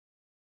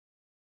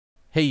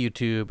Hey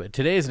YouTube,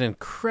 today is an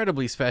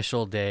incredibly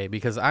special day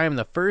because I am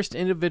the first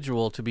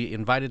individual to be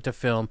invited to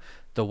film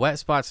the Wet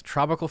Spots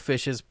Tropical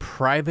Fishes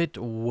private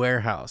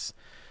warehouse.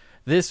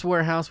 This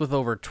warehouse with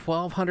over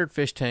 1,200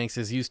 fish tanks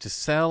is used to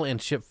sell and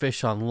ship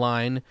fish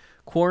online,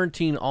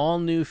 quarantine all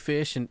new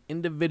fish in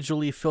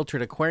individually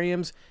filtered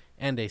aquariums,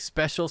 and a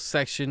special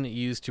section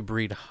used to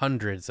breed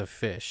hundreds of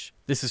fish.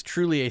 This is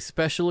truly a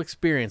special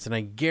experience, and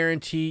I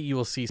guarantee you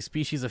will see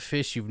species of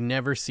fish you've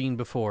never seen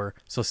before.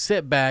 So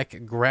sit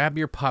back, grab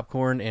your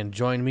popcorn, and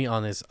join me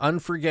on this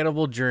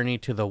unforgettable journey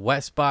to the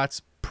Wet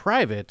Spots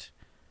private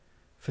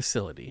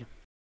facility.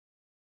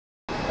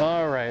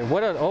 All right,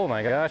 oh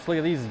my gosh, look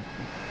at these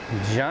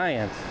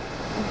giants.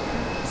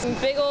 Some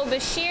big old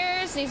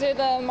bashirs. These are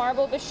the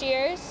marble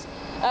bashirs.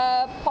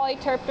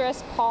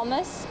 Polyterpterus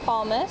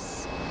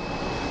palmus.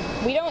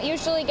 We don't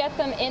usually get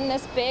them in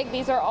this big.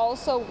 These are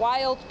also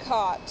wild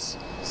caught,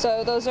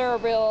 so those are a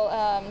real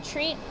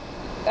treat.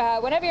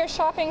 Whenever you're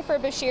shopping for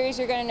bashirs,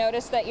 you're going to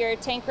notice that your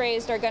tank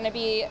raised are going to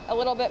be a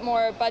little bit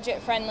more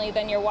budget friendly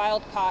than your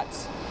wild caught,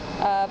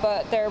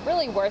 but they're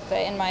really worth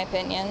it in my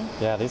opinion.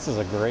 Yeah, this is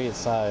a great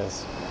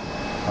size.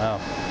 Wow.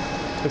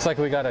 Looks like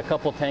we got a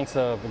couple tanks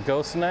of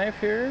ghost knife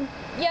here.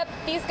 Yep,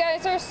 these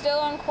guys are still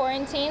on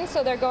quarantine,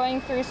 so they're going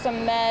through some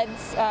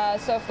meds.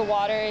 So if the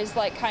water is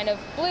like kind of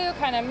blue,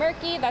 kind of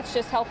murky, that's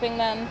just helping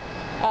them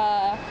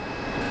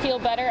feel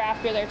better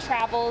after their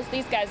travels.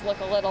 These guys look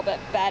a little bit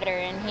better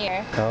in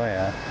here. Oh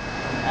yeah.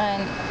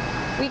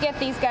 And we get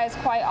these guys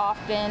quite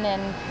often,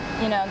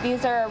 and you know,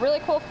 these are a really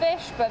cool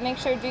fish, but make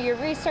sure to do your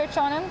research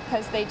on them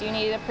because they do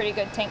need a pretty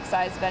good tank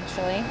size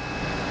eventually.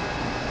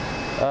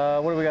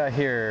 What do we got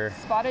here?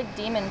 Spotted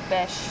demon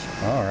fish.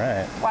 All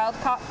right. Wild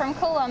caught from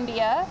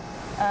Colombia,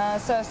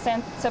 so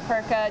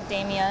Santa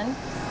Damian.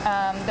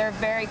 They're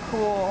very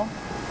cool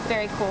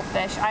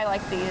fish. I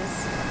like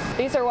these.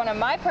 These are one of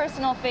my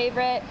personal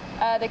favorite,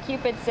 the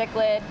Cupid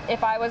cichlid.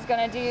 If I was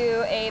gonna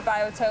do a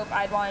biotope,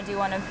 I'd want to do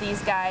one of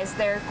these guys.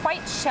 They're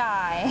quite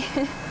shy,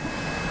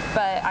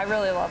 but I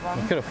really love them.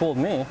 You could have fooled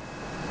me.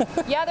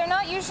 Yeah, they're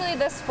not usually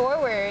this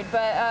forward,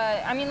 but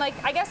I mean, like,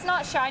 I guess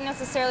not shy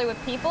necessarily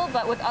with people,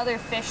 but with other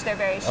fish, they're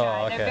very shy.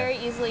 Oh, okay. They're very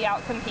easily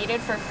outcompeted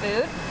for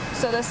food,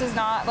 so this is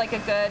not like a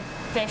good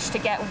fish to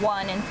get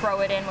one and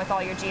throw it in with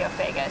all your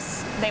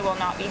geophagus. They will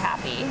not be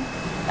happy.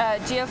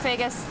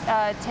 Geophagus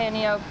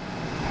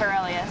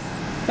tanioperilius.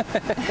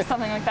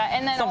 Something like that.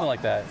 And then something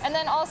like that. And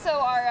then also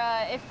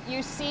our, if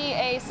you see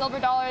a silver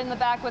dollar in the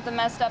back with a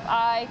messed up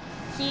eye,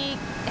 he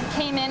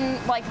came in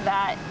like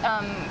that,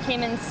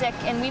 came in sick,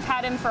 and we've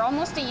had him for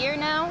almost a year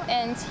now,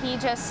 and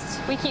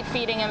we keep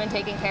feeding him and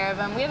taking care of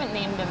him. We haven't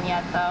named him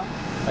yet though.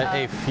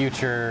 A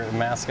future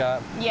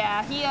mascot?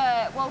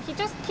 Yeah, well, he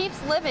just keeps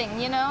living,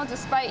 you know,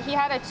 despite, he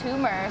had a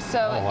tumor,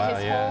 so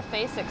his whole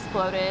face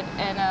exploded,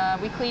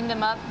 and we cleaned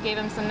him up, gave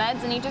him some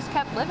meds, and he just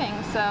kept living,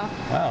 so.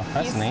 Wow,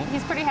 that's neat.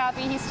 He's pretty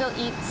happy, he still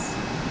eats,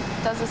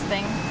 does his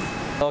thing.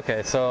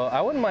 Okay, so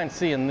I wouldn't mind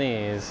seeing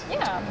these.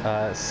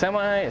 Yeah.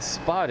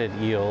 Semi-spotted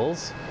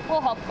eels. We'll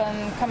help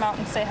them come out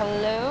and say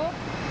hello.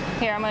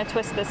 Here, I'm going to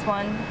twist this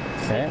one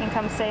so they can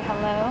come say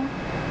hello.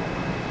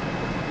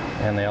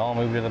 And they all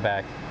move to the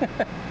back.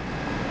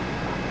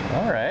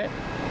 All right.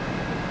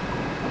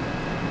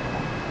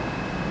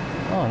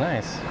 Oh,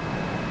 nice.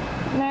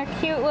 And they're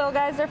cute little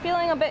guys. They're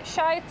feeling a bit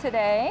shy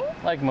today.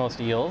 Like most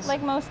eels.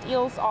 Like most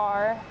eels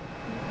are.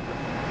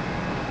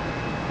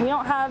 We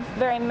don't have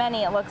very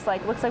many, it looks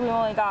like. It looks like we've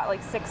only got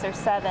like 6 or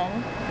 7.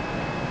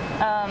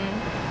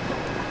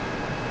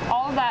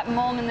 All of that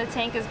mulm in the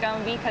tank is going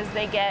to be because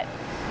they get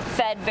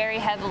fed very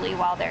heavily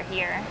while they're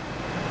here.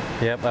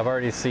 Yep, I've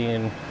already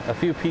seen a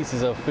few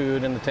pieces of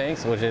food in the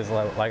tanks, which is,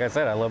 like I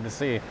said, I love to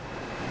see.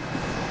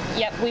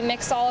 Yep, we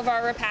mix all of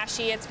our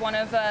rapashi. It's one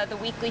of the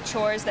weekly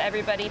chores that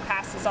everybody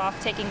passes off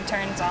taking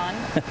turns on.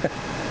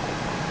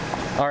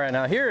 All right,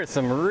 now here are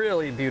some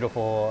really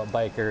beautiful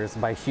bashirs.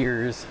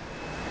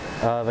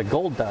 The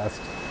gold dust.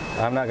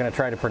 I'm not going to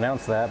try to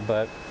pronounce that,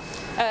 but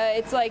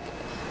it's like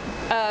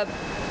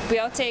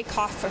Biote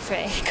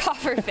cofferfay.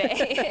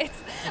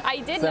 I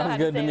did know how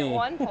to say it at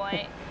one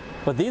point.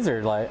 But these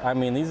are like, I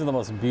mean, these are the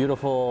most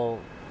beautiful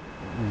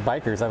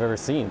bikers I've ever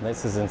seen.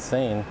 This is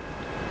insane.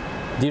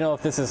 Do you know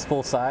if this is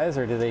full size,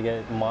 or do they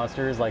get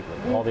monsters like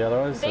all the other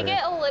ones? They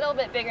get a little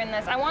bit bigger than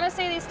this. I want to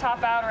say these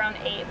top out around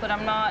 8, but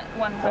I'm not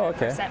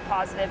 100%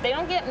 positive. They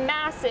don't get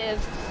massive,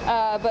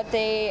 but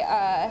they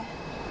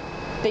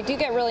do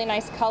get really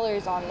nice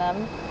colors on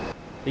them.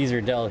 These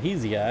are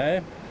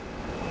Delhesii,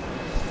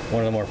 one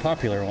of the more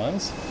popular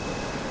ones.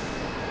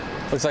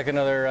 Looks like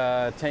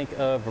another tank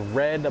of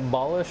red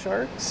bala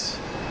sharks.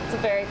 It's a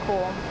very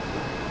cool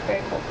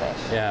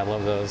fish. Yeah, I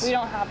love those. We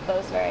don't have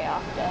those very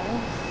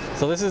often.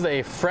 So this is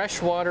a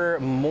freshwater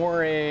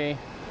moray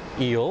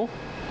eel.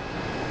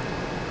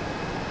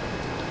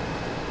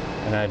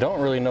 And I don't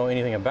really know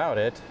anything about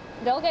it.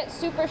 They'll get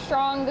super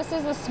strong. This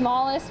is the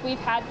smallest we've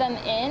had them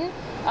in.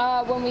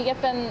 When we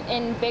get them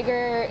in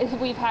bigger,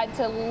 we've had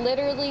to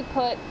literally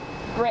put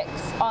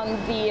bricks on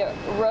the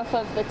roof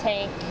of the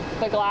tank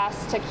the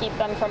glass to keep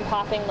them from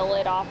popping the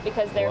lid off,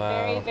 because they're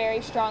very,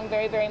 very strong,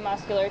 very, very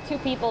muscular. 2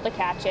 people to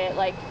catch it,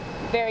 like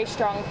very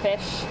strong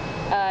fish.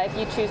 If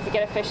you choose to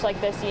get a fish like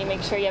this, you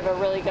make sure you have a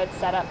really good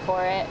setup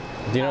for it.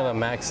 Do you know the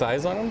max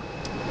size on them?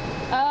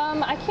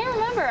 I can't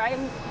remember.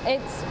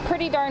 It's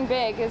pretty darn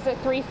big. Is it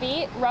 3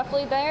 feet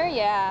roughly there?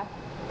 Yeah.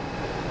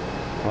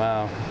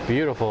 Wow,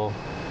 beautiful.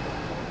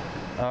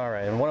 All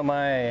right, and one of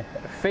my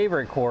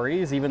favorite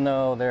quarries, even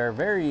though they're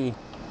very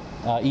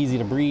easy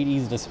to breed,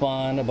 easy to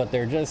spawn, but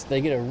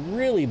they get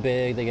really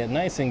big, they get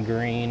nice and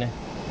green.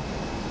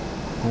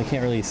 You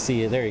can't really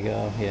see it. There you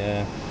go,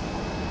 yeah.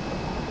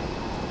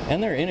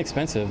 And they're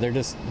inexpensive. They're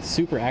just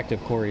super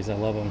active quarries. I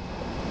love them.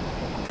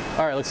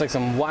 All right, looks like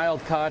some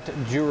wild-caught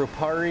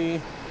Jurupari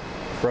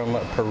from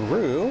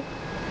Peru.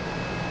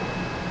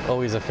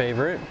 Always a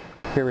favorite.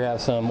 Here we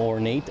have some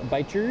ornate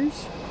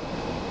bichers.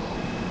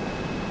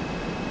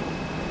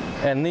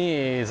 And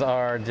these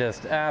are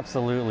just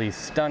absolutely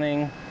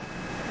stunning.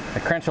 The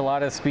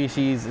Crenchulata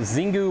species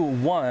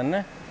Xingu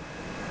 1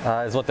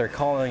 is what they're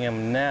calling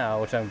him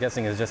now, which I'm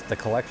guessing is just the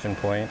collection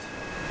point.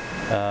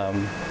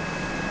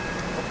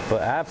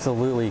 But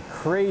absolutely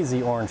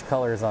crazy orange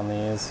colors on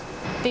these.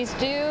 These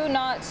do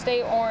not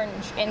stay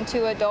orange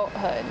into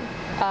adulthood,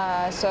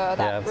 so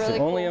that's really cool.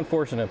 The only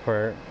unfortunate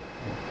part.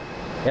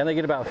 And they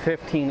get about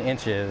 15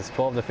 inches,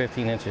 12 to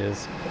 15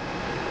 inches.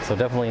 So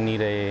definitely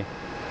need a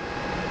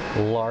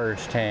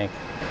large tank.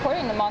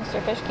 According to Monster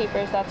Fish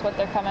Keepers, that's what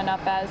they're coming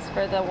up as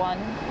for the one.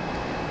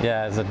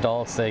 Yeah, as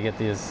adults they get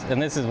these,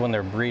 and this is when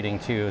they're breeding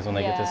too, is when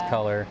they get this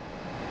color.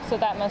 So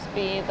that must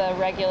be the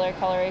regular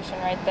coloration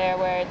right there,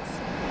 where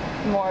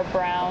it's more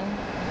brown.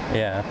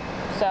 Yeah.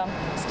 So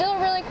still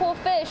a really cool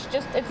fish,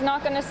 just it's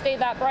not going to stay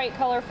that bright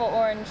colorful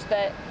orange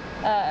that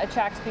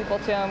attracts people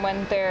to them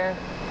when they're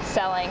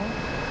selling.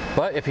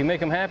 But if you make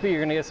them happy, you're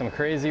going to get some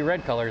crazy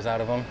red colors out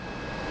of them.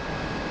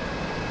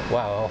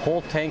 Wow, a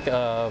whole tank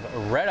of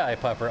red-eye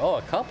puffer. Oh,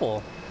 a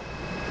couple.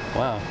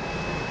 Wow.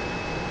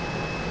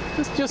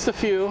 Just a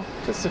few,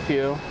 just a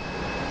few.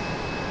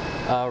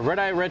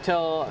 Red-eye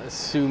red-tail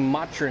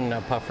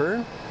Sumatran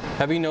puffer.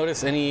 Have you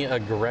noticed any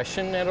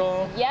aggression at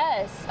all?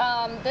 Yes,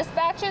 this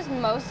batch is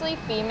mostly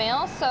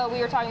female, so we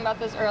were talking about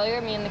this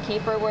earlier, me and the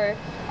keeper, where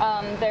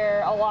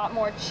they're a lot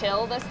more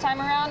chill this time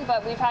around,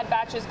 but we've had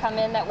batches come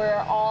in that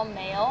were all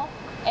male,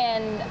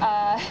 and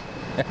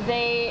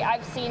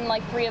I've seen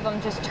like 3 of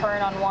them just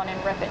turn on one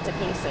and rip it to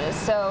pieces.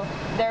 So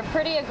they're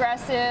pretty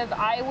aggressive.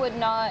 I would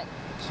not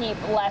keep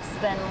less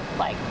than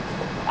 5.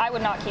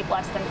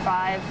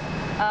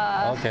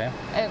 Okay.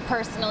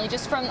 Personally,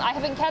 I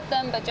haven't kept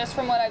them, but just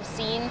from what I've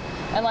seen,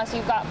 unless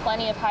you've got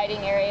plenty of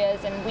hiding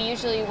areas, and we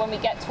usually, when we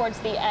get towards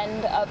the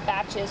end of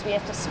batches, we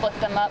have to split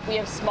them up. We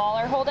have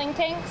smaller holding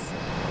tanks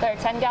that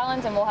are 10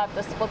 gallons, and we'll have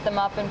to split them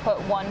up and put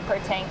 1 per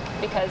tank,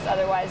 because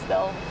otherwise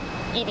they'll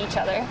eat each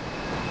other.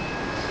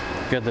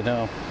 Good to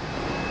know.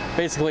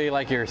 Basically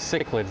like your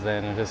cichlids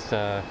then, and just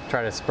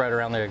try to spread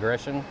around the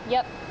aggression.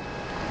 Yep.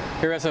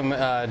 Here are some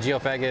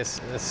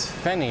Geophagus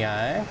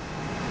sphenii.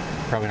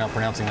 Probably not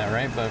pronouncing that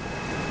right, but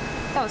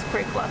that was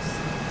pretty close.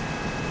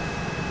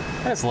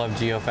 I just love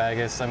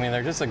Geophagus. I mean,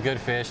 they're just a good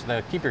fish.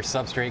 They keep your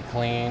substrate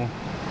clean.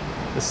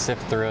 Just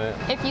sift through it.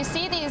 If you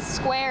see these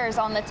squares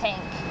on the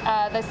tank,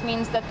 this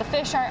means that the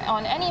fish aren't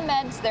on any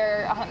meds.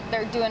 They're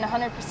doing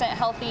 100%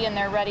 healthy, and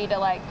they're ready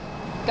to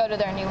go to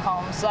their new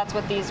home. So that's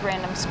what these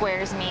random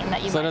squares mean.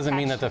 So that doesn't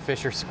mean that the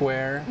fish are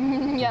square?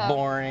 Yeah.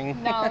 Boring?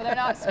 No, they're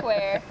not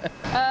square.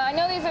 I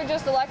know these are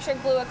just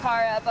electric blue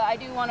Acara, but I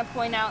do want to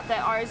point out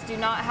that ours do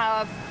not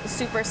have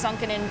super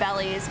sunken in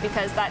bellies,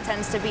 because that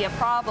tends to be a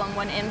problem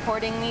when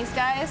importing these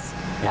guys.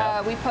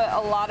 Yeah. We put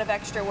a lot of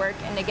extra work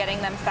into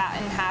getting them fat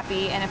and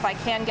happy, and if I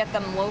can get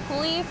them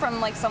locally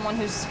from someone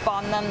who's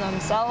spawned them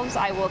themselves,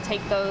 I will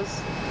take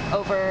those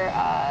over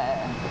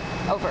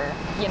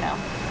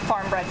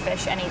farm bred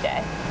fish any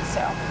day.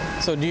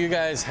 So do you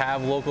guys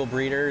have local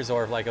breeders,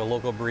 or if a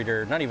local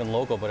breeder, not even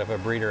local, but if a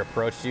breeder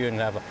approached you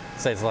and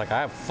says I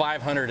have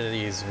 500 of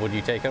these, would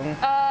you take them?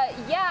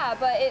 Yeah,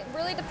 but it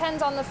really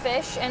depends on the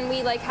fish, and we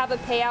have a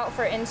payout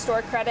for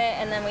in-store credit,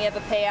 and then we have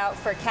a payout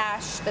for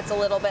cash that's a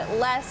little bit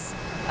less.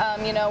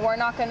 We're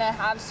not going to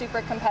have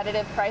super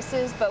competitive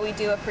prices, but we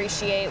do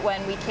appreciate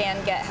when we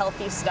can get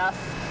healthy stuff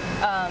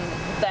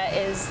that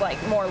is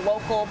more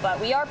local, but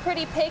we are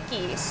pretty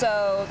picky,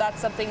 so that's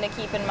something to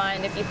keep in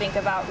mind if you think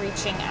about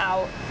reaching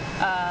out.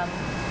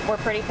 We're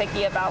pretty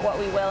picky about what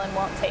we will and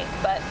won't take,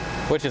 but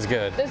which is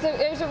good.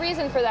 There's a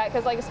reason for that,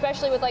 because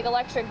especially with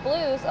electric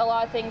blues, a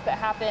lot of things that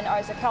happen are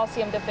a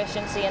calcium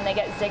deficiency, and they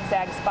get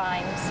zigzag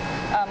spines.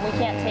 We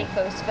can't take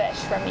those fish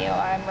from you.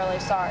 I'm really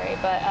sorry,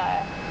 but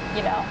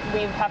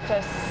we have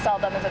to sell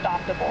them as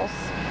adoptables.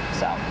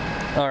 So.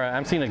 All right,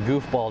 I'm seeing a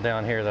goofball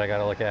down here that I got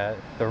to look at.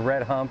 The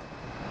red hump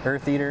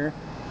earth eater.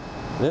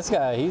 This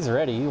guy, he's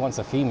ready. He wants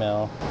a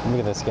female. Look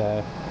at this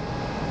guy.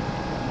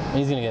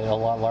 He's gonna get a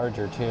lot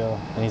larger too,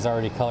 and he's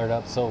already colored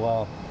up so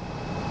well.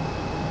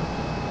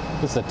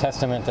 Just a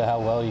testament to how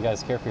well you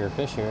guys care for your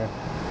fish here.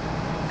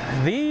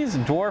 These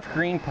dwarf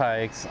green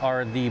pikes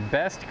are the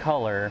best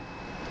color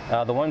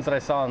The ones that I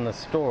saw in the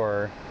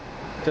store,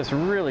 just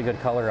really good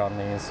color on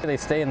these. They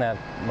stay in that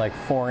like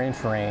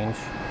 4-inch range.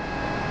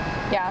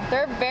 Yeah,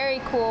 they're very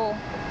cool.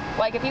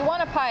 Like if you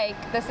want a pike,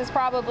 this is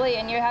probably,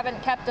 and you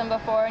haven't kept them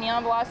before and you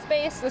don't have a lot of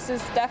space, this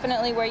is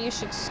definitely where you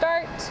should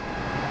start.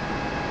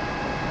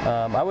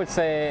 I would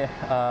say,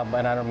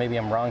 and I don't, maybe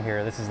I'm wrong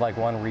here, this is like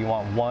one where you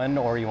want 1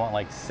 or you want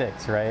like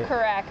 6, right?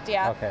 Correct,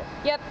 yeah. Okay.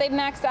 Yep, they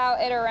max out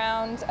at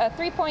around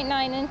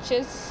 3.9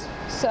 inches,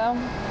 so.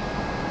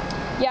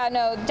 Yeah,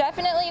 no,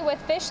 definitely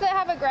with fish that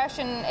have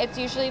aggression, it's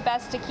usually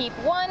best to keep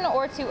 1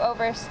 or 2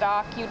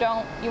 overstock. You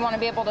want to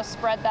be able to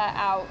spread that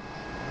out.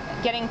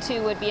 Getting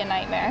 2 would be a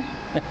nightmare.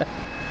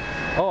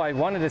 Oh, I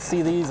wanted to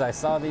see these. I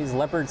saw these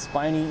leopard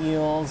spiny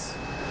eels.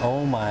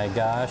 Oh my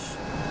gosh.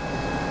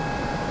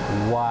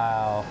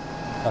 Wow.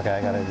 Okay,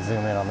 I gotta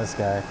zoom in on this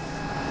guy.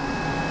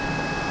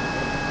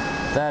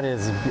 That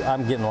is,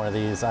 I'm getting one of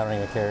these. I don't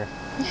even care.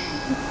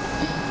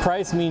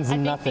 Price means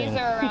nothing. I think these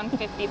are around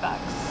 50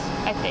 bucks,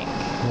 I think.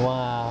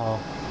 Wow.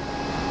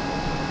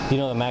 Do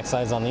you know the max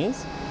size on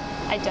these?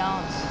 I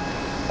don't.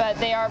 But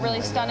they are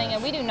really stunning,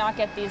 and we do not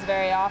get these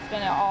very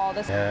often at all.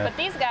 But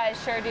these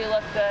guys sure do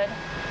look good.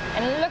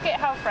 And look at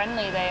how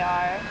friendly they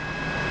are.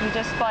 You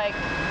just like,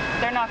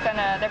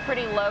 they're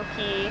pretty low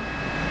key.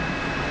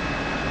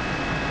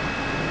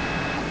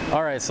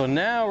 All right, so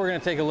now we're gonna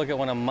take a look at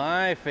one of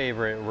my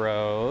favorite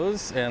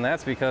rows, and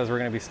that's because we're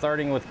gonna be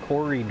starting with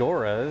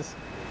Corydoras.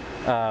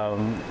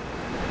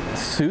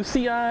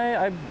 Susii,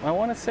 I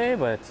wanna say,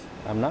 but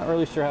I'm not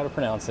really sure how to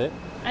pronounce it.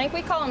 I think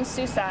we call them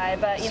Susii,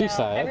 but you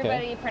know,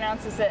 everybody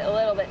pronounces it a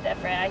little bit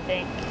different, I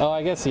think. Oh,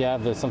 I guess,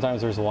 yeah,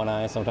 sometimes there's 1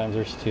 eye, sometimes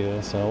there's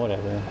 2, so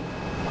whatever.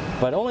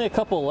 But only a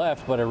couple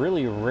left, but a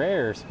really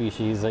rare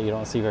species that you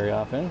don't see very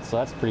often, so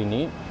that's pretty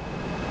neat.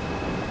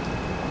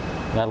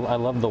 I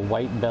love the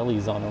white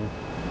bellies on them,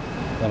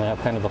 and they have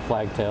kind of a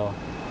flag tail.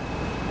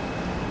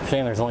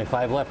 Shame there's only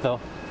 5 left though.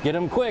 Get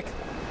them quick!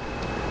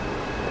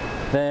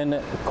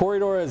 Then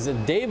Corydoras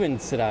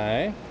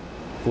davidsonii,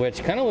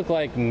 which kind of look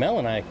like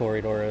Melani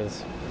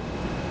Corydoras,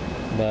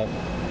 but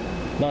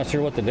not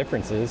sure what the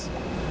difference is.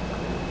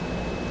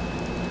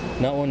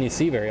 Not one you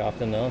see very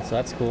often though, so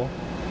that's cool.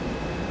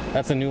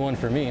 That's a new one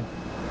for me.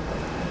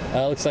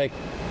 Looks like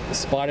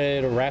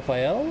spotted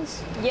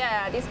Raphaels?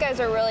 Yeah, these guys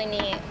are really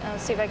neat.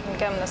 Let's see if I can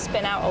get them to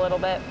spin out a little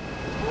bit.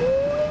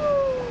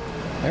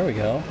 There we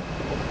go.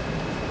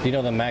 Do you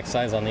know the max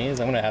size on these?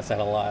 I'm gonna ask that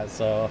a lot,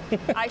 so.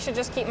 I should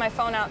just keep my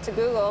phone out to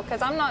Google,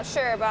 because I'm not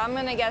sure, but I'm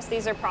gonna guess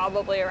these are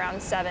probably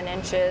around 7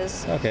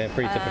 inches. Okay,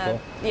 pretty typical.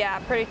 Yeah,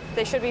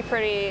 they should be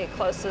pretty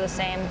close to the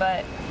same,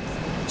 but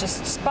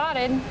just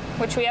spotted,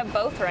 which we have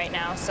both right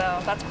now,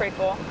 so that's pretty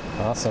cool.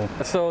 Awesome.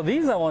 So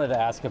these I wanted to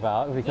ask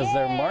about because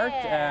they're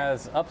marked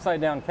as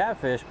upside down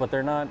catfish, but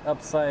they're not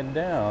upside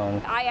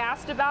down. I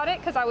asked about it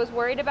because I was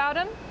worried about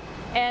them,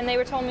 and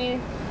they told me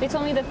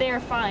that they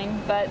are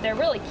fine, but they're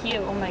really cute.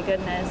 Oh my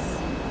goodness.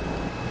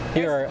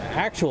 Here are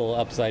actual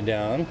upside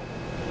down.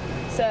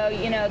 So,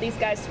 you know, these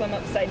guys swim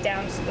upside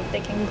down so that they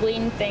can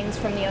glean things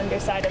from the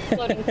underside of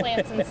floating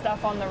plants and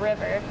stuff on the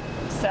river.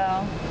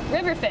 So,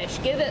 river fish,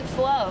 give it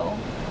flow.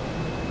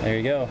 There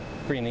you go.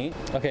 Pretty neat.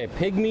 Okay,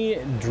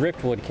 pygmy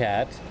driftwood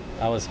cat.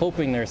 I was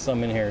hoping there's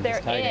some in here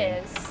just hiding.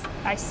 There is.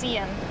 I see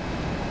them.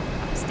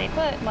 Stay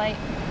put, light.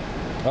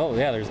 Oh,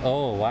 yeah,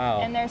 oh,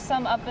 wow. And there's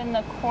some up in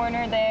the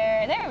corner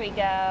there. There we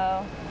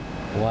go.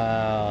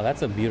 Wow,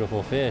 that's a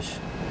beautiful fish.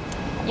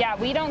 Yeah,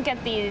 we don't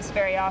get these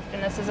very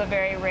often. This is a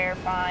very rare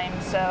find,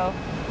 so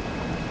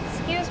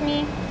excuse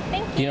me.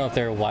 Thank you. Do you know if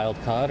they're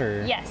wild caught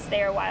or? Yes,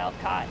 they are wild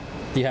caught.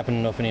 Do you happen to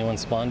know if anyone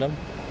spawned them?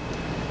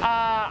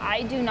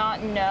 I do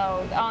not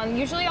know.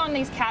 Usually on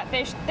these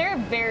catfish, there are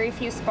very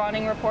few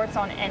spawning reports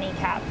on any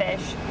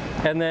catfish.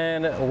 And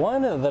then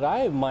one that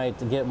I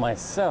might get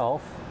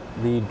myself,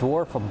 the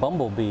dwarf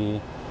bumblebee,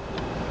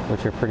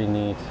 which are pretty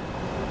neat.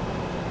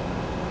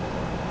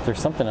 Is there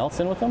something else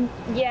in with them?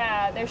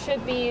 Yeah, there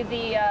should be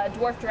the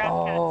dwarf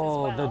giraffe cats as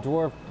well. Oh, the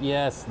dwarf,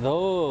 yes,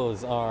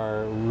 those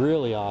are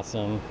really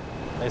awesome.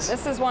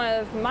 This is one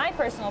of my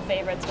personal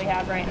favorites we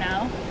have right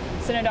now,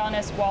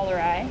 Synodontis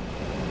walleri.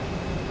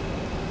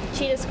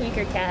 Cheetah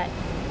squeaker cat.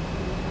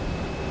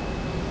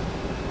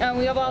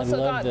 We have also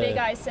got big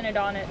eye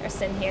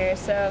Synodontis in here,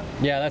 so.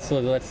 Yeah, that's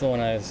the one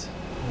I was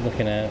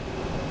looking at.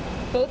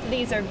 Both of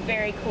these are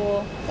very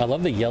cool. I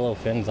love the yellow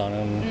fins on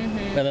them.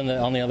 Mm-hmm. And then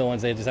on the other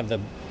ones, they just have the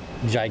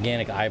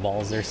gigantic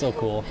eyeballs. They're so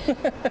cool.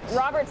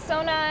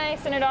 Robertsoni,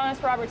 Synodontis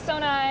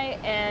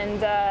robertsoni,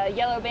 and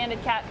yellow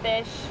banded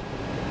catfish.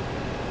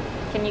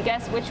 Can you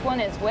guess which one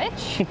is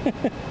which?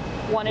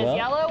 One is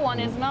yellow, one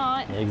is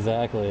not.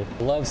 Exactly.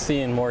 Love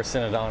seeing more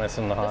Synodontis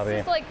in the hobby.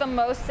 This is like the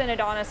most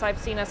Synodontis I've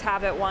seen us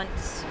have at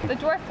once. The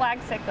dwarf flag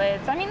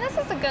cichlids. I mean, this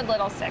is a good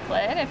little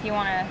cichlid if you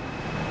want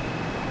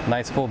to.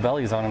 Nice full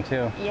bellies on them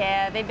too.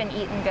 Yeah, they've been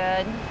eating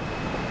good.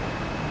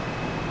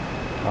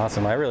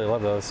 Awesome. I really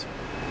love those.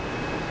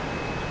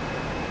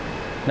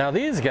 Now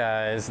these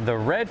guys, the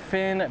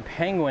redfin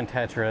penguin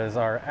tetras,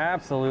 are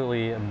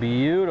absolutely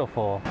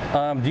beautiful.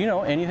 Do you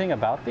know anything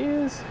about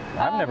these?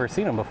 I've never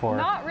seen them before.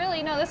 Not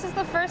really, no. This is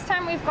the first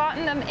time we've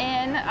gotten them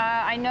in.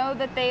 I know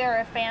that they are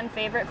a fan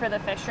favorite for the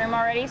fish room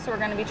already, so we're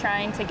going to be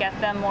trying to get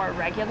them more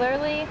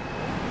regularly.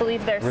 I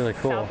believe they're really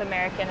cool. South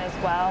American as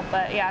well,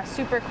 but yeah,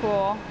 super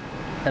cool.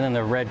 And then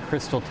the red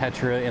crystal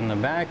tetra in the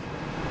back,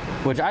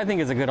 which I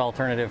think is a good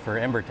alternative for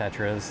ember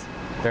tetras.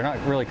 They're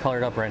not really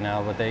colored up right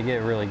now, but they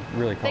get really,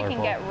 really colorful. They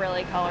can get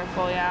really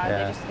colorful, yeah.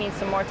 They just need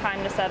some more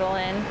time to settle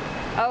in.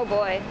 Oh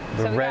boy.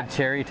 The red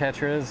cherry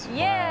tetras.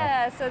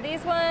 Yeah, wow. So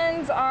these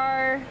ones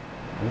are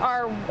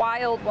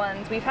wild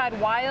ones. We've had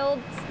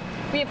wilds.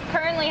 We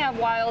currently have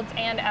wilds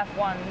and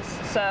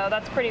F1s, so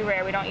that's pretty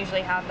rare. We don't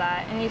usually have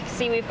that. And you can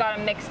see we've got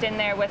them mixed in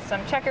there with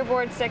some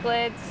checkerboard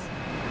cichlids.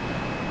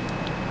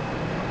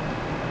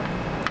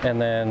 And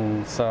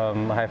then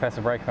some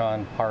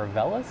Hyphacibrycon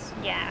parvellus.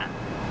 Yeah.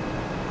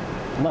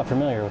 I'm not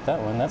familiar with that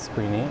one. That's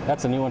pretty neat.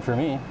 That's a new one for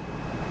me.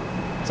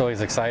 It's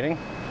always exciting.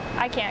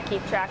 I can't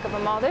keep track of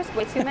them all. There's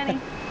way too many.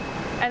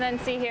 And then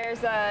see here's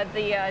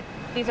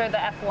these are the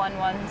F1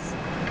 ones.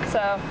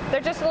 So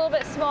they're just a little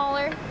bit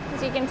smaller,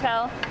 as you can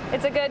tell.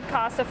 It's a good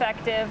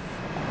cost-effective.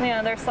 You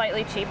know, they're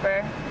slightly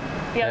cheaper.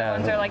 The other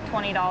ones are like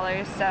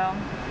 $20. So.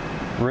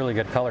 Really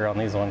good color on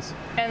these ones.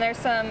 And there's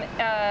some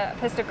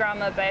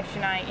Pistogramma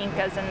Baeshini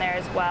Incas in there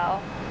as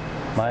well.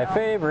 My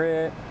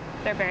favorite.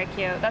 They're very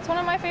cute. That's one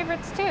of my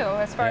favorites too,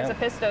 as far as the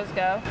pistos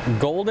go.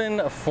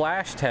 Golden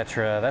Flash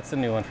Tetra, that's a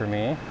new one for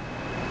me.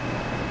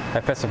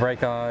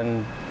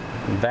 Hyphacibrycon,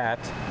 that.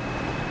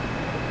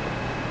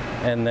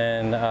 And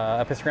then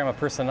Pistogramma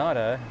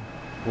personata,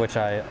 which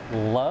I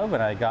love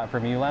and I got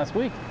from you last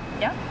week.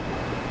 Yeah.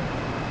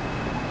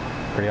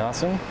 Pretty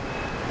awesome.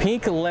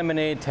 Pink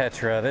Lemonade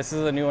Tetra, this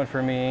is a new one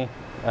for me,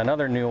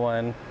 another new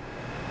one.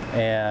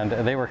 And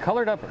they were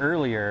colored up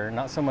earlier,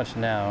 not so much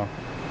now.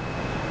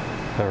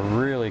 They're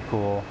really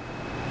cool,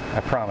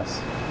 I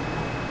promise.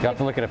 You have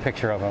to look at a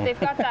picture of them. They've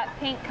got that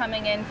pink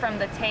coming in from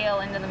the tail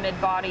into the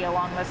mid-body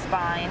along the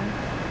spine.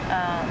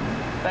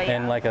 But yeah.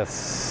 And like a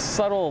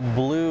subtle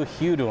blue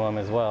hue to them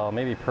as well,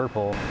 maybe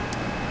purple.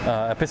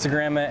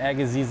 Pistogramma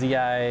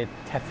Agazizii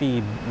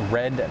Tefi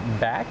red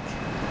back.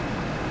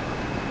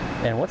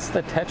 And what's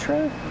the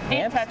tetra?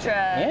 Ant tetra.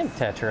 Ant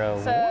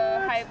tetra. So,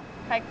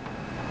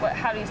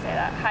 how do you say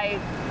that?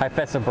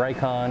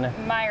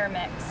 Hyphacibrycon Meyer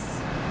mix.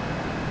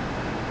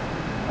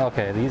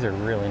 Okay, these are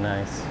really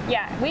nice.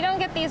 Yeah, we don't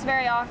get these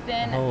very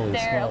often. Holy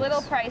They're smokes. a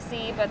little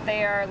pricey, but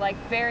they are like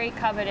very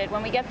coveted.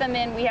 When we get them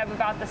in, we have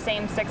about the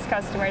same 6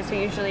 customers who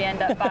usually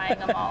end up buying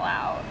them all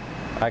out.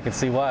 I can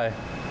see why.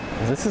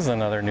 This is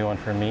another new one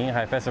for me.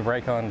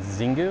 Hyphacibrycon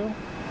Zingu.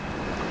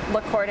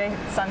 Lacorte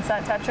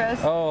Sunset Tetras.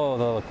 Oh,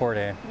 the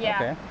Lacorte. Yeah.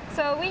 Okay.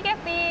 So we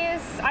get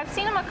these. I've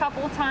seen them a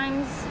couple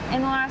times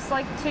in the last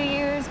like 2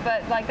 years,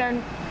 but like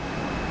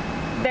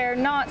they're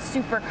not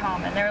super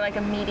common. They're like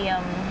a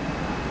medium.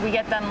 We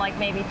get them like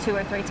maybe 2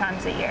 or 3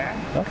 times a year.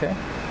 Okay.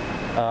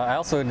 I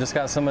also just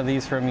got some of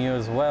these from you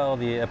as well.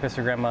 The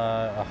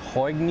Pistogramma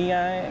Hoignii.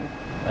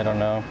 I don't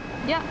know.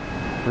 Yeah.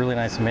 Really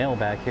nice male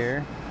back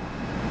here.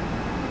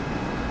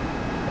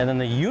 And then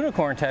the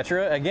Unicorn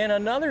Tetra, again,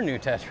 another new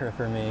Tetra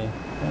for me.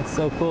 That's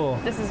so cool.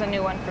 This is a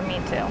new one for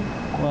me too.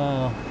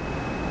 Wow.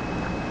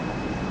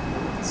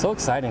 So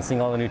exciting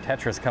seeing all the new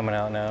Tetras coming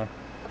out now.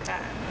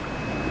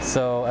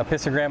 So a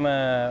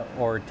Pistogramma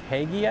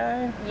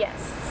Ortegii?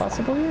 Yes.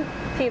 Possibly?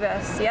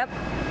 Phoebus, yep.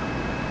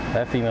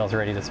 That female's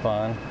ready to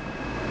spawn.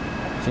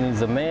 She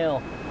needs a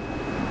male.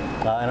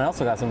 And I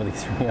also got some of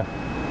these from you.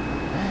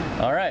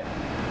 All right.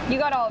 You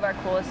got all of our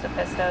coolest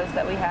pistos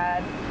that we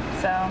had,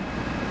 so.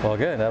 Well,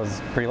 good. That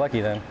was pretty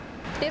lucky then.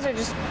 These are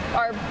just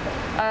our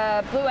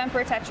Blue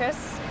Emperor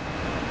Tetras.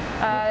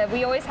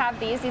 We always have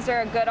these. These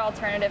are a good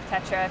alternative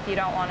Tetra if you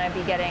don't want to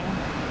be getting,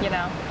 you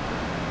know,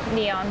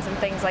 neons and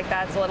things like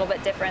that. It's a little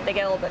bit different. They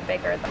get a little bit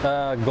bigger.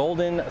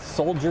 Golden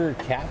Soldier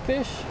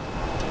Catfish.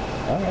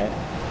 All right.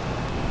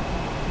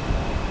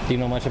 Do you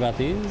know much about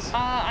these?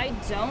 I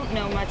don't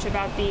know much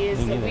about these.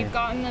 We've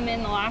gotten them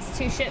in the last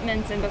 2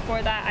 shipments, and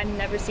before that, I've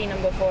never seen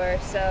them before.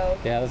 So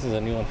yeah, this is a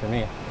new one for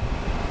me.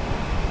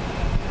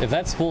 If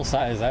that's full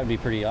size, that would be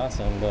pretty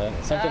awesome, but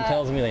something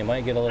tells me they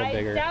might get a little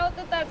bigger. I doubt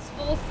that that's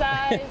full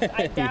size.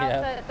 I doubt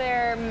that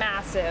they're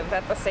massive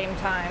at the same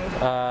time.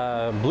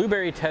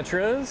 Blueberry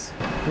Tetras,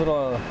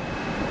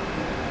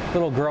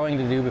 little growing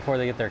to do before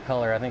they get their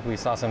color. I think we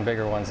saw some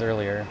bigger ones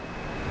earlier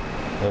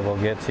that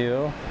we'll get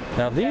to.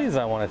 Now these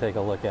I want to take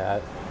a look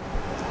at.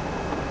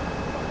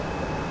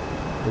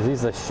 Are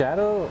these the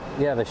Shadow?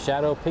 Yeah, the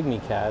Shadow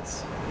Pygmy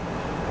Cats.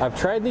 I've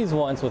tried these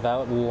once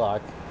without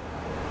luck.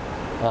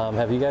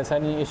 Have you guys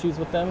had any issues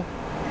with them?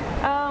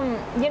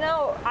 You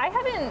know, I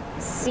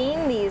haven't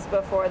seen these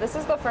before. This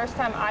is the first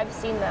time I've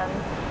seen them,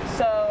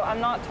 so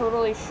I'm not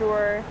totally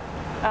sure.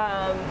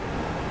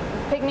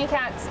 Pygmy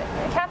cats,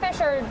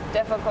 catfish are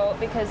difficult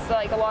because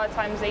like a lot of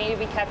times they need to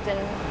be kept in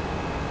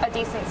a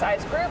decent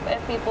sized group.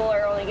 If people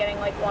are only getting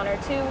like 1 or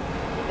 2,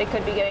 they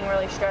could be getting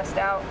really stressed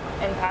out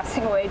and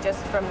passing away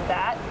just from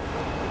that.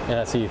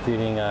 Yeah, so you're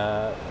feeding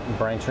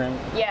brine shrimp?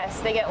 Yes,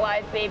 they get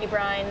live baby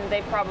brine.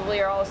 They probably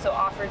are also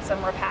offered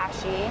some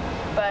rapashi,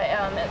 but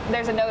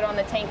there's a note on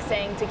the tank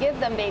saying to give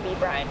them baby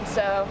brine.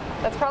 So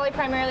that's probably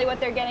primarily what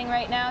they're getting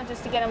right now,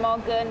 just to get them all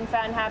good and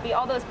fat and happy.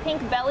 All those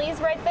pink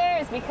bellies right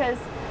there is because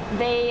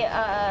they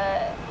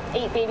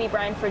ate baby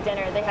brine for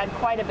dinner. They had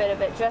quite a bit of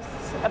it just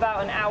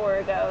about an hour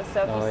ago.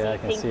 So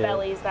if you see pink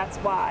bellies, that's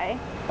why.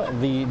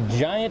 The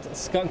giant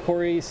skunk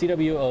cory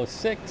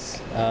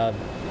CW06,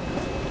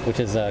 which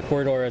is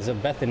Corridorus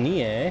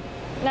bethaniae.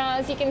 Now,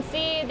 as you can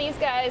see, these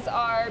guys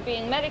are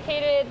being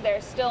medicated. They're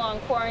still on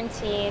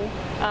quarantine,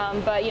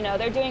 but you know,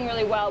 they're doing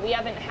really well. We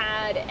haven't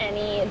had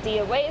any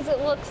DOAs, it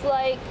looks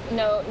like.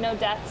 No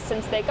deaths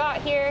since they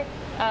got here.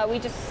 We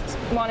just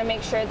want to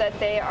make sure that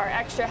they are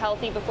extra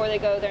healthy before they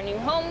go to their new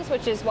homes,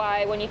 which is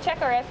why when you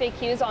check our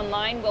FAQs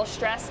online, we'll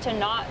stress to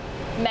not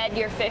med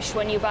your fish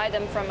when you buy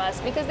them from us,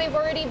 because they've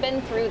already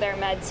been through their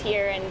meds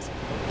here, and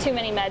too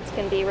many meds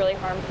can be really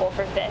harmful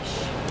for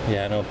fish.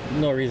 Yeah,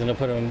 no reason to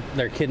put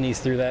their kidneys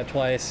through that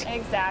twice.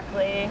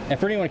 Exactly. And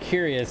for anyone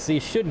curious,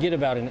 these should get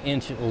about an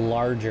inch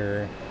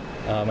larger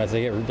as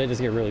they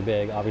just get really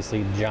big.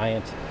 Obviously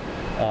giant.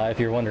 If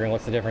you're wondering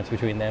what's the difference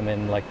between them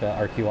and like the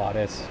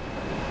Arcuatus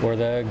or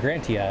the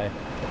Grantii.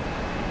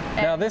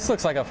 Now this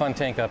looks like a fun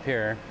tank up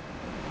here.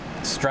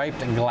 Striped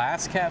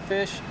glass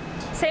catfish.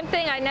 Same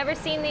thing, I'd never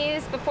seen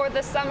these before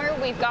this summer.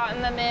 We've gotten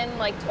them in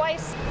like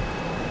twice.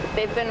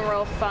 They've been a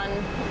real fun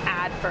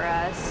ad for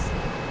us.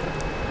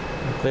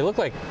 They look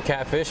like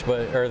catfish,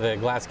 or the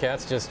glass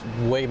cats, just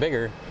way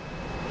bigger.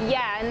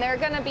 Yeah, and they're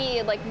gonna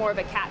be like more of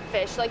a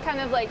catfish, like kind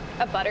of like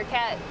a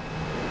buttercat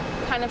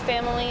kind of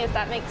family, if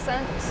that makes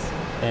sense.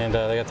 And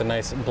they got the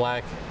nice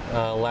black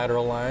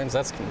lateral lines.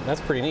 That's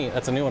pretty neat.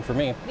 That's a new one for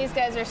me. These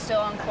guys are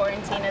still on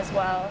quarantine as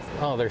well.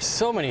 Oh, there's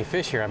so many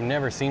fish here I've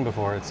never seen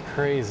before. It's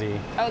crazy.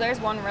 Oh, there's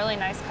one really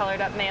nice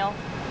colored up male.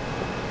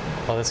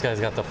 Oh, this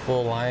guy's got the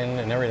full line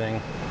and everything.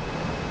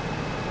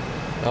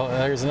 Oh,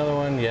 there's another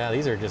one. Yeah,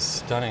 these are just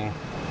stunning.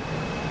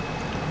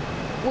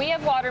 We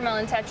have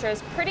watermelon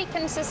tetras pretty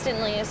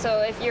consistently, so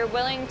if you're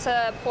willing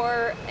to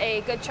pour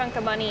a good chunk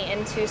of money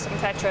into some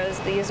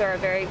tetras, these are a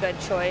very good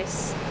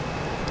choice.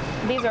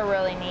 These are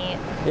really neat.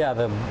 Yeah,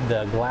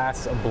 the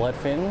glass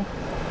bloodfin.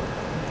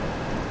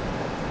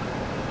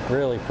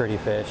 Really pretty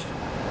fish.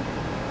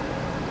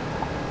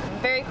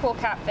 Very cool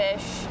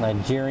catfish.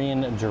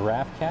 Nigerian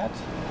giraffe cat.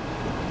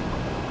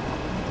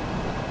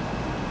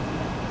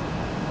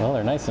 Well,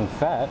 they're nice and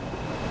fat.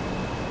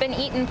 Been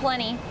eating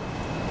plenty.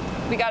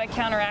 We got to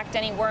counteract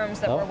any worms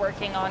that we're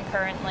working on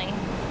currently.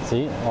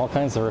 See, all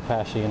kinds of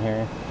rapashi in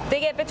here. They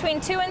get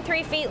between 2 and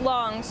 3 feet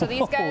long, so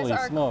these guys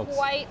are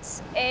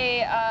quite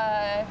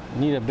a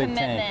need a big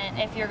commitment tank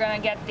if you're going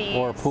to get these.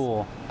 or a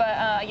pool.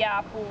 But yeah,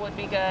 a pool would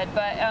be good.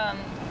 But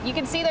you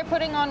can see they're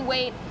putting on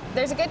weight.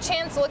 There's a good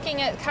chance,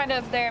 looking at kind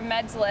of their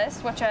meds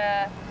list, which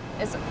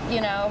is, you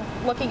know,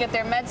 looking at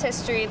their meds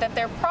history, that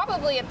they're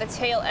probably at the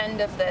tail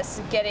end of this,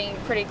 getting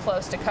pretty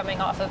close to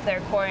coming off of their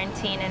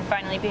quarantine and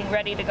finally being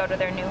ready to go to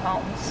their new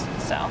homes.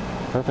 So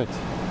perfect.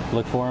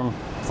 Look for them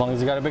as long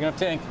as you got a big enough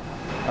tank.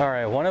 All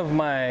right, one of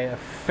my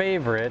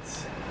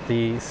favorites,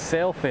 the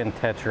sailfin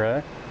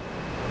tetra.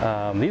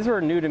 These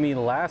were new to me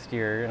last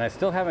year, and I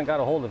still haven't got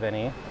a hold of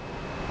any,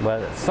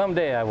 but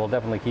someday I will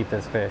definitely keep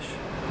this fish.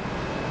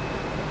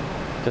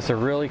 Just a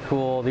really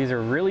cool, these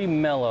are really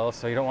mellow,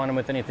 so you don't want them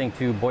with anything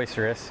too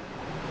boisterous,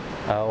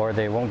 or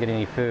they won't get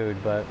any food,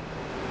 but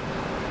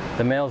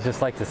the males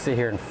just like to sit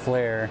here and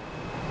flare,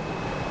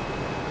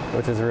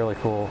 which is really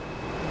cool.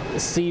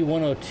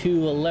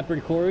 C102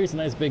 leopard cories, a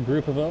nice big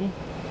group of them.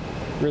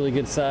 Really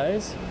good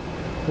size.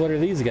 What are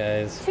these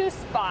guys? Two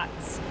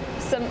spots.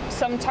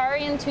 Some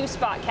Tarian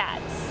two-spot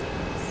cats.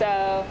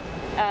 So,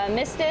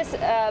 Mistis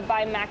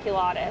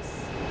bimaculatus.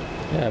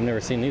 Yeah, I've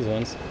never seen these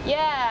ones.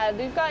 Yeah,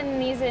 we've gotten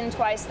these in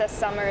twice this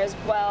summer as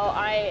well.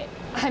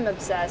 I'm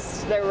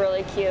obsessed. They're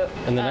really cute.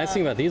 And the nice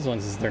thing about these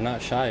ones is they're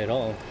not shy at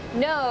all.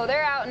 No,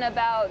 they're out and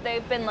about.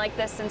 They've been like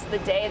this since the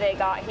day they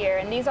got here.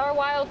 And these are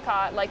wild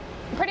caught. Like,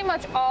 pretty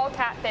much all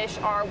catfish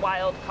are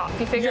wild caught. If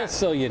you figure Just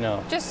so you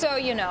know. Just so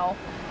you know.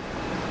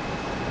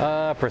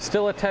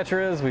 Pristilla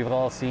tetras. We've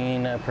all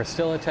seen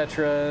Pristilla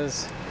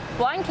tetras.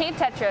 Blind cave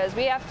tetras.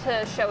 We have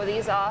to show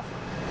these off.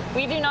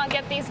 We do not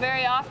get these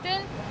very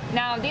often.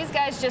 Now, these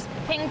guys just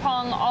ping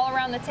pong all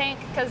around the tank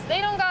because they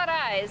don't got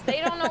eyes. They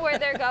don't know where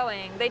they're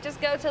going. They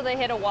just go till they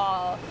hit a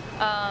wall.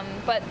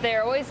 But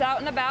they're always out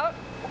and about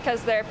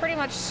because they're pretty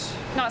much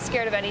not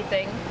scared of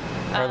anything.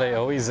 Are they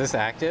always this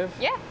active?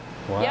 Yeah.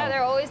 Wow. Yeah,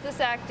 they're always this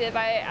active.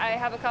 I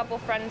have a couple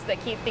friends that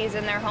keep these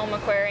in their home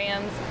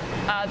aquariums.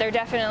 They're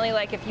definitely,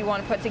 like, if you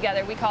want to put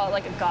together, we call it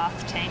like a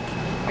goth tank,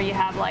 where you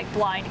have like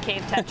blind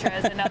cave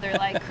tetras and other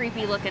like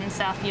creepy looking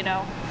stuff, you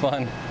know.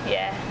 Fun.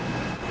 Yeah.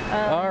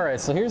 All right,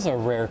 so here's a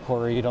rare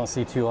cory you don't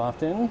see too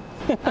often.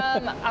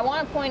 I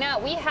want to point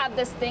out, we have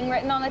this thing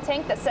written on the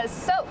tank that says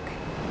soak.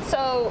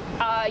 So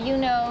you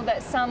know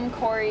that some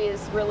cories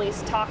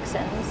release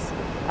toxins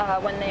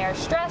when they are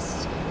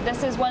stressed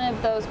This is one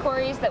of those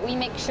cories that we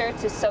make sure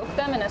to soak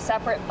them in a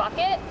separate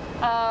bucket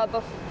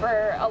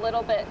for a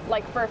little bit,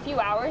 like for a few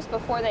hours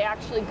before they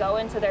actually go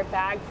into their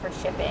bag for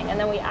shipping. And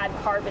then we add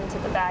carbon to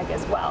the bag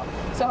as well.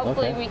 So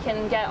hopefully we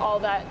can get all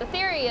that. The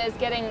theory is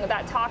getting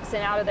that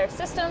toxin out of their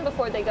system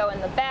before they go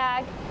in the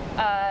bag,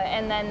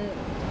 and then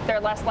they're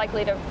less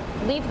likely to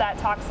leave that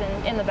toxin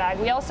in the bag.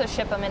 We also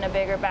ship them in a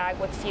bigger bag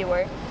with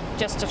fewer,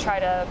 just to try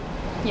to,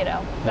 you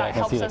know, that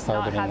helps us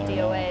not have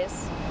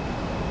DOAs.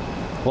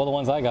 Well, the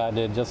ones I got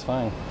did just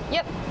fine.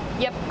 Yep,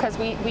 because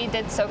we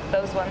did soak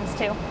those ones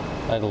too.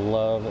 I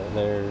love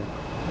their,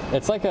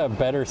 it's like a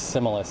better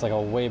Similis, like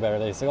a way better.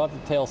 They still got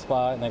the tail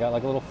spot and they got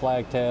like little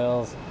flag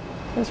tails.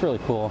 It's really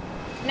cool.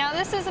 Now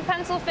this is a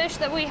pencil fish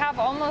that we have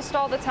almost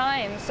all the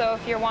time. So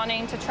if you're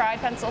wanting to try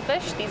pencil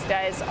fish, these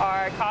guys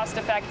are cost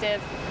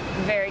effective,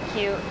 very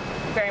cute,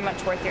 very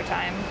much worth your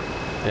time.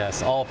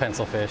 Yes, all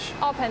pencil fish.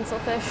 All pencil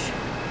fish.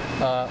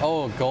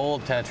 Oh,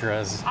 gold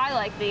tetras. I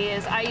like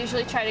these. I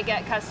usually try to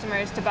get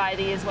customers to buy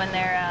these when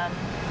they're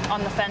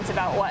on the fence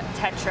about what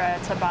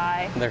tetra to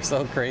buy. They're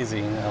so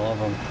crazy. I love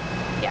them.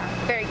 Yeah,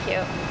 very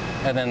cute.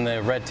 And then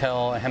the red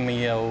tail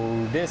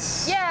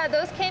hemiodis. Yeah,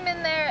 those came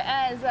in there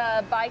as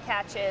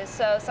bycatches.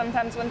 So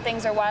sometimes when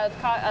things are wild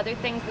caught, other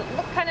things that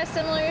look kind of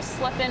similar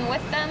slip in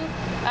with them.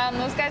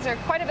 Those guys are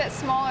quite a bit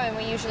smaller than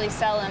we usually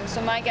sell them. So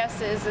my guess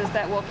is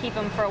that we'll keep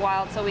them for a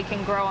while so we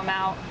can grow them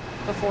out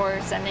before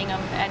sending them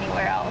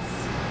anywhere else.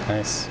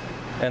 Nice.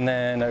 And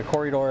then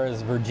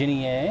Corridors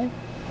Virginiae,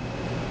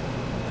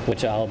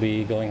 which I'll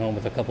be going home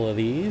with a couple of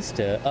these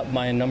to up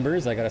my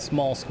numbers. I got a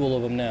small school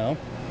of them now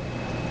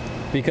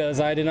because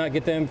I did not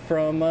get them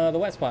from the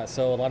wet spot,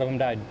 so a lot of them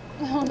died.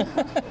 Oh,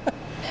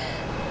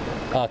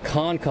 no.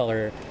 Con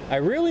color. I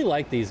really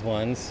like these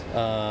ones.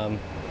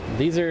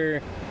 These are,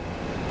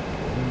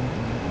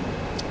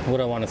 what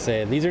do I want to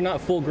say? These are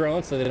not full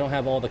grown, so they don't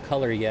have all the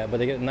color yet, but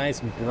they get nice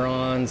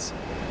bronze,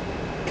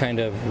 kind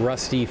of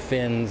rusty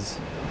fins,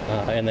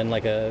 and then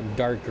like a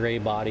dark gray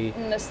body.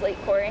 And the slate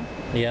cory.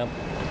 Yep.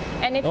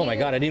 And if oh my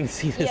god, I didn't even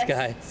see this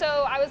guy. So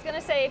I was going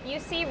to say, if you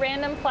see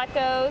random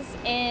plecos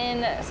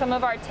in some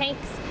of our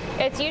tanks,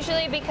 it's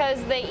usually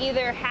because they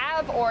either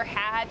have or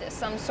had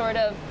some sort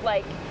of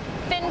like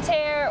fin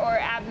tear or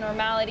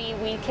abnormality.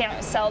 We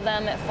can't sell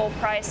them at full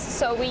price.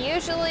 So we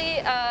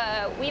usually,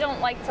 we don't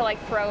like to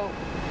throw,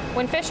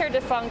 when fish are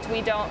defunct,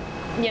 we don't,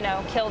 you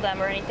know, kill them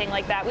or anything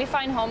like that. We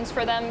find homes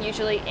for them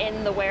usually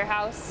in the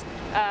warehouse.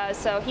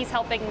 So he's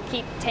helping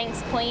keep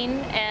tanks clean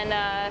and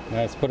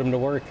nice, put them to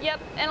work. Yep,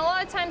 and a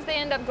lot of times they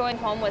end up going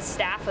home with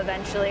staff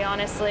eventually,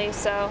 honestly,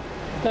 so.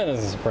 That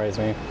doesn't surprise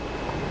me.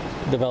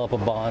 Develop a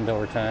bond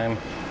over time.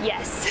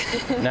 Yes.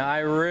 Now I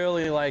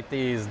really like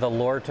these, the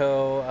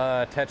Lorto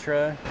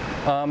Tetra.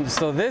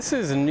 So this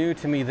is new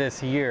to me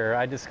this year.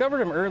 I discovered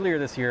them earlier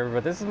this year,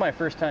 but this is my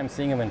first time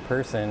seeing them in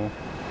person.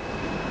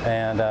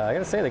 And I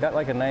gotta say, they got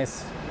like a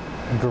nice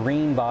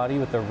green body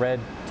with the red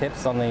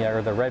tips on the,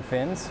 or the red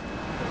fins.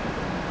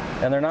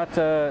 And they're not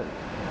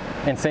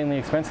insanely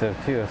expensive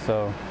too,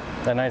 so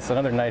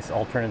another nice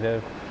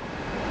alternative.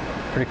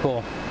 Pretty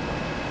cool.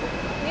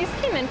 These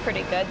came in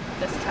pretty good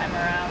this time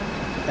around.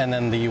 And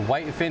then the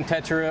whitefin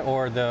tetra,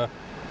 or the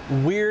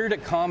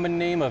weird common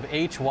name of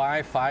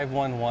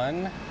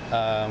HY511.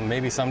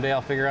 Maybe someday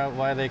I'll figure out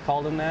why they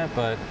called them that,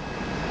 but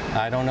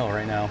I don't know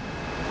right now.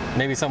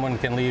 Maybe someone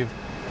can leave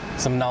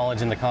some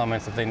knowledge in the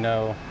comments if they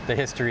know the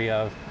history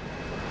of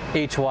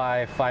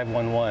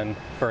HY511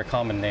 for a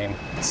common name.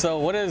 So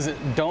what does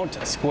don't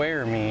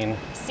square mean?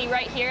 See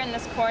right here in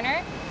this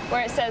corner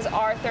where it says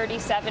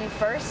R37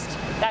 first,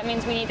 that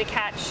means we need to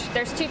catch,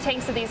 there's 2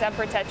 tanks of these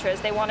emperor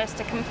tetras. They want us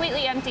to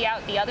completely empty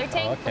out the other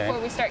tank before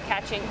we start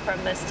catching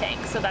from this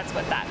tank, so that's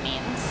what that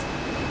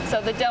means.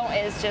 So the don't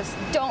is just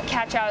don't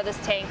catch out of this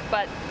tank,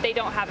 but they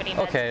don't have any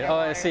meds in their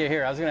water. I see it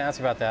here. I was gonna ask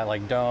about that,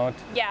 like don't.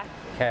 Yeah.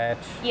 Catch.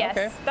 Yes,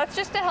 okay. That's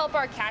just to help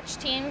our catch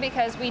team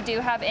because we do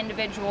have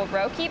individual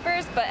row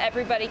keepers, but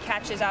everybody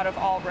catches out of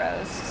all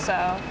rows,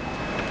 so.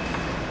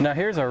 Now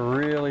here's a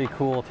really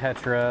cool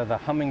tetra, the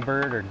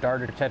hummingbird or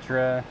darter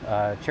tetra,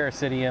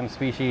 Cherasidium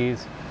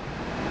species.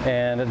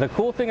 And the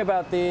cool thing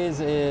about these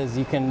is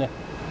you can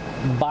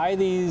buy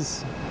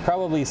these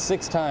probably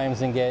 6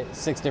 times and get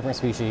 6 different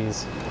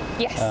species.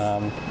 Yes.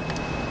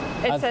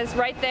 It says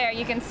right there,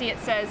 you can see it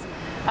says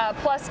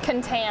plus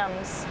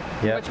contams,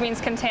 which means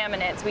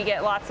contaminants. We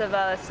get lots of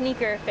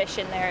sneaker fish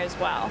in there as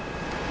well.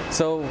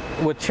 So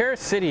with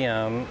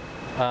Cherasidium,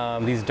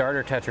 these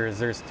darter tetras,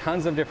 there's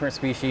tons of different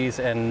species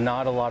and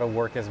not a lot of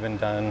work has been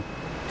done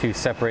to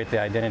separate the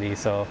identity.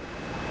 So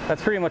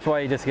that's pretty much why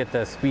you just get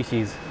the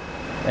species.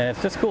 And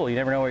it's just cool, you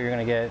never know what you're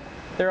gonna get.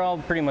 They're all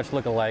pretty much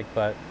look alike,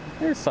 but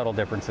there's subtle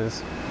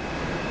differences.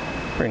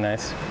 Pretty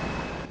nice.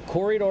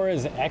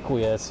 Corridors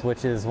Aqueous,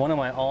 which is one of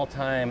my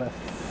all-time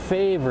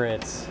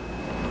favorites.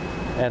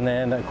 And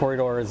then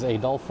Corridors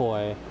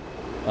Adolphoi.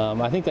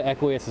 I think the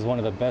Aqueous is one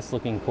of the best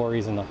looking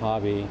cories in the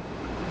hobby.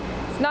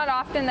 It's not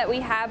often that we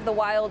have the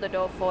wild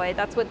Adolphoi.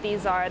 That's what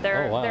these are.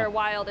 They're, wow. they're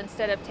wild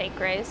instead of tank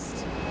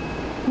raised.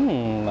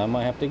 I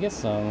might have to get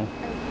some.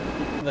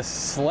 The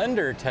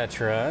slender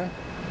tetra,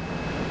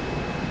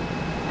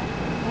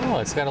 Oh,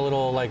 it's got a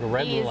little like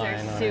red These line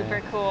are on super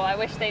it. cool. I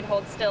wish they'd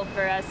hold still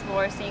for us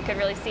more so you could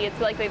really see.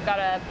 It's like they've got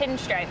a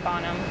pinstripe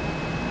on them.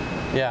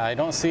 Yeah, I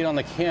don't see it on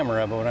the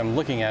camera, but when I'm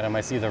looking at them,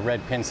 I see the red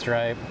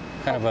pinstripe,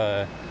 kind of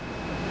a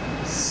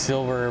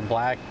silver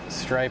black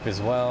stripe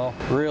as well.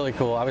 Really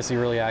cool, obviously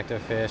really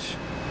active fish.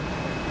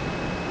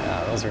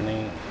 Those are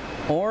neat.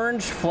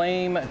 Orange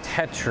Flame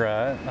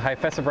Tetra,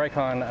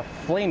 Hyphesibrycon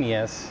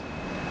flameus,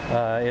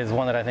 is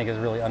one that I think is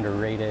really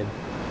underrated.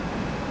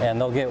 And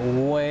they'll get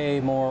way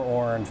more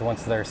orange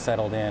once they're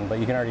settled in, but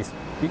you can already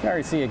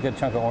see a good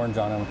chunk of orange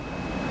on them.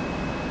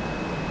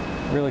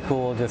 Really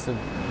cool, just a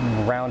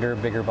rounder,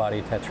 bigger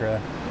body tetra.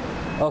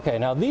 Okay,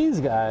 now these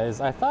guys,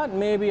 I thought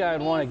maybe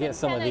I'd want to get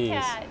some of these.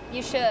 Cat.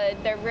 You should.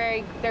 They're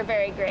very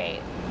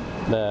great.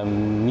 The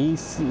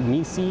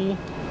Misai.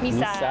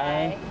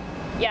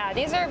 Yeah,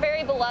 these are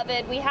very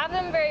beloved. We have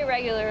them very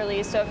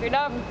regularly, so if you're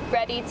not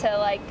ready to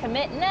like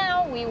commit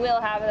now, we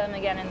will have them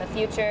again in the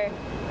future.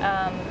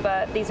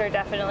 But these are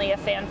definitely a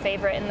fan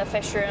favorite in the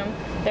fish room.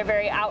 They're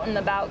very out and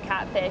about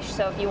catfish,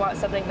 so if you want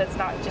something that's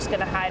not just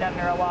going to hide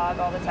under a log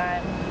all the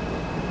time.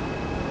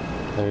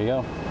 There you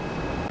go.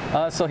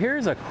 So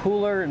here's a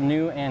cooler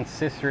new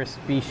ancestral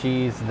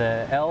species,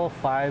 the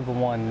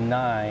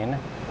L519.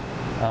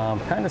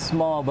 Kind of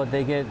small, but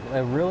they get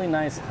a really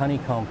nice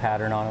honeycomb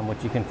pattern on them,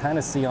 which you can kind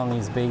of see on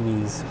these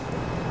babies.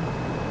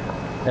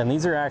 And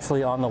these are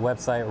actually on the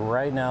website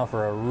right now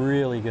for a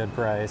really good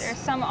price. There's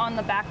some on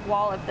the back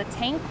wall of the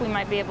tank. We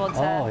might be able to...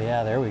 Oh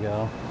yeah, there we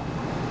go.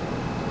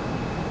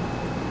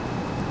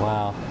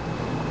 Wow.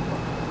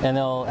 And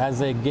as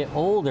they get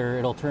older,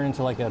 it'll turn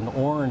into like an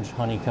orange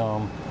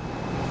honeycomb.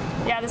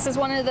 Yeah, this is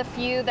one of the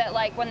few that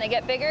like when they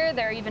get bigger,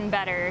 they're even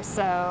better.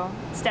 So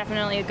it's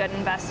definitely a good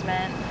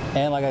investment.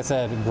 And like I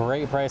said,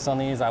 great price on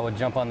these. I would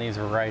jump on these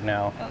right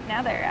now. Oh,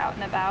 now they're out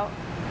and about.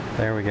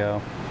 There we go.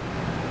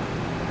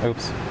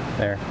 Oops,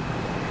 there.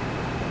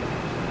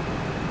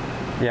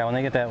 Yeah, when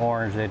they get that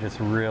orange,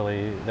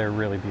 they're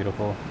really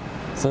beautiful.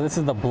 So this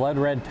is the blood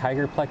red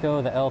tiger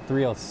pleco, the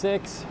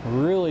L306.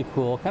 Really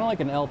cool, kind of like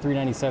an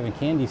L397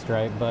 candy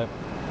stripe, but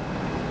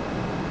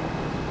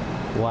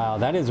wow,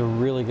 that is a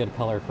really good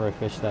color for a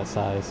fish that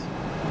size.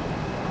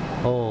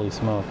 Holy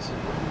smokes.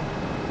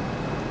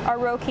 Our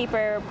row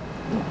keeper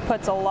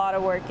puts a lot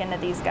of work into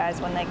these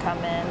guys when they come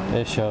in.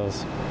 It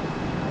shows.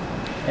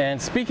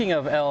 And speaking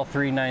of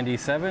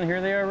L397,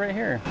 here they are right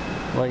here.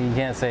 Well, you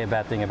can't say a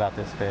bad thing about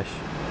this fish.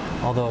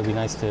 Although it'd be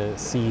nice to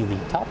see the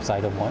top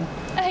side of one.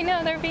 I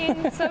know, they're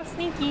being so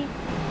sneaky.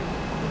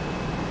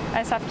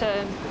 I just have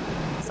to,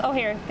 oh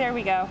here, there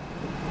we go.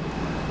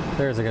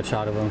 There's a good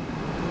shot of them,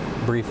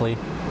 briefly.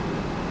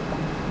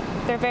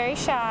 They're very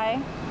shy.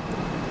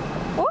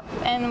 Whoop,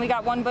 and we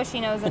got one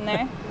bushy nose in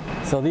there.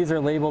 So these are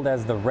labeled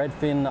as the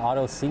redfin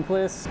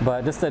autocinklus,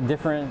 but just a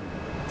different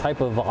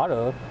type of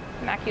auto.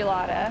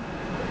 Maculata.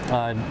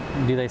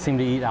 Do they seem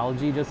to eat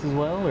algae just as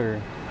well, or?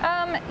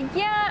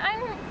 Yeah,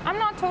 I'm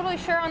not totally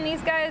sure on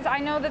these guys. I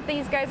know that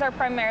these guys are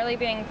primarily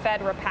being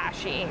fed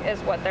rapashi is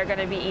what they're going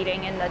to be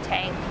eating in the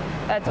tank.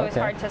 It's always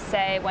hard to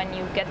say when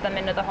you get them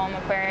into the home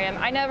aquarium.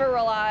 I never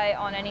rely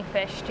on any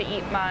fish to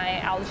eat my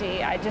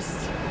algae. I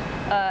just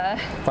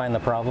find the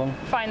problem.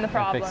 Find the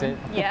problem. Fix it.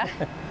 Yeah.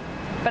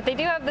 But they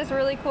do have this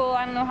really cool,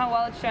 I don't know how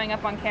well it's showing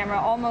up on camera,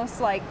 almost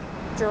like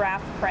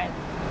giraffe print,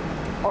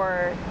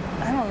 or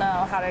I don't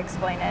know how to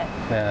explain it.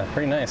 Yeah,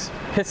 pretty nice.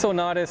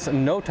 Pisonotus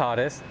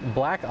notatus,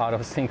 black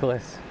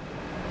autocinklus.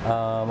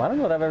 I don't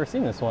know that I've ever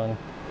seen this one.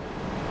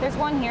 There's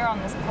one here on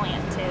this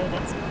plant too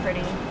that's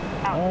pretty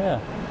out. Oh yeah.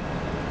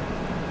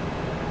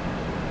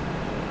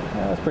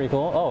 Yeah, that's pretty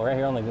cool. Oh, right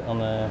here on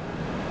the,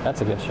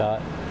 that's a good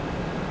shot.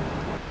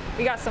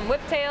 We got some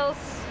whiptails.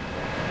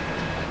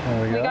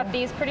 There we go. We got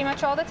these pretty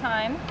much all the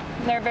time.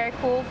 They're very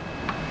cool.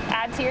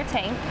 Add to your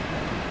tank.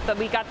 But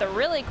we got the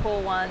really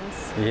cool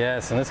ones.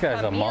 Yes, and this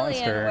guy's a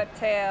monster.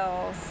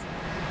 Whiptails,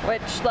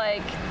 which,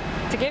 like,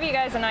 to give you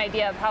guys an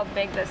idea of how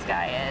big this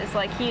guy is,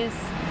 like he's.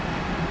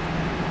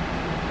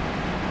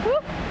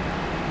 Whoop.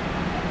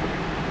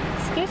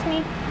 Excuse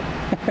me.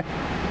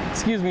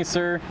 Excuse me,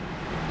 sir.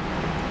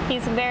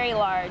 He's very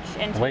large,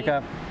 and Wake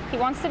up. He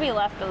wants to be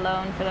left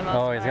alone for the most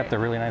part. Oh, he's got the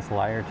really nice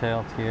lyre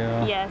tail too.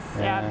 Yes,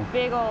 yeah,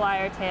 big old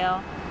lyre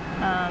tail.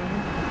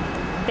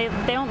 They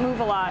don't move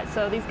a lot,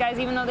 so these guys,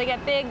 even though they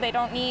get big, they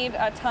don't need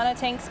a ton of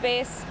tank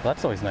space. Well,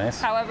 that's always nice.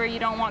 However, you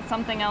don't want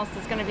something else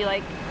that's going to be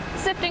like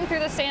sifting through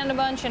the sand a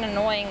bunch and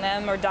annoying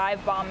them or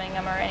dive bombing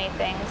them or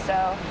anything,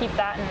 so keep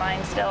that in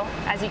mind still.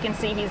 As you can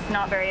see, he's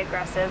not very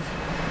aggressive.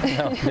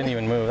 No, didn't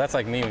even move. That's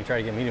like me when you try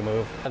to get me to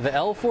move. The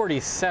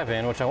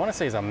L47, which I want to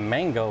say is a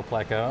mango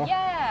pleco.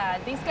 Yeah,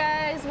 these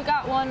guys, we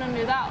got one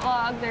under that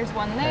log. There's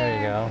one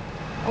there. There you go.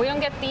 We don't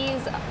get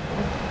these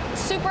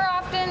super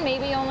often,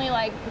 maybe only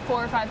like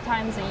 4 or 5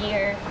 times a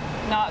year.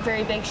 Not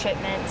very big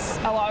shipments.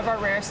 A lot of our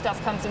rare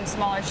stuff comes in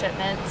smaller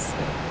shipments.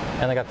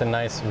 And they got the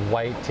nice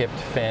white tipped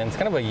fins,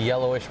 kind of a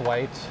yellowish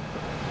white,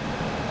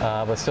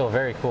 but still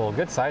very cool.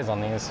 Good size on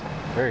these,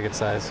 very good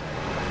size.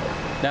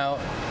 Now,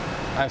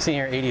 I'm seeing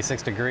here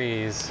 86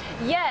 degrees.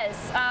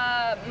 Yes,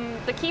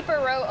 the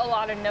keeper wrote a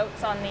lot of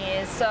notes on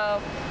these.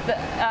 So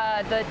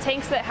the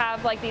tanks that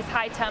have like these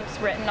high temps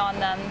written on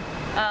them,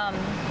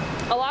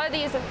 a lot of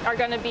these are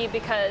going to be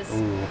because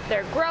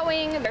they're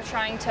growing. They're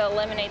trying to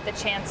eliminate the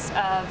chance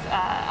of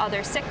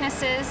other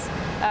sicknesses.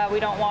 We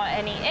don't want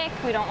any ick.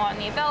 We don't want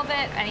any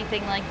velvet,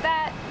 anything like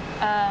that.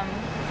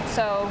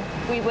 So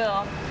we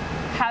will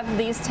have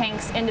these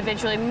tanks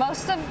individually.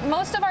 Most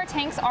of our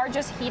tanks are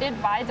just heated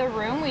by the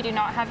room. We do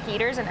not have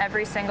heaters in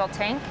every single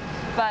tank,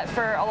 but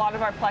for a lot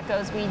of our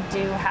plecos, we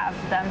do have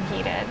them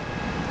heated.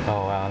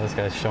 Oh wow, this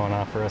guy's showing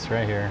off for us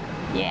right here.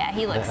 Yeah,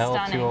 he looks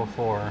stunning.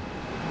 L204.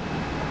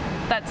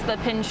 That's the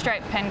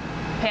pinstripe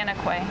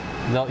paniquet.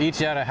 They'll eat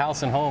you out of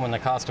house and home in the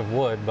cost of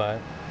wood, but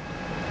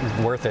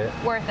worth it.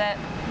 Worth it.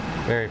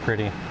 Very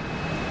pretty.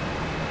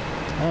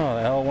 Oh,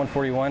 the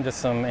L141, just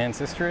some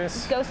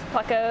Ancestris. Ghost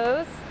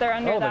plecos. They're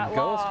under that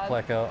log. Oh,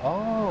 the ghost pleco.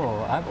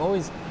 Oh, I've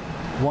always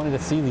wanted to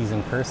see these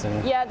in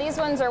person. Yeah, these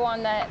ones are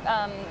one that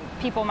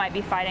people might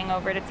be fighting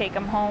over to take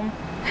them home.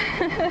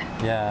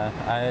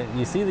 Yeah,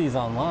 you see these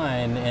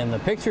online, and the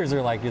pictures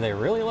are like, do they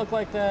really look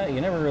like that? You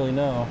never really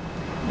know.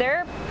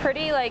 They're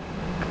pretty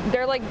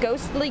they're like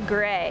ghostly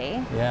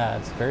gray. Yeah,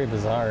 it's very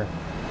bizarre.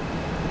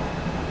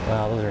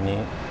 Wow, those are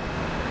neat.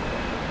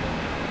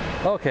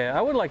 Okay, I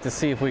would like to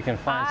see if we can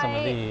find some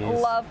of these. I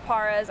love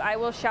paras. I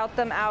will shout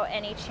them out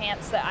any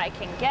chance that I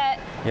can get.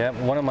 Yep,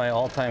 one of my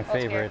all-time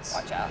favorites.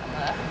 Here, watch out.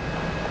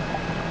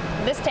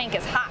 This tank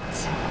is hot.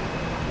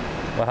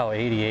 Wow,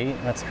 88?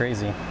 That's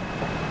crazy.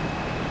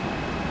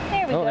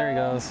 There we go. Oh, there he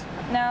goes.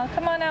 Now,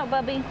 come on out,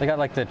 Bubby. They got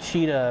like the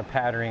cheetah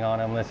patterning on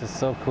them. This is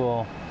so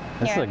cool.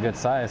 This is a good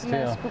size, too.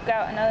 I'm gonna spook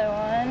out another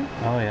one.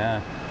 Oh,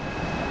 yeah.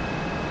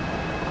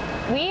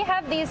 We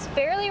have these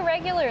fairly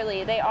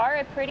regularly. They are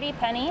a pretty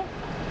penny.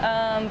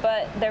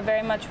 But they're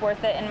very much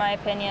worth it in my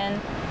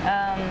opinion.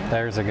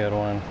 There's a good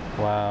one.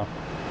 Wow.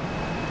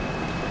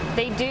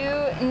 They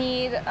do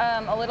need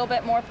a little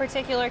bit more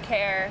particular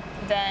care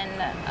than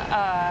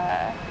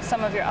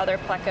some of your other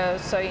plecos,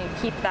 so you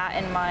keep that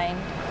in mind.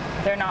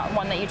 They're not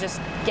one that you just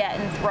get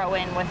and throw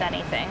in with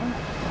anything.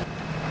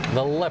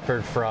 The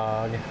leopard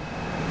frog.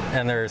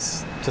 And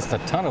there's just a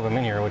ton of them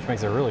in here, which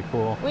makes it really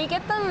cool. We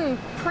get them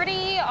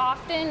pretty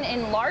often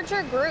in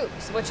larger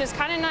groups, which is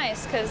kind of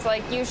nice because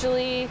like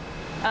usually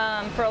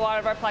for a lot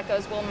of our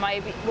plecos,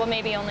 we'll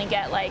maybe only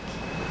get like,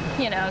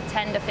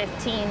 10 to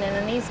 15, and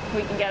then these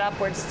we can get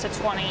upwards to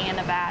 20 in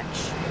a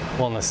batch.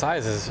 Well, and the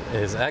size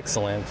is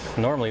excellent.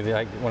 Normally,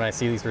 when I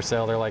see these for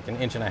sale, they're like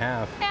 1.5 inches.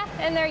 Yeah,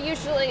 and they're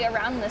usually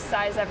around this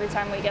size every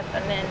time we get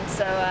them in.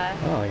 So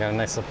oh, they got a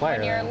nice supply.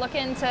 When you're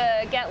looking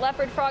to get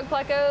leopard frog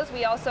plecos,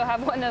 we also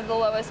have one of the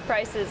lowest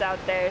prices out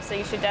there, so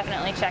you should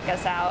definitely check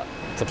us out.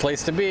 It's a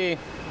place to be.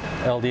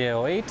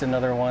 LDA08,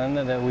 another one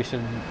that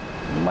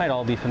might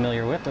all be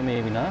familiar with, but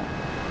maybe not.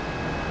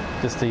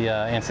 Just the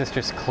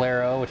Ancestris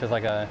Claro, which is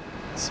like a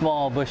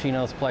small bushy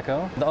nose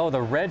pleco. Oh, the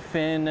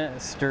redfin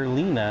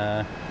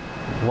sterlina,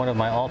 one of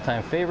my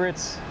all-time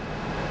favorites.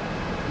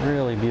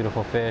 Really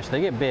beautiful fish.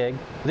 They get big.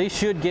 They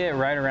should get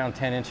right around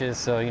 10 inches,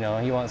 so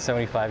you want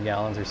 75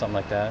 gallons or something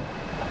like that.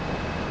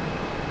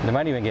 They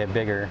might even get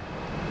bigger.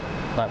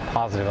 Not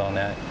positive on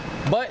that.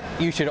 But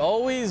you should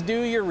always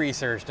do your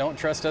research. Don't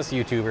trust us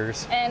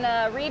YouTubers. And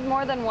read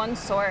more than one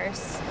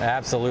source.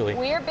 Absolutely.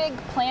 We're big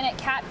Planet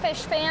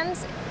Catfish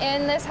fans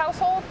in this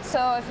household,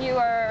 so if you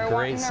are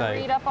wanting to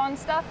read up on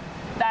stuff,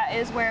 that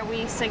is where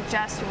we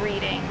suggest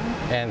reading.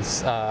 And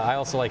I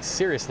also like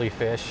Seriously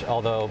Fish,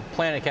 although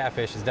Planet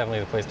Catfish is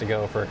definitely the place to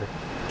go for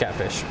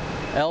catfish.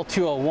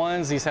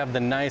 L201s, these have the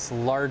nice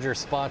larger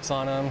spots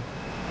on them.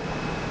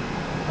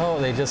 Oh,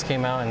 they just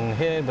came out and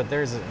hid, but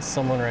there's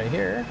someone right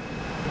here.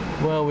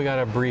 Well, we got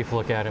a brief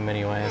look at him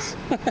anyways.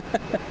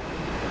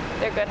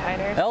 They're good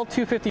hiders.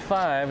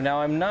 L255,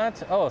 now I'm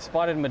not,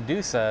 spotted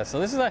Medusa. So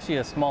this is actually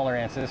a smaller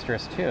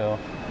Ancestris too.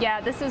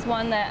 Yeah, this is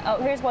one that,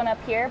 here's one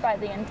up here by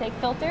the intake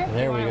filter.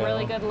 There we go. You want a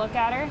really good look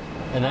at her.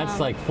 And that's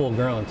like full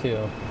grown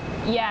too.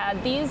 Yeah,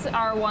 these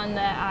are one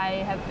that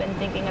I have been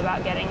thinking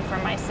about getting for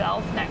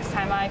myself next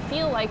time I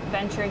feel like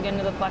venturing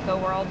into the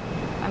pleco world.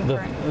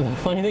 The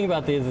funny thing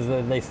about these is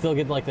that they still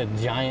get like the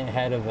giant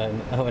head of an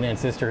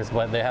Ancestris,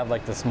 but they have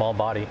like the small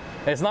body.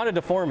 It's not a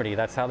deformity,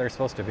 that's how they're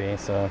supposed to be,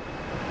 so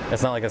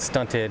it's not like a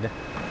stunted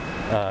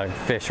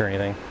fish or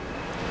anything.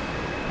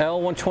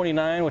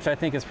 L129, which I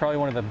think is probably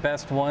one of the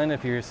best one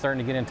if you're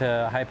starting to get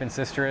into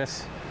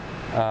Hypancistris.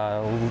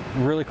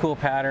 Really cool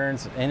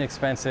patterns,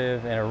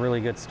 inexpensive, and a really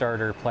good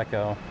starter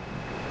pleco.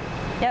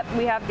 Yep,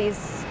 we have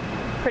these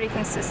pretty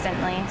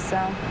consistently,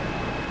 so.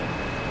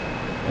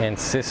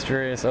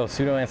 Ancestris,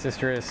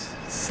 pseudo-Ancestris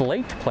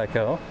slate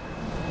pleco.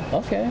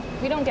 Okay.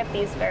 We don't get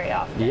these very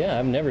often. Yeah,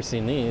 I've never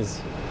seen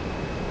these.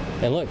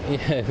 And look,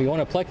 if you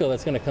want a pleco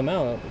that's going to come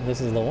out,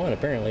 this is the one.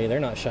 Apparently, they're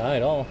not shy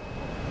at all.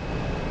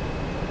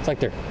 It's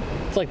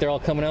like they're all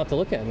coming out to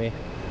look at me.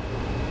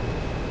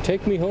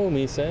 Take me home,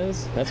 he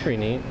says. That's pretty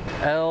neat.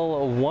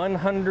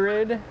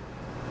 L100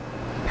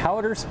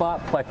 powder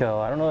spot pleco.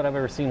 I don't know that I've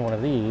ever seen one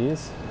of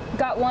these.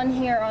 Got one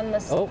here on the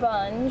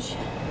sponge.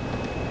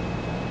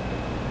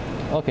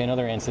 Okay,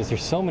 another ancestor.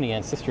 So many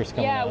ancestors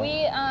coming out. Yeah,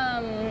 we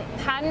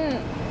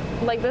hadn't,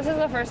 like, this is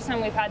the first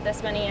time we've had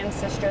this many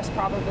ancestors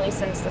probably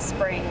since the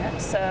spring,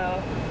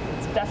 so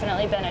it's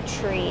definitely been a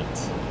treat.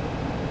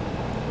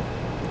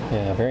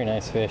 Yeah, very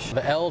nice fish.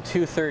 The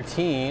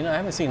L213, I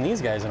haven't seen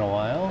these guys in a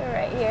while. They're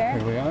right here.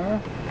 Here we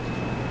are.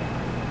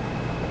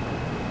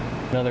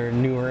 Another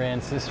newer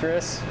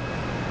ancestress.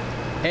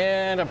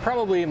 And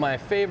probably my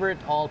favorite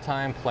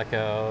all-time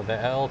pleco, the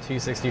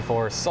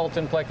L264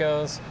 Sultan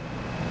plecos.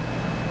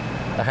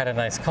 I had a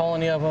nice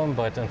colony of them,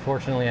 but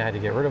unfortunately I had to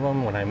get rid of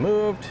them when I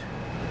moved.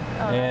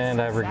 Oh, and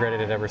so I've regretted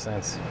it ever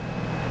since.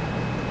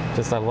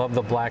 Just, I love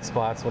the black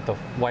spots with the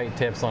white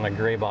tips on a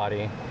gray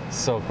body.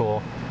 So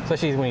cool.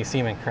 Especially when you see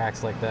them in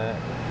cracks like that.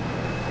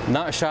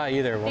 Not shy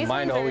either. Well,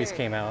 mine always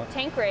came out.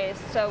 Tank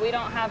raised, so we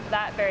don't have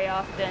that very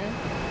often.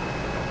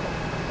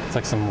 It's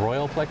like some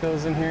royal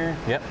plecos in here.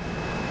 Yep.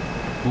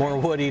 More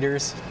wood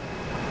eaters.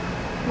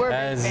 We're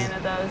a big fan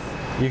of those.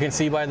 You can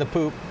see by the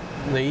poop,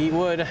 they eat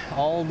wood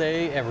all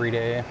day, every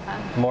day.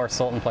 More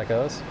Sultan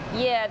plecos.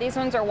 Yeah, these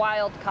ones are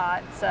wild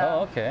caught, so.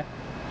 Oh, okay.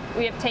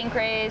 We have tank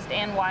raised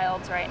and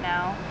wilds right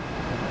now.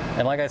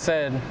 And like I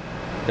said,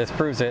 this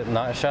proves it,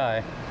 not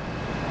shy.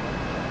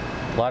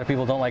 A lot of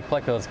people don't like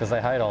plecos because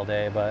they hide all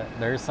day, but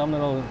there's some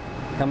that'll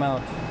come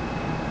out.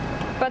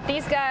 But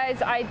these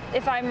guys,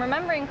 if I'm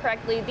remembering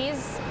correctly,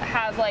 these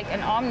have like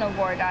an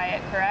omnivore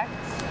diet, correct?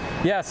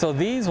 Yeah, so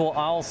these will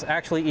also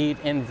actually eat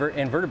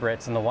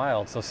invertebrates in the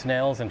wild, so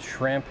snails and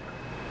shrimp.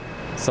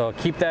 So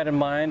keep that in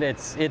mind.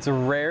 It's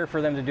rare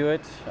for them to do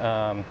it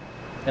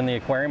in the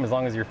aquarium as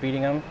long as you're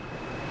feeding them.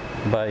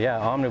 But yeah,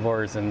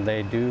 omnivores, and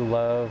they do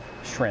love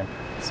shrimp.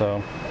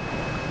 So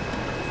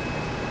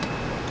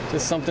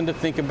just something to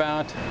think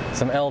about.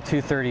 Some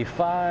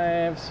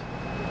L235s.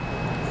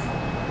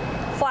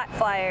 Flat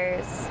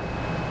flyers.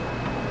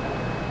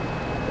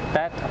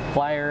 Fat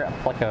flyer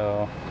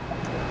pleco.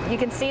 You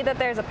can see that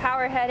there's a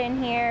power head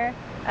in here.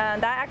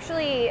 That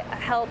actually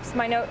helps,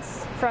 my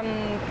notes from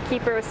the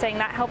keeper was saying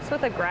that helps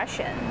with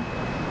aggression,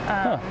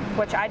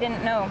 which I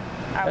didn't know.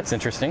 That's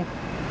interesting.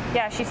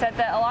 Yeah, she said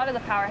that a lot of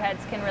the power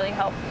heads can really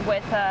help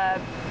with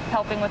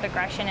helping with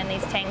aggression in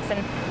these tanks,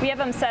 and we have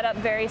them set up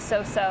very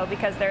so-so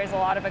because there is a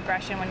lot of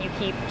aggression when you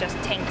keep just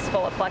tanks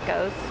full of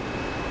plecos.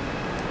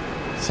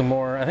 Some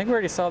more, I think we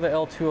already saw the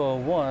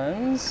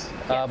L201s,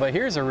 Yes. but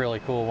here's a really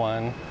cool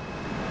one.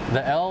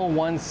 The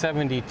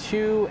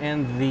L172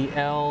 and the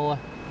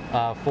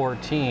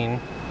L14.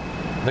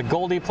 The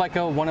Goldie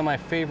pleco, one of my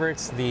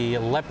favorites, the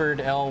Leopard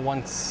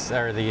L1,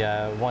 or the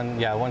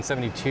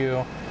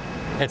 172.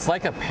 It's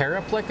like a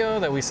parapleco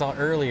that we saw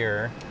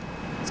earlier.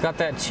 It's got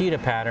that cheetah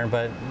pattern,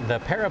 but the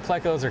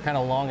paraplecos are kind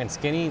of long and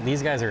skinny.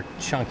 These guys are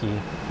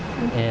chunky.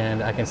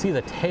 And I can see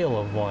the tail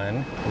of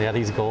one. Yeah,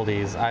 these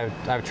Goldies.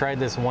 I've tried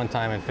this one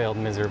time and failed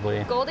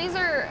miserably. Goldies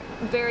are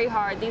very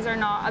hard. These are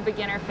not a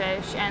beginner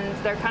fish, and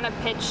they're kind of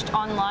pitched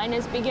online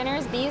as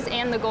beginners. These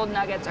and the gold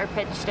nuggets are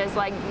pitched as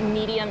like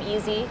medium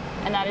easy,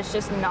 and that is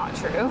just not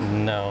true.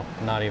 No,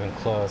 not even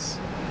close.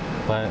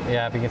 But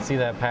yeah, if you can see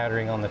that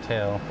patterning on the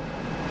tail.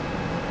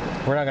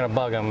 We're not gonna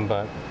bug them,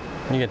 but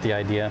you get the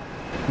idea.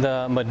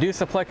 The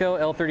Medusa pleco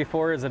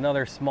L34 is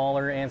another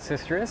smaller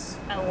ancestress.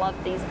 I love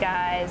these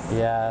guys.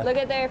 Yeah. Look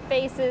at their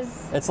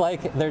faces. It's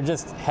like they're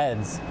just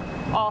heads.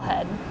 All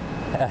head.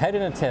 A head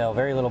and a tail,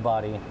 very little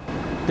body.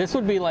 This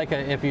would be like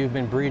if you've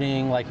been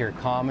breeding like your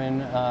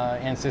common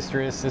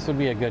ancestress, this would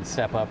be a good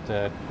step up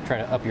to try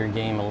to up your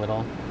game a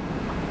little.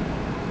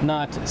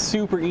 Not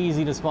super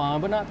easy to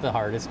spawn, but not the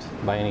hardest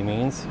by any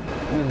means.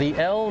 The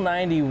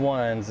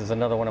L91s is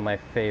another one of my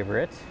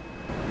favorite.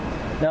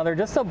 Now they're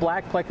just a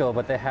black pleco,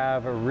 but they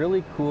have a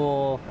really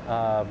cool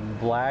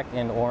black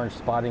and orange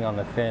spotting on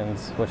the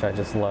fins, which I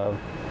just love.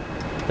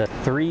 The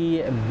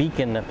 3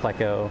 beacon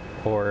pleco,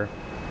 or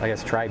I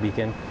guess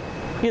tri-beacon.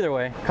 Either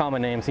way,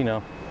 common names, you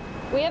know.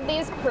 We have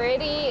these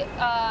pretty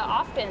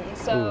often,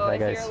 so if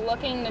you're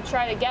looking to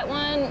try to get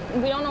one,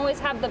 we don't always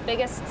have the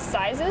biggest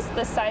sizes.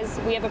 The size,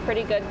 we have a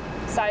pretty good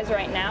size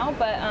right now,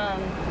 but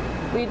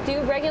we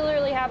do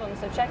regularly have them,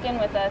 so check in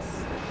with us.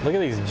 Look at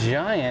these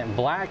giant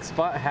black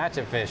spot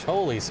hatchetfish.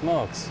 Holy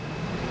smokes.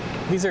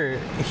 These are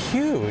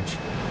huge.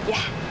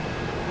 Yeah.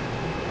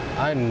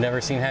 I've never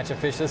seen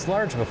hatchetfish this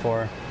large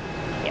before.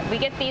 Yeah, we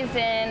get these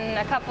in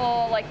a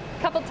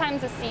couple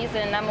times a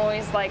season. I'm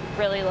always like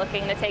really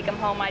looking to take them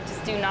home. I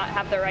just do not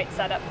have the right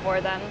setup for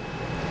them.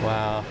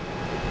 Wow.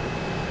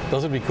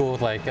 Those would be cool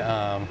with like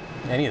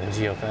any of the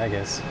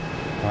geophagus.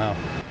 Wow.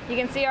 You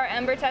can see our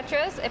ember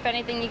tetras. If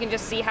anything, you can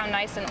just see how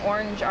nice and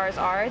orange ours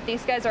are.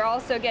 These guys are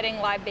also getting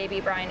live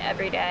baby brine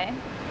every day.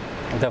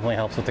 It definitely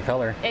helps with the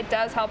color. It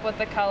does help with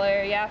the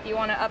color. Yeah, if you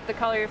want to up the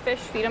color of your fish,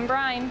 feed them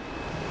brine.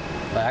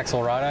 The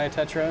Axelrodi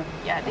tetra.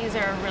 Yeah, these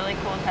are a really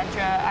cool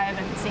tetra. I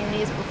haven't seen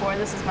these before.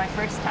 This is my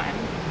first time.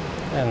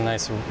 And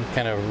nice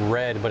kind of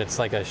red, but it's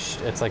like a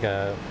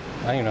I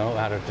don't even know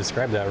how to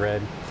describe that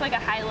red. It's like a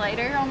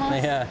highlighter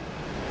almost. Yeah.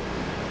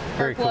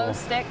 Very cool. Glow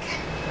stick.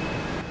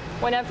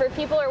 Whenever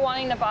people are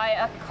wanting to buy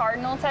a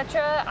cardinal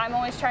tetra, I'm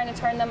always trying to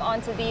turn them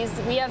onto these.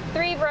 We have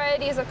 3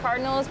 varieties of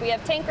cardinals. We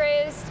have tank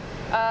raised,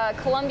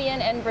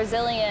 Colombian and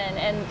Brazilian,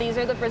 and these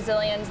are the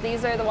Brazilians.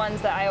 These are the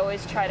ones that I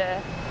always try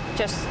to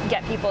just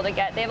get people to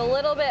get. They have a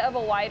little bit of a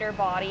wider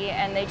body,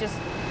 and they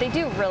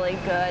do really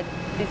good.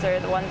 These are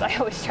the ones I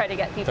always try to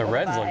get people to buy. The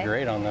reds look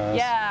great on those.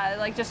 Yeah,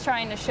 like just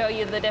trying to show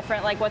you the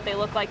different, like what they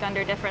look like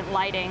under different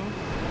lighting.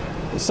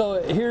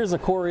 So here's a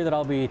Cory that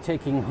I'll be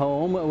taking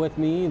home with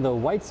me, the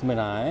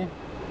Weitzmanni.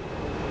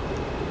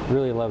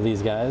 Really love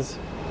these guys.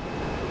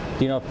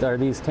 Do you know if are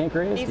these tank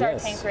raised? These are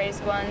tank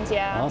raised ones,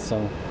 yeah.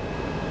 Awesome.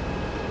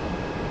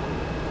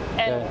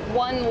 And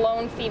one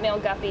lone female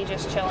guppy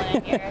just chilling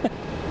in here.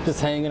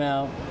 Just hanging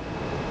out.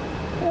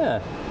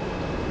 Yeah,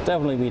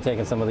 definitely be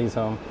taking some of these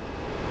home.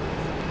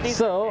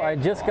 So I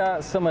just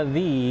got some of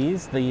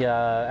these. The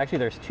actually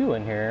there's two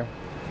in here.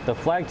 The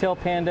flagtail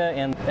panda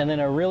and then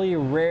a really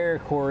rare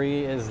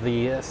Cory is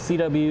the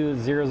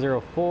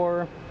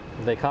CW004.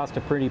 They cost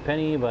a pretty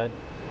penny, but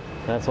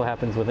that's what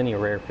happens with any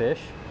rare fish.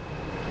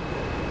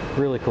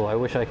 Really cool. I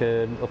wish I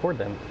could afford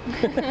them.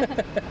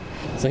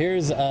 So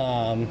here's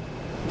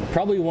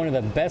probably one of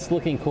the best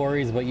looking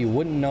Corys, but you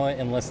wouldn't know it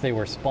unless they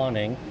were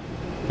spawning.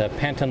 The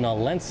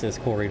Pantanalensis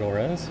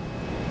Corridoras.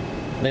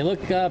 They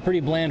look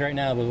pretty bland right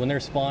now, but when they're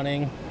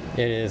spawning,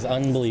 it is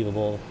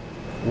unbelievable.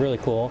 Really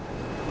cool.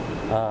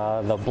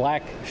 The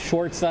black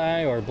short's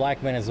eye or black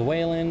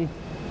Venezuelan.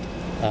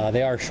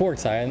 They are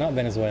short's eye, not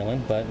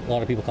Venezuelan, but a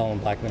lot of people call them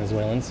black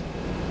Venezuelans.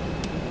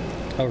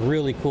 A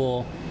really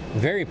cool,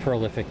 very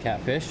prolific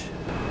catfish.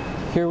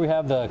 Here we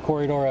have the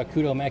Corridora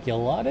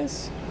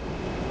Cudomaculatus,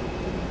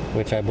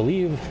 which I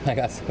believe I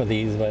got some of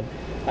these, but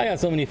I got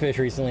so many fish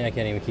recently I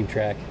can't even keep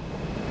track.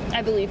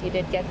 I believe you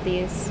did get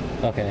these.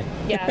 Okay.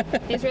 Yeah,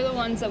 these are the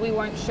ones that we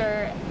weren't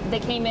sure. They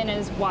came in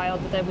as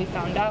wild, but then we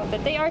found out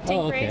that they are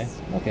tank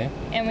raised. Okay.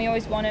 And we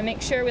always want to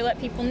make sure we let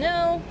people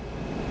know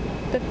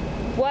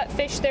what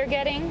fish they're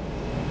getting.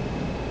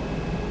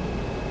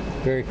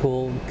 Very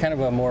cool. Kind of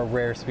a more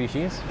rare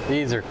species.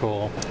 These are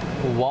cool.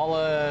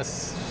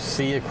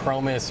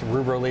 Wallaceochromis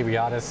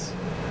rubrolabiatus,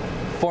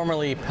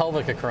 formerly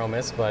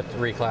Pelvicochromis, but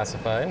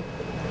reclassified.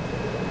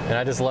 And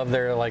I just love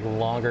their like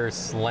longer,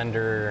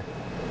 slender,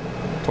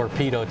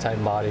 torpedo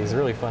type bodies.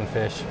 Really fun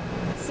fish.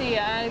 Let's see,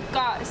 I've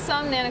got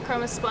some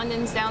Nanochromis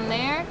splendens down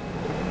there.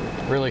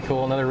 Really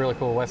cool. Another really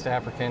cool West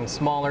African.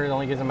 Smaller, it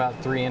only gives them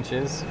about 3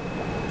 inches.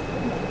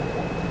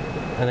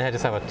 And they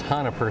just have a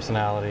ton of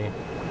personality.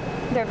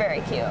 They're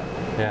very cute.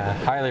 Yeah,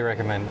 highly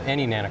recommend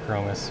any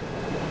Nanochromis.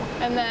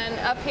 And then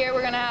up here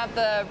we're gonna have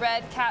the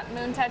red cap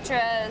moon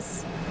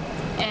tetras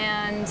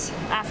and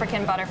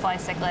African butterfly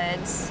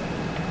cichlids.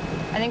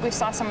 I think we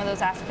saw some of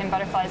those African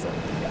butterflies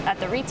at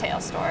the retail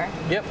store.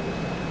 Yep,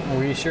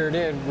 we sure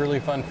did. Really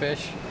fun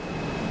fish.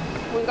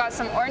 We've got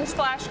some orange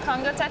flash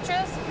Congo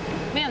tetras.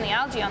 Man, the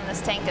algae on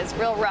this tank is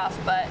real rough,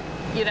 but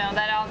you know,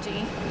 that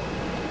algae.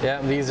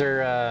 Yeah, these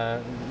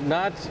are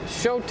not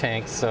show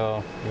tanks,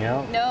 so, you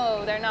know.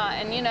 No, they're not.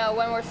 And you know,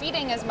 when we're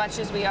feeding as much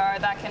as we are,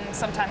 that can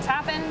sometimes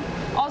happen.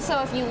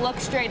 Also, if you look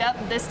straight up,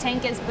 this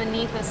tank is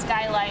beneath a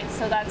skylight,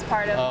 so that's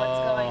part of what's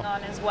going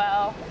on as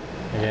well.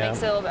 It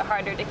makes it a little bit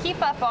harder to keep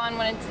up on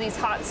when it's these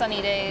hot,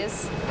 sunny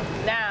days.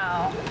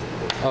 Now.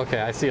 Okay,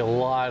 I see a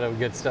lot of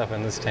good stuff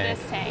in this tank.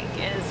 This tank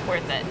is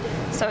worth it.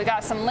 So we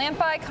got some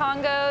lampi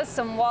Congos,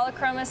 some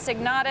Wallachromis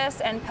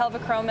signatus, and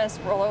Pelvichromis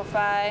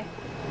rollofi.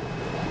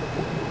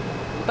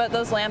 But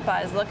those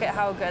lampis, look at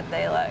how good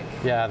they look.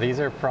 Yeah, these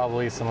are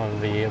probably some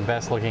of the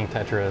best looking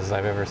tetras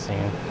I've ever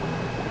seen.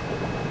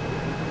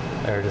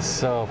 They're just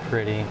so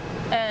pretty.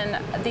 And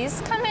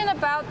these come in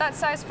about that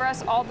size for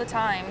us all the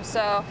time.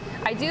 So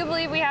I do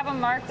believe we have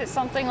them marked at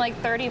something like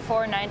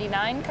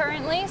 $34.99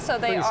 currently. So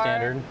they pretty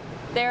standard.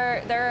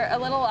 They're a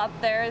little up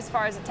there as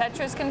far as the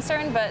tetra is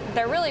concerned, but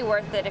they're really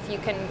worth it if you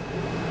can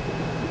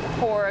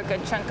pour a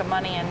good chunk of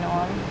money into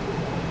them.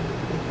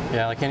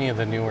 Yeah, like any of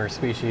the newer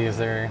species,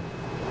 they're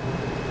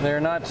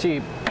not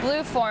cheap.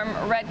 Blue form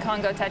red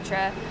Congo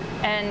tetra,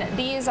 and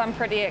these I'm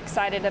pretty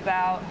excited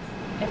about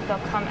if they'll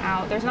come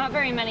out. There's not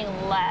very many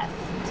left.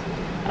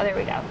 Oh, there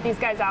we go. These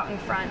guys out in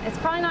front. It's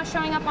probably not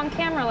showing up on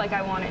camera like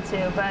I want it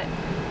to, but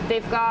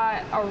they've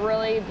got a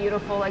really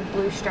beautiful like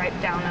blue stripe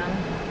down them.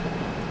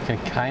 Can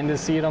kind of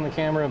see it on the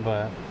camera,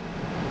 but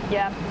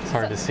yeah, it's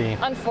hard to see.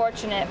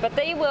 Unfortunate, but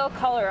they will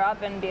color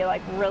up and be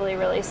like really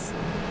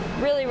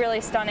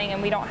stunning,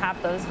 and we don't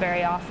have those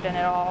very often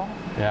at all.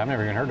 Yeah, I've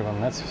never even heard of them.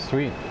 That's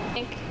sweet. I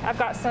think I've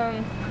got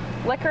some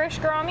licorice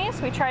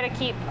gouramis. We try to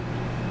keep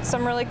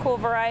some really cool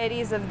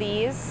varieties of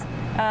these,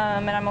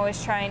 and I'm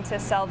always trying to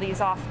sell these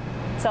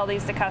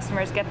to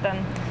customers, get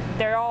them.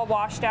 They're all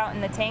washed out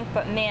in the tank,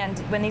 but man,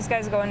 when these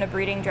guys go into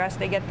breeding dress,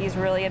 they get these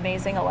really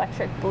amazing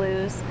electric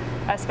blues,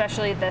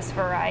 especially this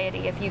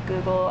variety. If you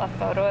Google a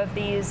photo of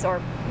these,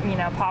 or you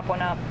know, pop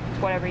one up,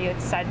 whatever you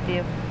decide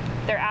to do,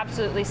 they're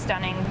absolutely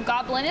stunning.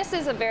 Goblinus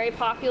is a very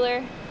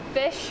popular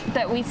fish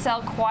that we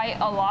sell quite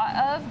a lot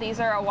of. These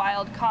are a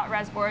wild caught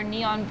rasbora,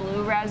 neon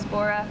blue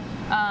rasbora.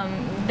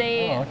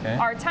 They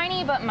are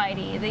tiny but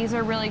mighty. These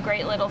are really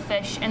great little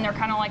fish, and they're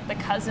kind of like the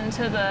cousin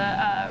to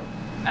the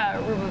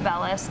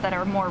rubibellus that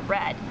are more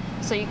red.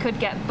 So you could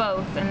get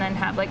both and then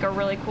have like a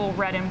really cool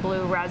red and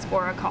blue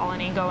rasbora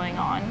colony going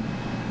on.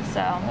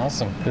 So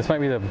awesome. This might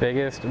be the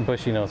biggest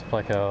bushy-nosed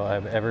pleco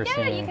I've ever seen.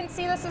 yeah, you can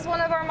see this is one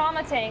of our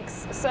mama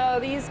tanks. So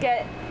this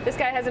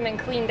guy hasn't been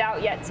cleaned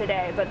out yet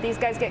today, but these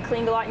guys get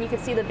cleaned a lot, and you can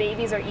see the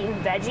babies are eating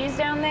veggies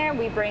down there.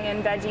 We bring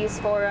in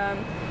veggies for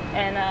them,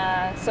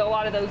 and so a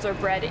lot of those are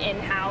bred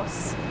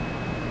in-house.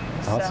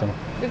 Awesome. So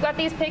we've got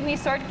these pygmy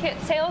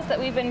swordtails that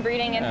we've been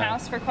breeding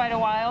in-house for quite a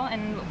while,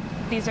 and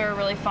these are a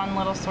really fun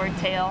little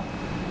swordtail.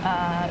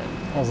 I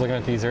was looking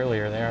at these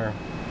earlier. They are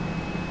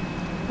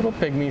little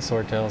pygmy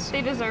swordtails.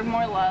 They deserve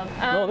more love.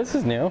 Oh, this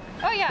is new.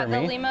 Oh yeah, for the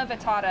me. Lima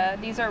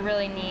vittata. These are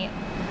really neat.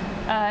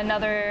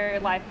 Another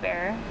live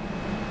bear.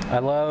 I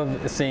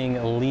love seeing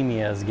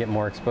lemias get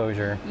more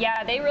exposure.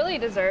 Yeah, they really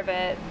deserve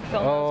it.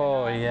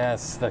 Oh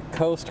yes, the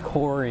coast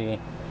cory.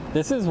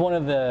 This is one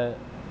of the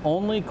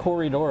only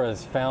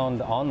corydoras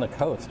found on the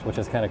coast, which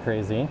is kind of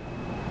crazy.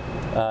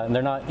 And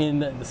they're not in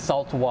the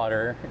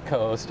saltwater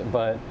coast,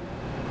 but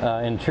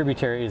in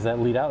tributaries that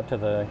lead out to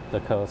the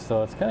coast.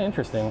 So it's kind of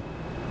interesting.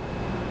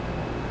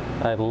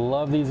 I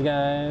love these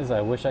guys.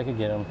 I wish I could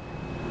get them.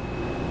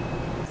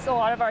 So a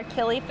lot of our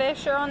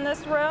killifish are on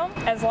this row,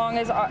 as well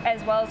as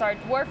our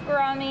dwarf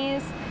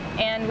gouramis,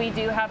 and we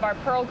do have our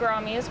pearl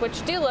gouramis,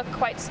 which do look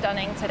quite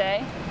stunning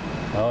today.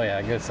 Oh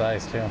yeah, good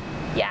size too.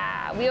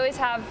 Yeah, we always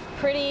have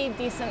pretty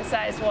decent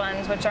sized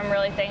ones, which I'm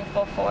really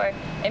thankful for.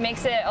 It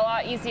makes it a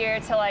lot easier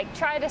to like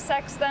try to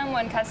sex them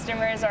when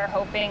customers are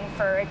hoping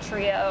for a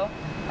trio.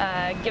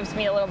 Gives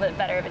me a little bit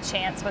better of a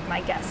chance with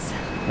my guests.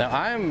 Now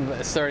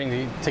I'm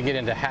starting to get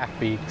into half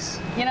beaks.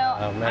 You know,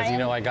 as you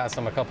know, I got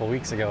some a couple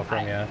weeks ago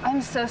from you.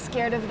 I'm so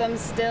scared of them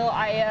still.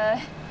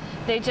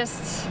 They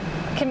just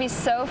can be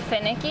so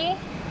finicky.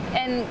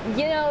 And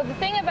you know, the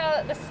thing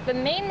about this, the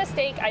main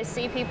mistake I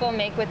see people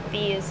make with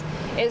these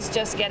is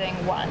just getting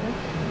one.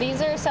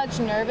 These are such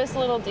nervous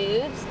little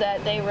dudes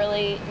that they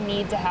really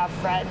need to have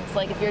friends.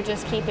 Like if you're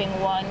just keeping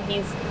one,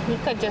 he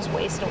could just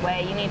waste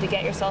away. You need to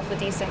get yourself a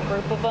decent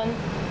group of them.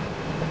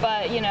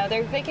 But you know,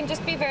 they can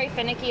just be very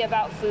finicky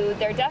about food.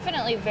 They're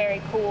definitely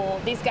very cool.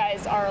 These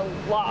guys are a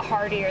lot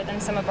hardier than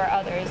some of our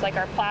others, like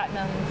our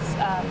platinums.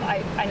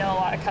 I know a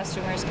lot of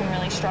customers can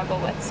really struggle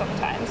with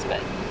sometimes,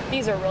 but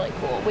these are really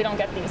cool. We don't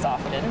get these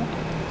often.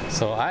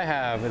 So I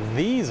have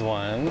these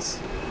ones,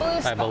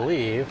 I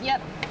believe.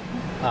 Yep.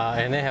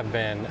 And they have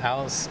been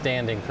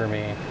outstanding for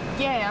me.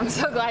 Yeah, I'm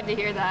so glad to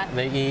hear that.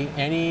 They eat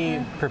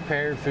any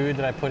prepared food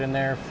that I put in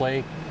there,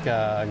 flake,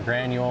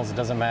 granules, it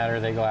doesn't matter,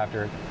 they go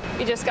after it.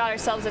 We just got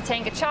ourselves a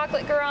tank of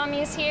chocolate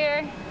gouramis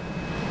here.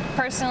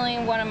 Personally,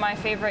 one of my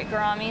favorite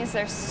gouramis.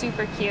 They're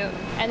super cute.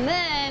 And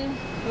then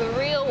the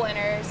real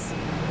winners,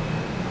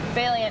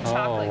 Valiant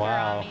chocolate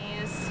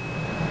gouramis.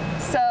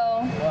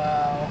 So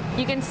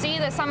you can see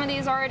that some of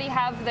these already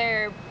have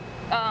their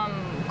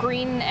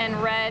green and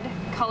red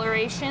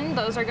coloration.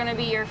 Those are going to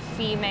be your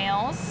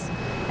females.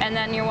 And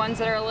then your ones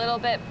that are a little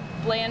bit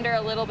blander,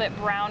 a little bit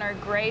browner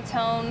gray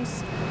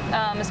tones,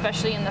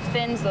 especially in the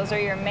fins, those are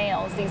your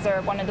males. These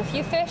are one of the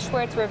few fish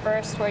where it's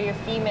reversed, where your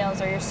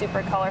females are your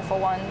super colorful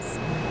ones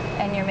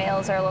and your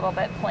males are a little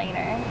bit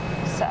plainer.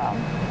 So,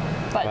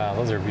 but wow,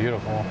 those are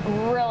beautiful.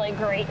 Really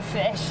great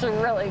fish,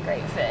 really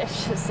great fish.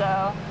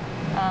 So,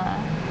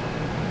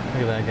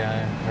 look at that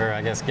guy, or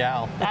I guess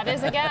gal. That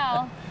is a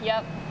gal.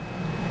 Yep.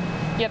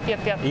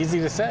 Yep. Easy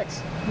to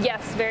sex.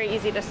 Yes, very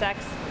easy to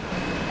sex.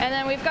 And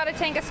then we've got a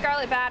tank of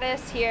scarlet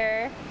batis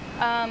here.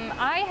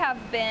 I have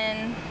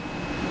been,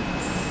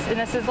 and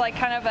this is like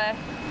kind of a,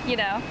 you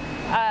know,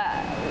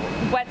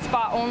 wet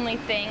spot only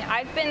thing.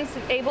 I've been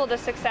able to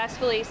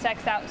successfully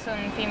sex out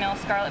some female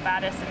scarlet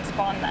batis and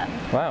spawn them.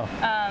 Wow.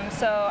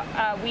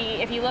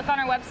 If you look on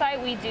our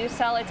website, we do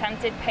sell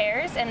attempted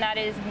pairs, and that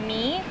is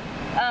me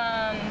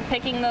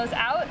picking those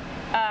out.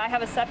 I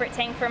have a separate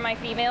tank for my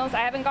females. I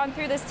haven't gone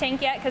through this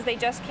tank yet because they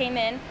just came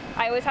in.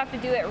 I always have to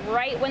do it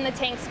right when the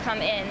tanks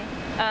come in,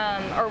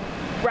 or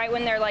right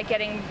when they're like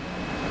getting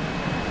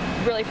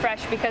really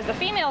fresh, because the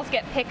females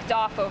get picked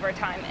off over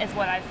time is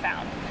what I've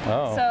found.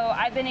 Oh. So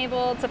I've been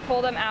able to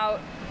pull them out.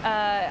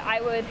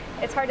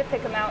 It's hard to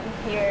pick them out in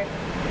here,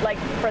 like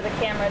for the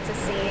camera to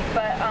see,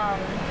 but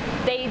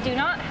they do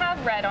not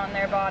have red on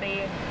their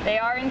body. They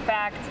are in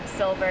fact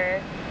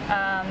silver,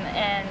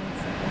 and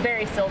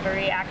very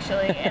silvery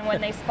actually, and when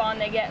they spawn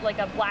they get like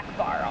a black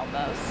bar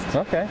almost.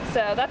 Okay.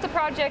 So that's a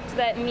project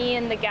that me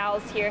and the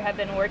gals here have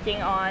been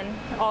working on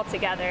all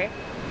together.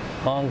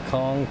 Hong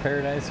Kong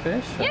paradise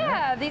fish?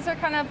 Yeah, these are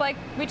kind of like,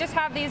 we just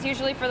have these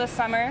usually for the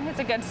summer. It's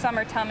a good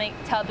summer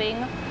tubbing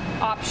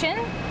option.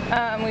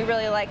 We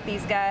really like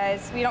these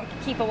guys. We don't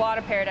keep a lot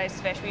of paradise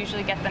fish. We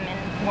usually get them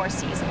in more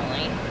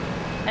seasonally.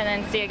 And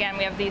then see again,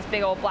 we have these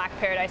big old black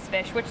paradise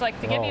fish, which like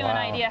to give you an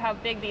idea how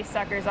big these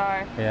suckers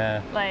are.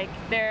 Yeah. Like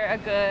they're a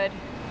good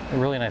a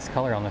really nice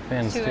color on the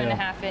fins too.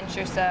 2.5 inch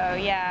or so,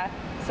 yeah.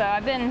 So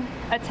I've been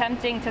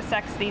attempting to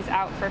sex these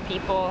out for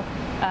people,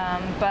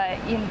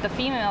 but you know, the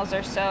females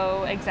are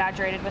so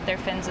exaggerated with their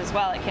fins as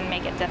well, it can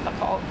make it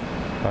difficult.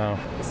 Wow.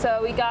 So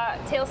we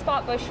got tail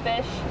spot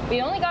bushfish.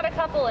 We only got a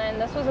couple in.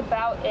 This was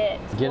about it.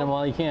 Get them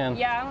while you can.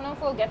 Yeah, I don't know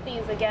if we'll get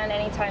these again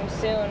anytime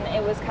soon.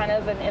 It was kind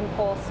of an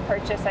impulse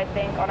purchase, I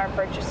think, on our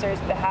purchaser's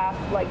behalf,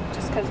 like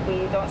just because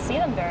we don't see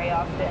them very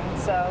often.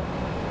 So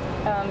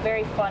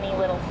very funny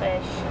little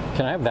fish.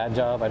 Can I have that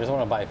job? I just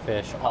want to buy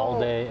fish all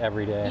day,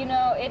 every day. You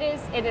know, it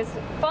is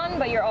fun,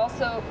 but you're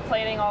also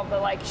planning all the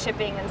like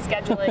shipping and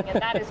scheduling,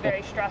 and that is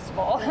very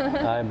stressful.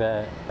 I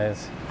bet.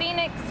 Yes.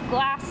 Phoenix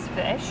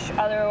glassfish,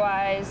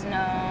 otherwise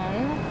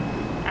known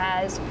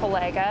as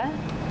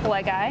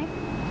pelagi.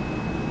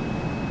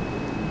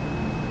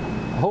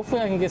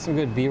 Hopefully I can get some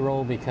good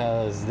B-roll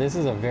because this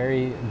is a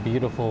very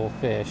beautiful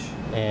fish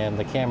and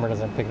the camera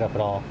doesn't pick it up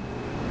at all.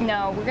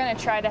 No, we're going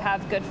to try to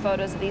have good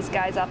photos of these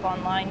guys up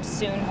online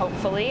soon,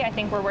 hopefully. I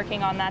think we're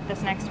working on that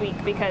this next week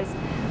because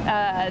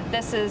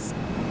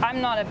I'm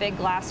not a big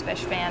glassfish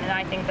fan, and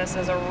I think this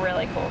is a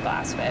really cool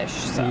glassfish.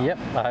 So. Yep,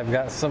 I've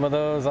got some of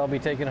those I'll be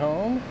taking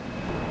home.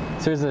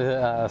 So here's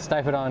a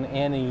Steenfott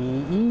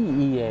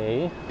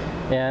Anea,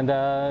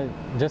 and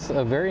just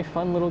a very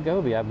fun little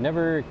goby. I've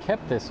never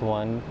kept this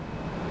one.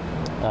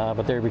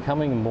 But they're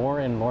becoming more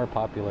and more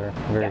popular.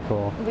 Very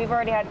cool. We've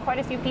already had quite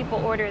a few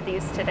people order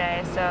these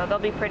today, so they'll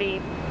go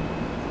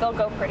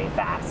pretty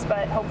fast.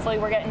 But hopefully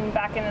we're getting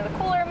back into the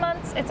cooler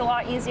months. It's a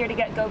lot easier to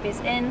get gobies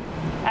in.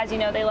 As you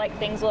know, they like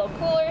things a little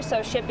cooler,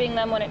 so shipping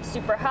them when it's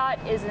super hot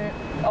isn't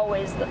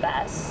always the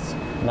best.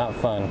 Not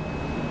fun.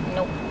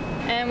 Nope.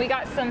 And we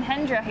got some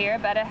hendra here,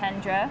 betta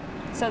hendra.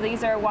 So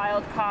these are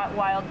wild caught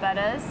wild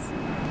bettas.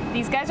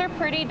 These guys are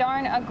pretty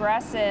darn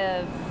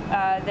aggressive.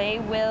 They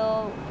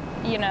will,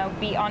 you know,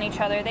 be on each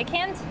other. They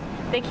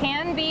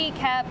can be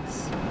kept,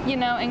 you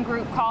know, in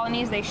group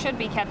colonies. They should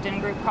be kept in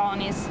group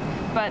colonies,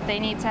 but they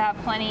need to have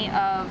plenty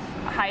of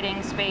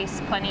hiding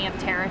space, plenty of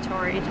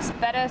territory. Just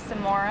betta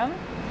simorum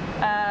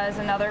is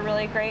another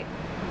really great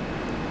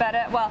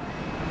betta. Well,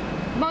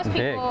 most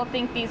people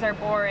think these are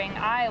boring.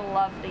 I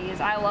love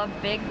these. I love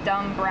big,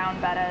 dumb brown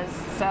bettas.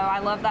 So I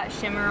love that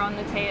shimmer on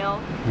the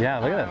tail. Yeah,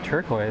 look at that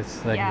turquoise,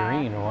 that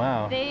green.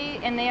 Wow. They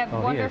have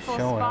wonderful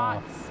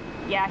spots. Off.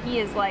 Yeah, he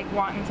is like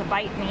wanting to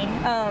bite me.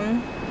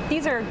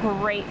 These are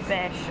great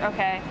fish,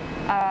 okay?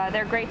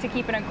 They're great to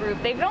keep in a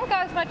group. They don't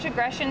got as much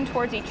aggression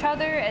towards each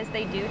other as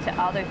they do to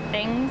other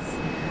things.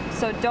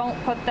 So don't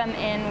put them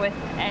in with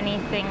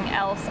anything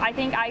else. I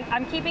think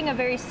I'm keeping a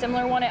very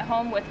similar one at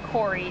home with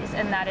cories,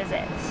 and that is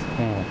it.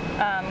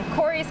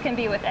 Cories can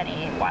be with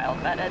any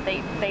wild betta.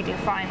 They do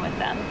fine with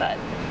them.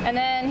 And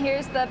then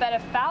here's the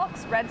betta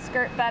falx. Red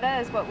skirt betta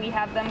is what we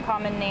have them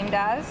common named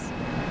as.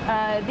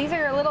 These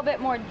are a little bit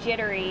more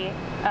jittery.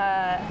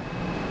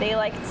 They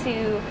like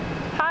to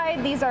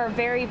hide. These are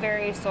very,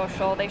 very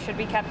social. They should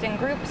be kept in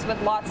groups with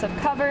lots of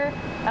cover.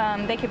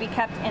 They could be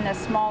kept in a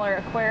smaller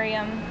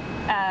aquarium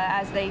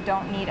as they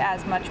don't need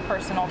as much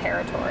personal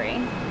territory.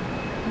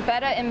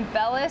 Betta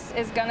embellis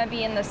is going to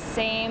be in the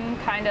same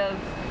kind of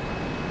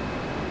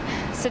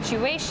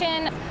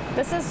situation.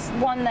 This is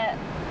one that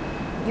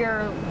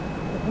your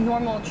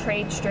normal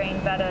trade strain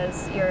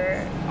bettas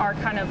are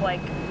kind of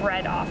like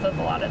bred off of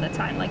a lot of the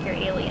time, like your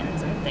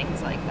aliens and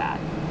things like that.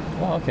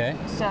 Oh, okay.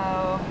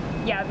 So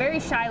yeah, very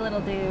shy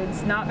little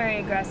dudes, not very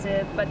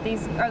aggressive, but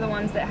these are the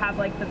ones that have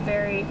like the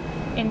very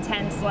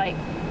intense like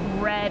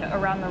red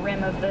around the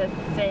rim of the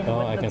fin. Oh,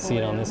 with I the can see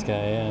it on this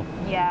guy,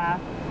 yeah.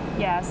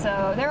 Yeah,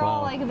 so they're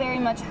all like very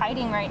much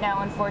hiding right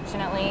now,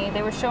 unfortunately.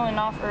 They were showing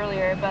off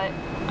earlier, but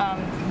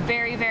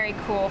very, very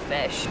cool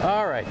fish.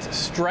 All right,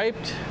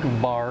 striped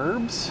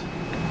barbs.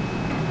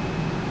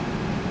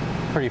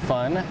 Pretty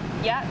fun.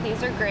 Yeah,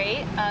 these are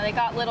great. They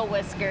got little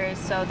whiskers,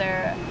 so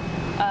they're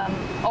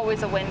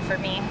always a win for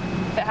me.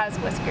 If it has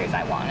whiskers,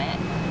 I want it.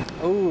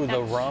 Ooh, Now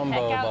the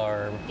Rombo check out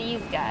barb.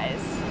 These guys.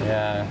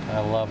 Yeah, I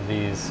love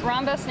these.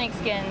 Rombo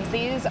snakeskins.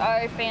 These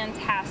are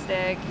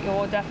fantastic.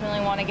 You'll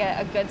definitely want to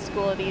get a good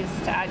school of these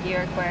to add to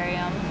your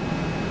aquarium.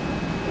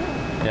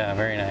 Yeah,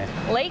 very nice.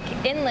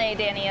 Lake inlay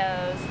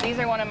Danios. These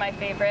are one of my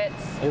favorites.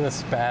 Look at the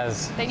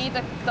spaz.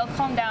 They'll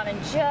calm down in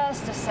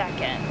just a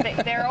second.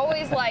 They're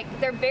always like,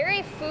 they're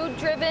very food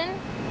driven.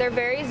 They're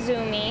very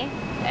zoomy.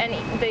 And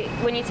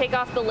when you take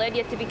off the lid,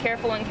 you have to be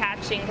careful when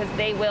catching because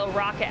they will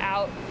rocket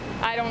out.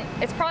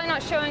 It's probably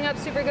not showing up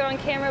super good on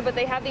camera, but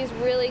they have these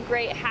really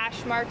great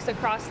hash marks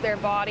across their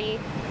body.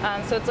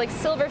 So it's like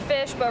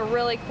silverfish, but a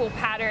really cool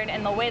pattern,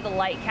 and the way the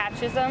light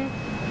catches them,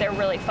 they're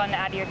really fun to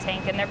add to your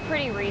tank, and they're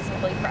pretty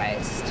reasonably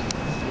priced.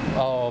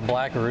 Oh,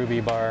 black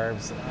ruby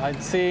barbs. I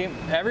see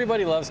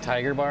everybody loves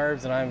tiger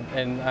barbs,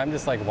 and I'm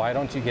just like, why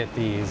don't you get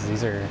these?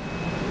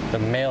 The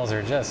males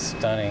are just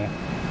stunning.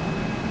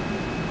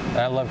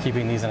 I love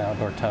keeping these in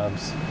outdoor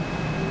tubs.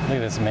 Look at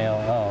this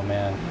male. Oh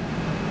man.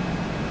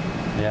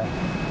 Yeah.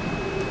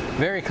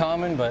 Very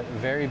common, but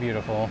very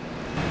beautiful.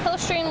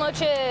 Hillstream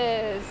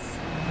loaches.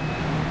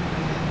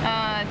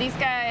 These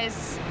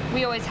guys,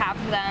 we always have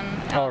them.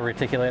 Oh,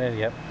 reticulated,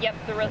 yep. Yep,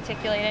 the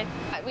reticulated.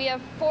 We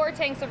have 4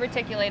 tanks of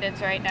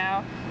reticulateds right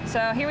now. So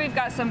here we've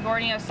got some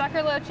Borneo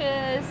sucker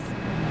loaches.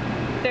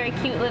 Very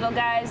cute little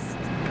guys.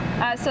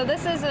 So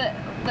this is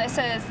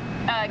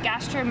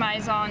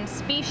gastromyzon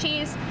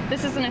species.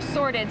 This is an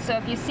assorted, so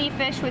if you see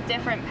fish with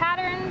different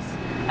patterns,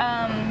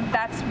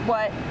 that's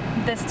what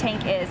this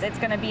tank is. It's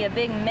going to be a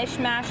big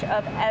mishmash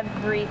of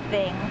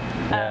everything.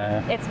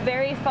 It's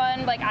very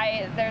fun. Like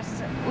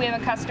we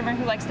have a customer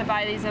who likes to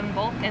buy these in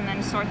bulk and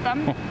then sort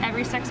them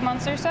every 6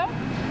 months or so.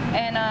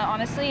 And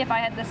honestly, if I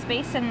had the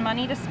space and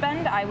money to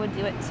spend, I would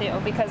do it too,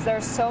 because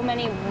there's so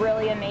many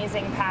really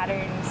amazing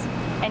patterns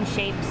and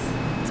shapes.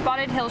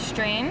 Spotted hill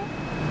strain.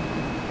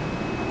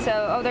 So,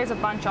 oh, there's a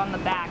bunch on the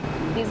back.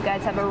 These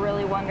guys have a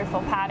really wonderful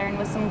pattern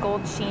with some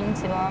gold sheen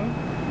to them.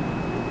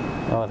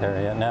 Oh,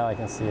 there, yeah, now I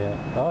can see it.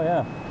 Oh,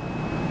 yeah.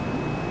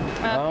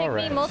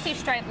 Pygmy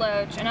multi-stripe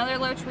loach, another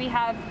loach we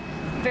have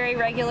very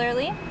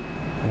regularly.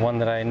 One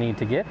that I need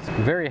to get.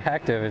 Very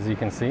active, as you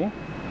can see.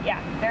 Yeah,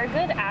 they're a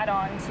good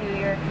add-on to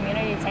your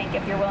community tank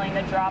if you're willing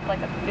to drop like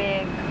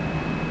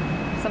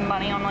some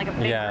money on like a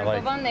big group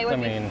of them. They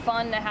would be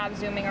fun to have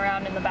zooming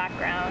around in the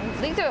background.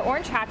 These are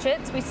orange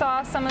hatchets. We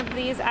saw some of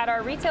these at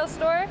our retail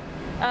store.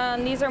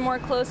 These are more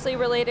closely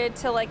related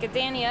to like a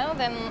danio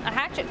than a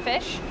hatchet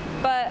fish,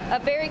 but a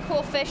very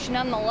cool fish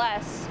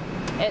nonetheless.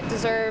 It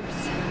deserves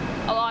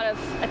a lot of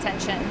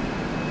attention.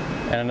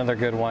 And another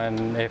good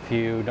one if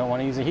you don't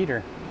want to use a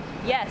heater.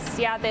 Yes,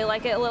 yeah, they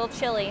like it a little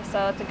chilly,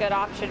 so it's a good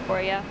option for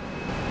you.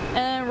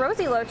 And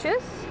rosy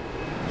loaches.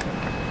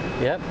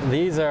 Yep,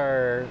 these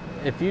are,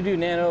 if you do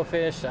nano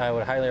fish, I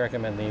would highly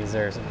recommend these.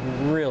 They're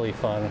really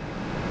fun.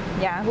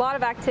 Yeah, a lot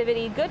of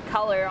activity, good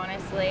color,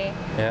 honestly.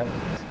 Yep.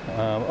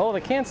 Oh, the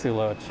Kansu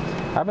loach.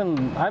 I've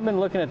been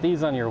looking at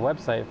these on your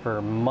website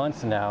for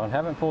months now and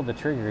haven't pulled the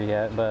trigger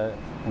yet, but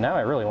now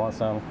I really want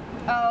some.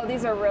 Oh,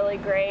 these are really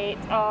great.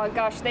 Oh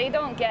gosh, they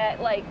don't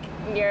get like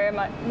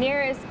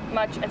near as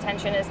much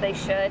attention as they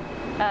should.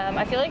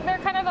 I feel like they're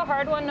kind of a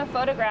hard one to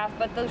photograph,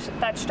 but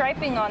that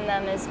striping on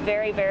them is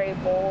very, very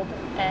bold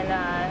and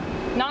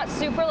not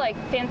super like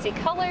fancy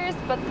colors,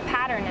 but the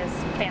pattern is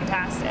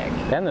fantastic.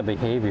 And the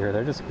behavior,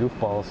 they're just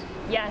goofballs.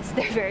 Yes,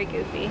 they're very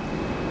goofy.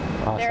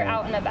 Awesome. They're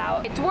out and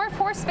about. Dwarf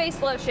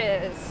horseface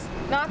loaches.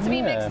 Not to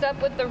be mixed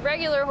up with the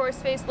regular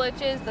horseface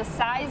loaches. The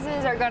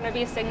sizes are going to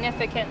be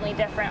significantly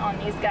different on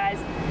these guys.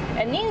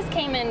 And these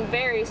came in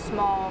very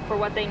small for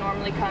what they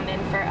normally come in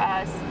for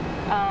us.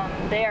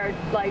 They are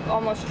like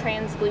almost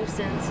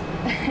translucent.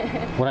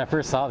 When I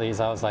first saw these,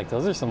 I was like,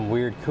 those are some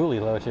weird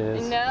coolie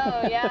loaches.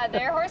 No, yeah,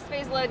 they're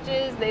horseface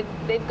loaches.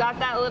 They've got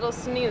that little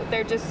snoot.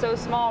 They're just so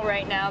small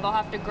right now. They'll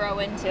have to grow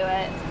into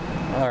it.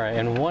 All right,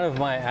 and one of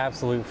my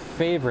absolute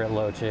favorite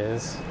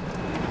loaches,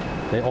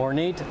 the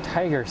ornate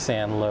tiger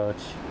sand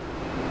loach.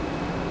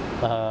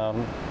 I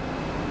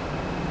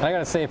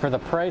gotta say, for the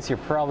price, you're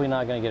probably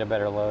not gonna get a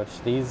better loach.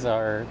 These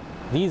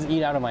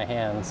eat out of my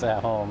hands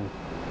at home.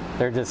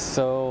 They're just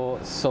so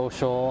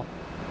social.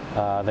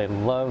 They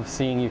love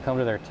seeing you come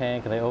to their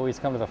tank. They always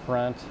come to the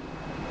front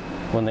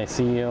when they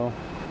see you.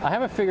 I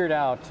haven't figured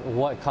out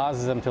what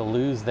causes them to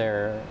lose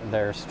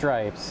their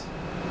stripes,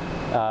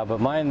 but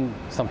mine,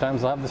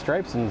 sometimes they'll have the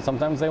stripes and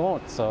sometimes they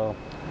won't, so.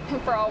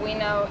 For all we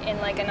know, in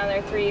like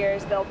another 3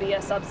 years, they'll be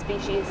a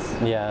subspecies.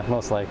 Yeah,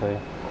 most likely.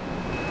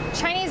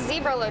 Chinese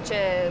zebra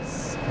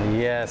loaches.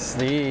 Yes,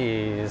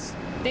 these.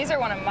 These are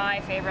one of my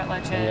favorite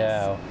loaches.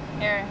 Yeah.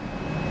 Here.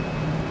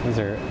 These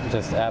are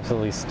just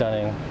absolutely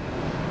stunning.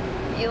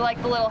 You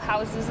like the little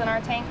houses in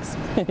our tanks?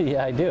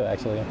 Yeah, I do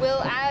actually.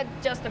 We'll add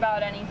just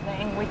about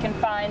anything we can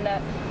find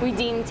that we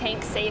deem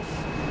tank safe.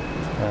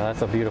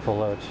 That's a beautiful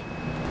loach.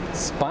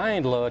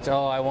 Spined loach.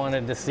 Oh, I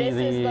wanted to see these.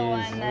 This is the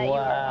one that you were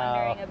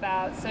wondering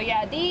about. So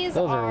yeah, these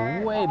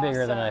are way awesome.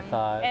 Bigger than I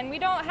thought. And we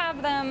don't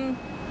have them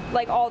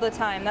like all the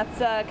time.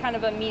 That's kind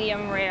of a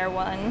medium rare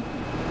one.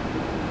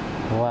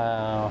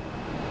 Wow.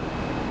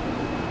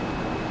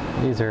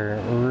 These are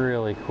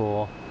really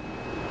cool.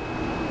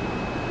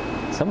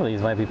 Some of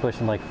these might be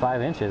pushing like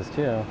 5 inches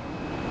too.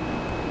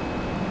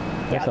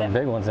 There's some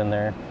big ones in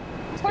there.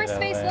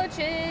 Horseface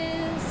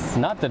loaches.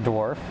 Not the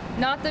dwarf.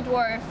 Not the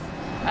dwarf.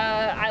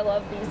 I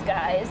love these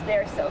guys.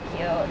 They're so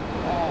cute.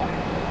 Oh.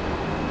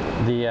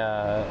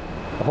 The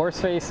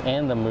horseface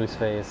and the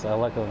mooseface. I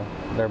like them.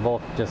 They're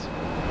both just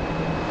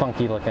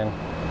funky looking.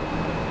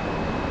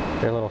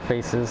 Their little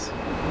faces.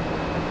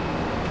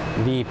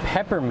 The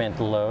peppermint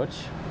loach,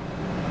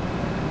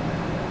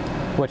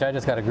 which I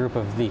just got a group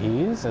of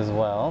these as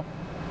well.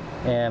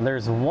 And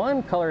there's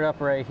one colored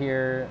up right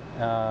here.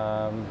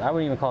 I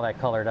wouldn't even call that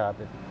colored up.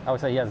 I would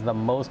say he has the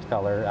most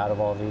color out of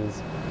all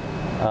these.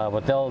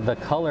 But the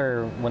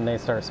color when they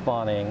start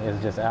spawning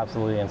is just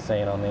absolutely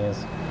insane on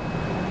these.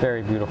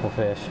 Very beautiful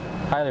fish.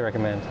 Highly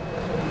recommend.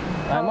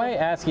 I might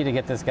ask you to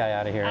get this guy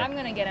out of here. I'm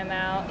gonna get him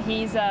out.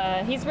 He's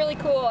really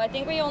cool. I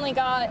think we only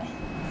got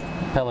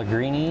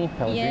Pellegrini.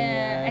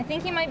 Yeah, I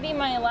think he might be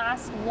my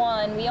last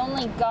one. We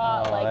only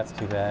got that's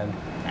too bad.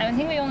 I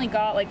think we only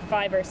got like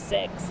 5 or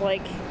 6.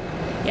 Like,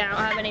 yeah, I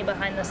don't have any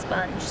behind the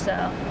sponge, so.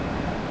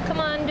 Come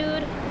on,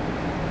 dude.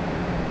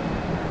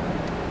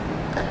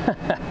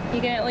 You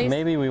can at least.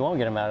 Maybe we won't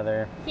get him out of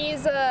there.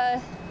 He's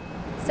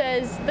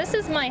says, "This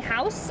is my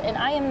house and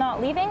I am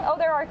not leaving." Oh,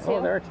 there are 2.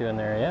 Oh, there are 2 in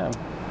there, yeah.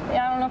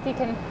 Yeah, I don't know if you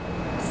can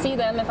see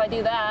them if I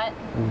do that.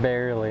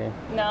 Barely.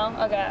 No?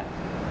 Okay.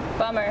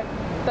 Bummer.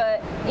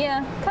 But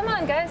yeah, come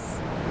on guys.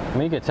 I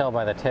mean, you could tell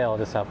by the tail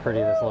just how pretty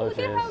this loach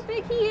Look at how is.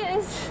 big he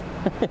is.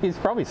 He's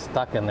probably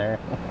stuck in there.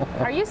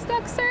 Are you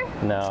stuck, sir?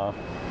 No.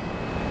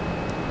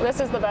 This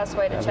is the best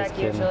way to I'm check just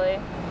kidding. usually.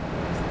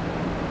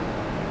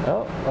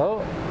 Oh,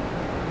 oh.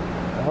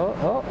 Oh,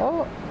 oh,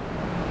 oh.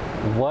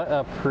 What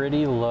a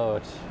pretty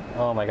loach.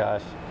 Oh my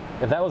gosh.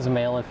 If that was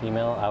male and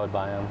female, I would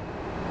buy them.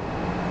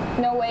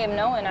 No way of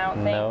knowing, I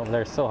don't think. No,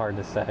 they're so hard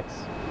to sex.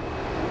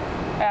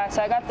 Yeah,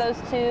 so I got those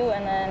two,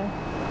 and then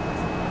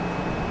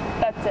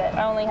that's it.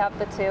 I only have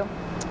the two.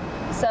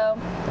 So,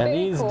 And very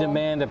these cool.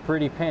 demand a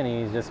pretty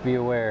penny, just be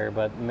aware,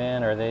 but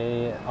man, are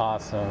they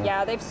awesome.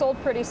 Yeah, they've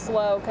sold pretty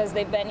slow because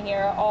they've been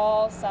here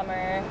all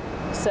summer.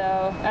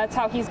 So that's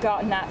how he's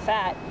gotten that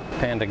fat.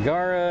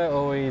 Pandagara,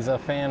 always a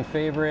fan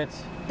favorite.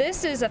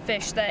 This is a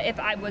fish that if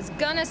I was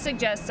gonna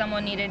suggest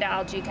someone needed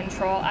algae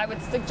control, I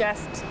would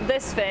suggest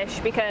this fish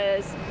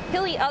because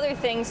he'll eat other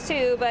things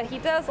too, but he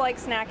does like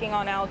snacking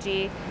on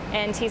algae,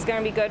 and he's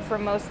gonna be good for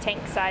most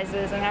tank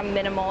sizes and have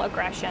minimal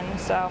aggression,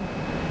 so.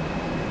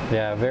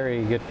 Yeah,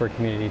 very good for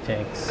community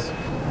tanks.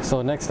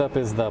 So next up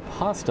is the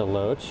pasta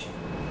loach,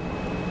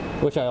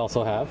 which I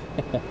also have.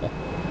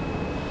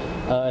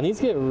 And these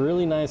get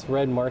really nice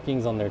red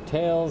markings on their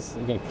tails.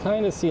 You can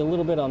kind of see a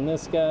little bit on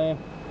this guy.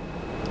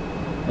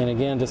 And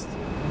again, just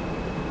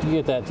you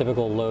get that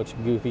typical loach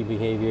goofy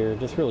behavior,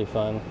 just really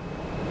fun.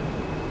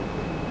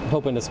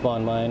 Hoping to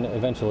spawn mine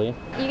eventually.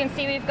 You can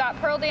see we've got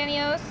pearl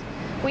danios.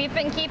 We've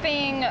been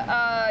keeping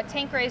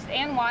tank raised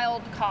and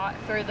wild caught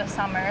through the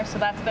summer, so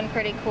that's been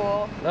pretty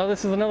cool. Oh,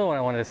 this is another one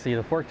I wanted to see,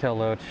 the forktail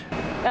loach.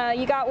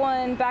 You got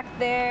one back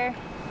there.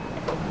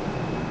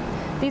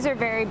 These are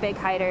very big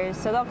hiders,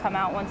 so they'll come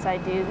out once I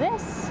do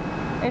this.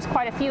 There's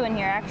quite a few in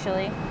here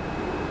actually.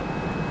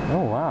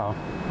 Oh, wow.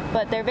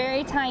 But they're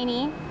very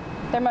tiny.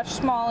 They're much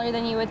smaller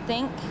than you would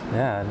think.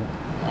 Yeah.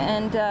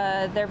 And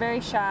they're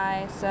very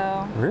shy,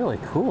 so. Really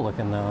cool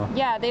looking though.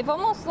 Yeah, they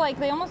almost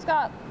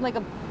got like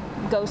a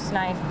ghost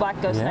knife, black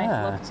ghost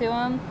knife look to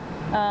them.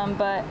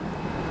 But.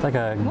 It's like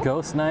a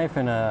ghost knife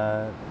and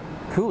a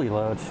coolie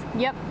loach.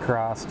 Yep.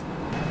 Crossed.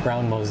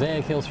 Brown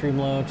mosaic hillstream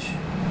loach.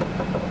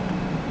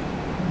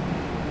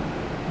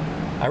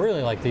 I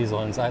really like these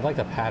ones. I like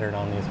the pattern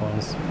on these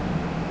ones.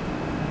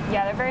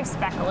 Yeah, they're very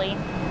speckly.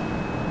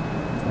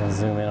 I'll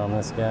zoom in on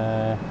this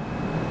guy.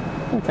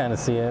 You can kind of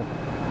see it.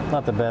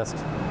 Not the best.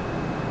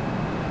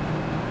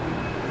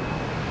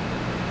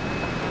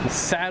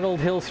 Saddled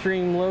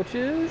hillstream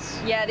loaches.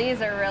 Yeah,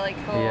 these are really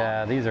cool.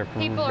 Yeah, these are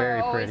People very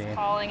are always pretty.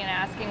 calling and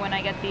asking when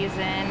I get these in,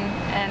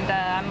 and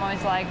I'm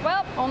always like,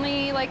 well,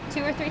 only like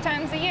 2 or 3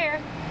 times a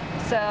year.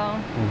 So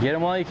Get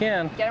them while you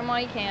can. get them while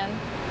you can.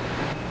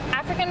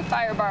 African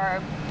fire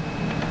barb.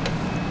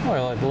 Oh, I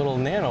like a little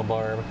nano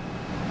barb.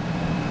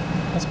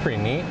 That's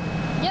pretty neat.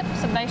 Yep,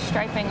 some nice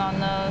striping on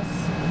those.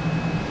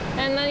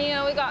 And then, you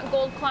know, we got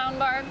gold clown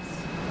barbs.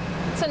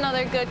 It's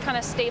another good kind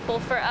of staple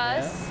for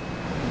us. Yeah.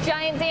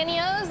 Giant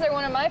danios, they're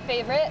one of my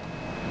favorite.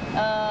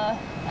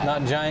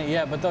 Not giant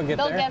yet, but they'll get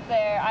there. They'll get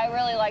there. I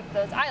really like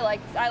those. I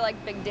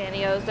like big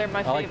danios. They're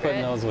my favorite. I like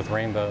putting those with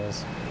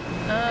rainbows.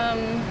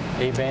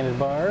 8-banded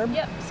barb.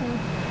 Yep, some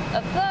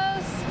of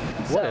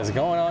those. What is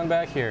going on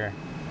back here?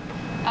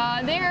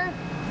 They're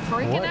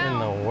freaking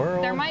out. What in the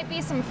world? There might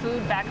be some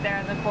food back there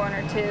in the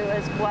corner too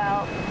as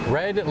well.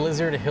 Red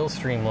lizard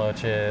hillstream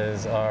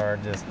loaches are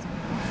just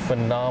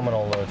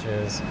phenomenal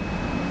loaches.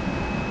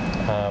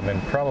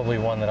 And probably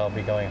one that I'll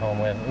be going home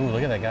with. Ooh,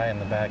 look at that guy in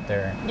the back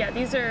there. Yeah,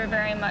 these are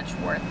very much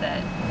worth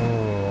it.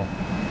 Ooh.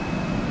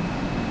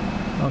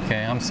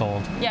 Okay, I'm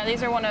sold. Yeah,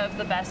 these are one of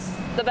the best,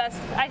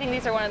 I think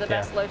these are one of the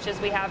best loaches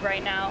we have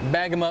right now.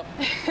 Bag them up.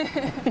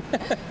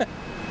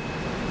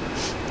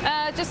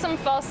 Just some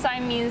false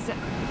Siamese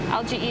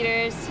algae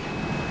eaters.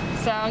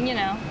 So, you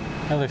know.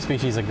 Another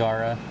species of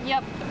Gara.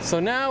 Yep. So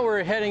now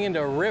we're heading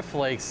into Rift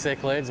Lake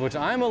cichlids, which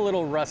I'm a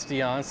little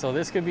rusty on, so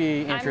this could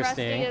be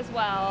interesting. I'm rusty as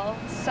well.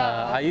 So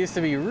I used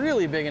to be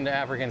really big into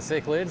African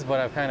cichlids, but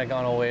I've kind of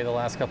gone away the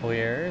last couple of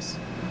years.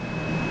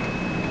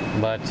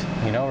 But,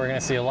 you know, we're going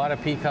to see a lot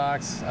of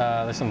peacocks.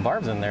 There's some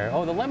barbs in there.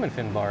 Oh, the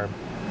lemonfin barb.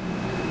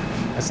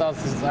 I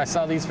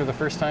saw these for the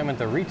first time at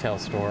the retail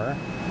store.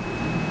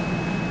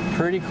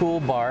 Pretty cool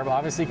barb.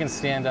 Obviously can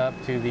stand up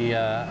to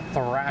the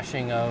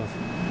thrashing of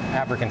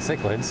African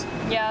cichlids.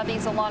 yeah,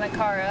 these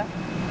Alanacara.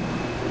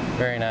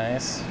 Very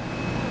nice.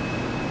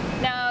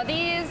 Now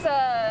these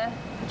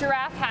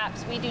giraffe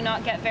haps we do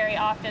not get very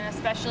often,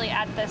 especially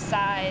at this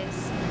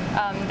size.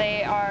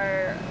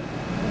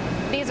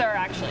 These are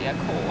actually a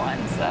cool one.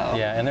 So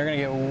Yeah, and they're gonna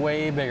get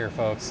way bigger,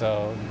 folks,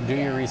 so do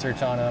your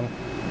research on them.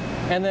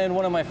 And then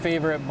one of my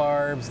favorite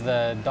barbs,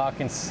 the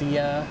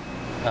Dawkinsia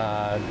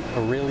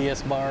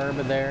Aurelius barb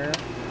there.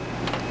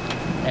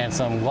 And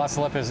some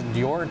Glossolepis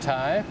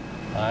diortai.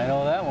 I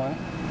know that one.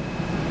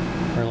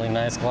 Really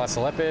nice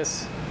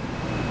Glossolepis.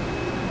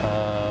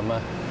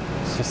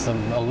 It's just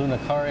some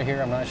Alunicara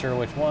here, I'm not sure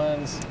which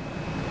ones.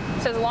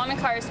 So the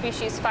Alanacara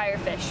species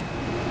firefish.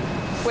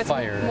 with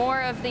fire.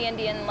 more of the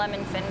Indian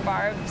lemon fin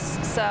barbs.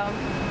 So.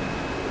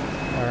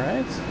 All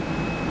right.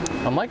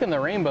 I'm liking the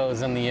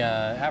rainbows in the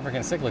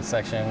African cichlid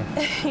section.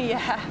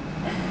 Yeah.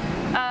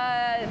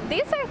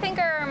 These I think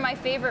are my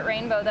favorite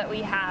rainbow that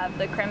we have,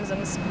 the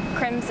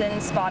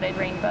crimson spotted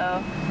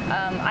rainbow.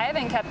 I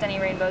haven't kept any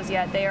rainbows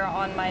yet. They are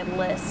on my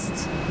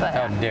list. But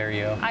How dare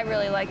you? I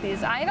really like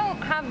these. I don't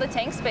have the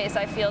tank space,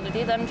 I feel, to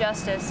do them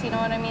justice. You know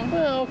what I mean?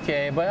 Well,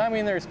 okay, but I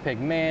mean, there's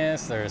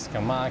pygmaeus, there's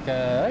kamaka,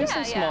 there's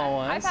some small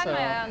ones. I've had my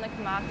eye on the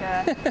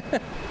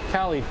kamaka.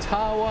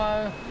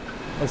 Kalitawa.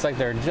 Looks like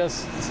they're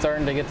just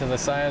starting to get to the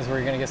size where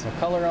you're going to get some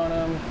color on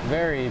them.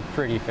 Very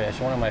pretty fish.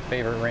 One of my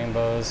favorite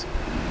rainbows.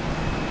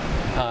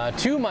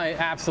 To my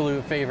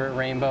absolute favorite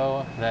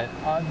rainbow that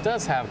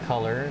does have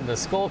color, the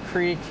Skull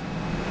Creek.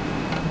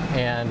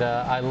 And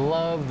I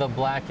love the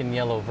black and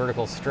yellow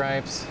vertical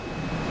stripes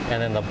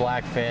and then the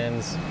black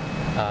fins.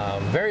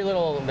 Very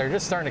little, they're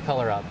just starting to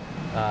color up.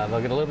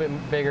 They'll get a little bit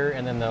bigger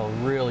and then they'll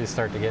really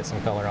start to get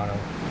some color on them.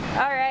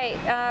 All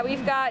right,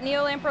 we've got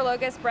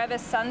Neolamprologus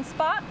brevis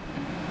sunspot.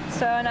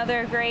 So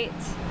another great.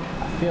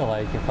 I feel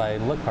like if I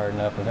look hard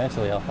enough,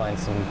 eventually I'll find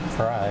some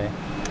fry.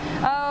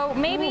 Oh,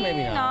 maybe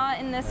not. not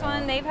in this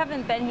one. They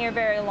haven't been here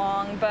very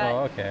long,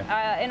 but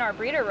in our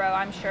breeder row,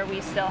 I'm sure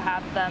we still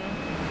have them.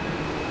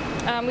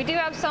 We do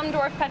have some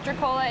dwarf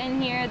petricola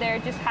in here. They're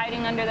just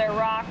hiding under their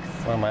rocks.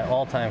 One of my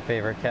all-time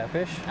favorite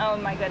catfish. Oh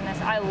my goodness,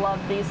 I love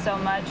these so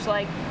much.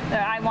 Like,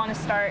 I want to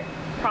start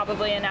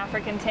probably an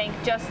African tank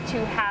just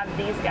to have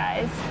these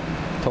guys.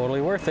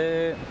 Totally worth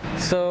it.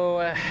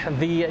 So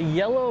the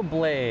yellow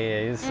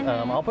blaze,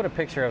 I'll put a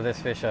picture of this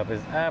fish up,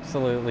 is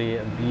absolutely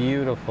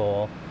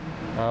beautiful.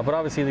 But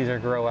obviously these are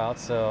grow out,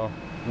 so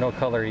no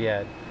color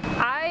yet.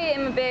 I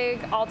am a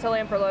big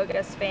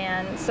Altolamprologus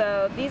fan,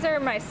 so these are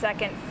my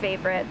second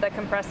favorite, the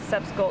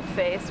Compressiceps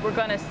goldface. We're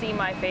going to see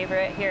my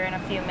favorite here in a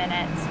few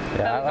minutes.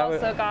 Yeah, but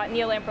we've also got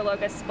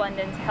Neolamprologus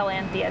splendens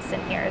Helanthius in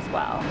here as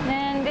well.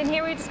 And in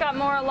here we just got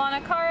more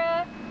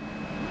Lanacara.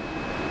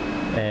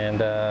 And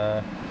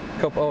the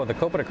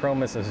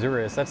Copetochromis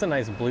azuris, that's a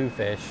nice blue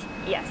fish.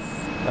 Yes.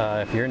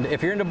 If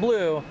you're into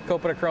blue,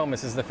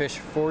 Copetochromis is the fish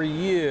for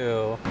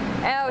you.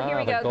 Oh, here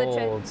we go.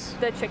 Golds.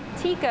 The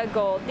Chitika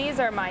gold. These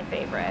are my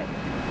favorite.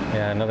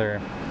 Yeah, another.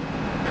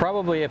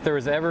 Probably if there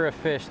was ever a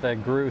fish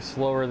that grew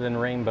slower than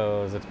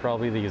rainbows, it's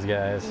probably these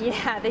guys.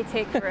 Yeah, they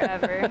take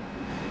forever.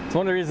 It's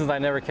one of the reasons I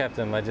never kept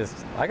them. I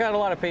got a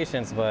lot of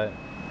patience, but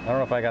I don't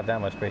know if I got that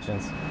much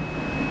patience.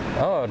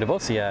 Oh,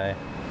 Devosii.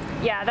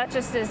 Yeah, that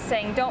just is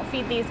saying don't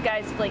feed these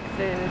guys flake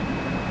food.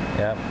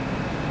 Yep.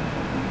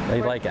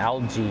 They like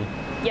algae.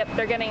 Yep,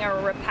 they're getting a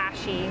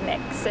Rapashi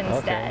mix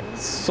instead. Okay.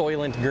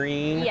 Soylent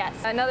green. Yes,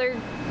 another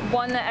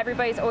one that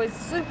everybody's always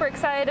super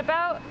excited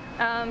about,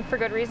 for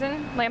good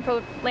reason.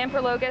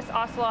 Lamprologus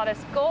ocellatus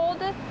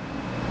gold.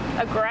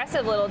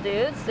 Aggressive little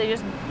dudes.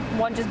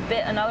 One just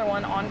bit another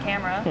one on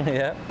camera.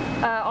 Yep.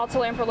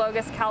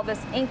 Altolamprologus calvus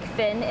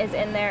inkfin is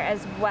in there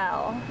as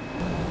well.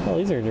 Well,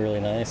 these are really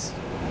nice.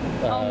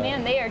 Oh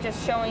man, they are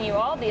just showing you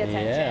all the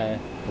attention. Yeah,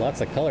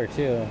 lots of color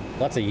too.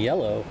 Lots of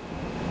yellow.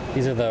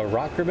 These are the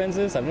rock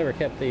crebenses. I've never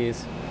kept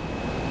these.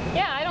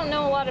 Yeah, I don't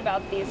know a lot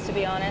about these, to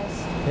be honest.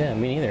 Yeah,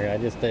 me neither.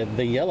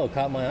 The yellow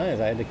caught my eyes.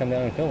 I had to come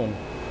down and film them.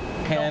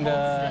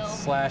 Panda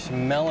slash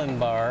melon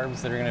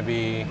barbs that are going to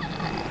be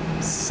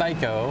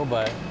psycho,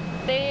 but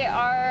they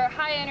are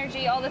high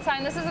energy all the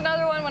time. This is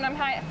another one when I'm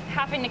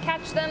having to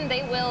catch them,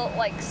 they will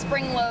like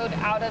spring load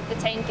out of the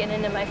tank and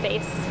into my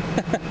face.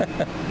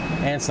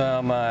 And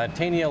some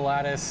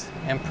Taeniolatus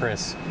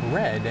Empress,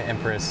 red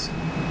Empress.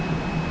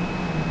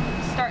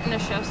 Starting to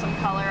show some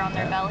color on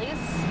their bellies.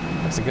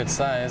 That's a good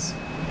size.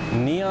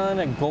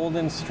 Neon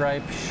golden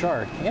striped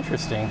shark.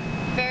 Interesting.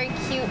 Very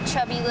cute,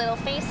 chubby little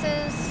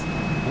faces.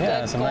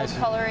 Yeah, good some gold nice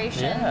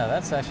coloration. Yeah,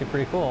 that's actually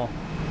pretty cool.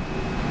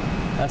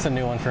 That's a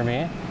new one for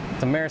me.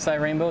 Some Maricite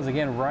rainbows,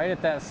 again, right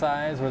at that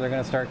size where they're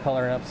going to start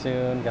coloring up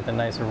soon. Got the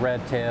nice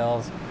red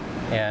tails.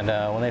 And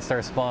when they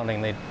start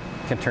spawning, they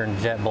can turn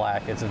jet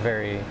black. It's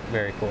very,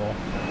 very cool.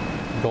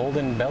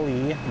 Golden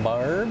belly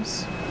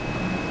barbs.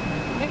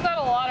 We've got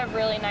a lot of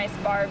really nice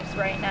barbs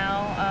right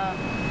now.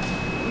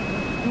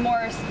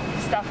 More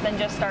stuff than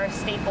just our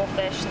staple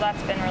fish, so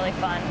that's been really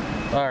fun.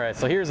 All right,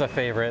 so here's a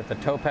favorite, the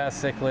topaz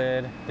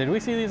cichlid. Did we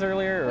see these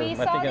earlier? We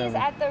saw these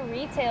at the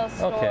retail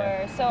store.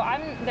 Okay. So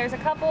there's a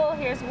couple.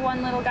 Here's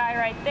one little guy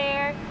right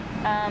there,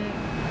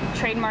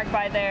 trademarked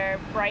by their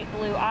bright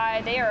blue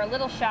eye. They are a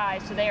little shy,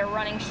 so they are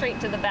running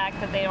straight to the back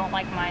because they don't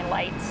like my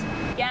lights.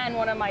 Again,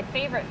 one of my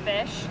favorite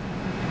fish.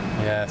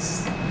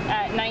 Yes.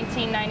 At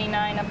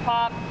 $19.99 a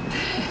pop.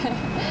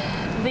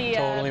 The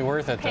totally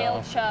worth it,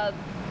 pale though. chub.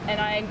 And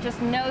I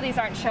just know these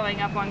aren't showing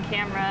up on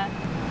camera.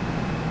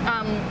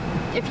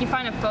 If you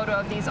find a photo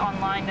of these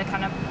online to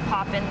kind of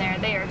pop in there,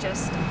 they are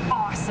just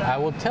awesome. I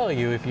will tell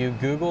you, if you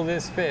Google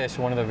this fish,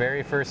 one of the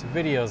very first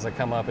videos that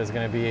come up is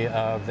going to be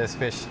of this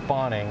fish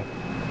spawning.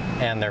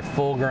 And they're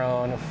full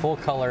grown, full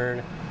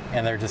colored,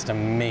 and they're just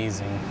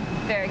amazing.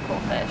 Very cool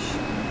fish.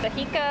 The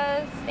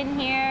Hikas in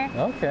here,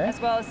 okay,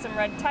 as well as some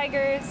red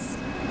tigers.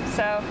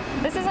 So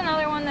this is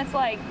another one that's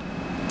like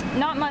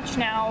Not much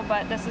now,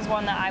 but this is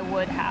one that I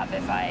would have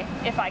if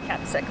I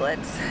kept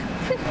cichlids.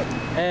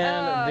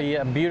 And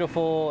the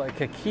beautiful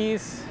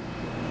Kakis.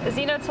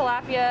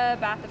 Xenotilapia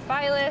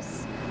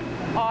bathyphilus,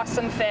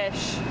 awesome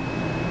fish,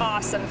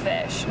 awesome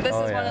fish. This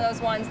is one of those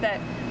ones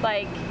that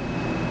like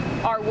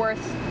are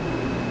worth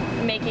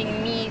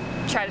making me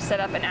try to set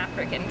up an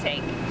African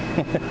tank.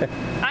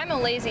 I'm a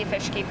lazy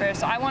fish keeper,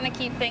 so I want to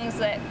keep things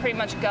that pretty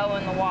much go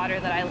in the water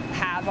that I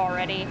have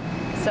already.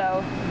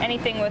 So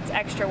anything with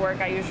extra work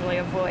I usually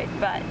avoid,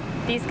 but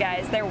these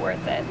guys, they're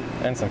worth it.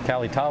 And some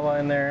Kalitawa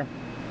in there.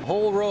 A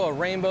whole row of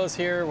rainbows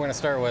here. We're gonna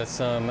start with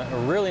some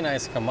really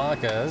nice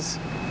Kamakas.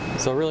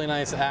 So really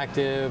nice,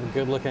 active,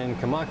 good looking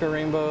Kamaka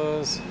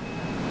rainbows.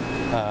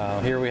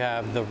 Here we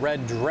have the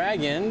red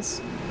dragons,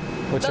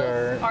 which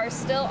are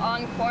still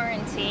on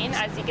quarantine.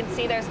 As you can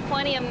see, there's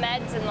plenty of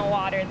meds in the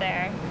water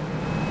there.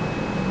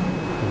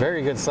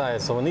 Very good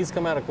size. So when these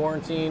come out of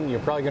quarantine, you're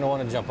probably gonna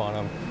wanna jump on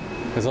them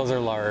because those are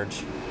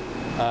large.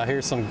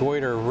 Here's some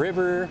Goiter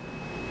River.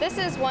 This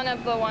is one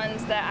of the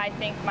ones that I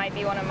think might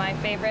be one of my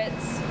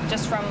favorites,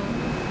 just from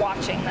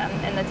watching them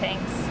in the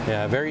tanks.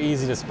 Yeah, very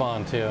easy to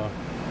spawn too.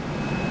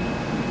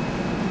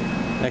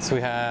 Next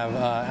we have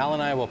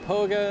Alani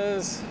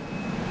Wapogas,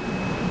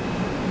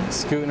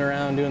 scooting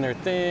around doing their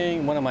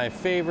thing. One of my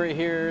favorite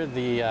here,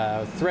 the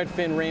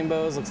threadfin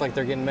rainbows. Looks like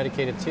they're getting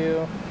medicated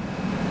too,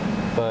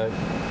 but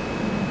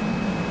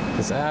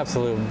this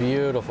absolute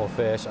beautiful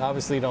fish.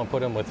 Obviously don't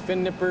put them with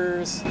fin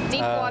nippers.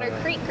 Deep water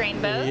creek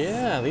rainbows.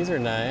 Yeah, these are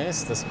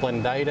nice. The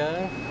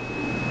Splendida.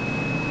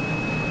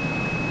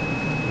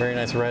 Very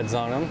nice reds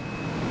on them.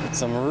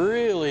 Some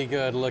really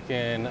good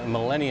looking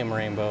Millennium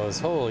rainbows.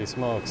 Holy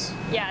smokes.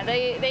 Yeah,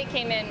 they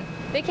came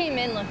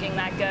in looking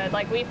that good.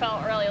 Like, we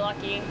felt really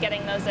lucky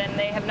getting those in.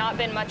 They have not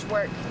been much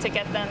work to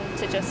get them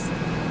to just...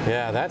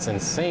 Yeah, that's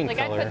insane like,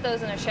 color. I put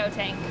those in a show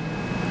tank.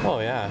 Oh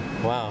yeah,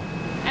 wow.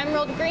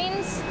 Emerald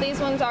greens, these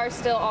ones are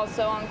still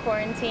also on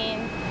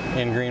quarantine.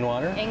 In green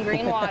water? In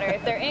green water.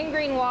 If they're in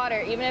green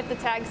water, even if the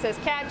tag says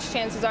catch,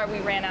 chances are we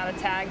ran out of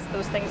tags.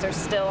 Those things are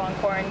still on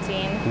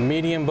quarantine.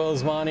 Medium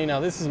Bosemani.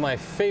 Now this is my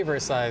favorite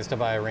size to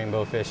buy a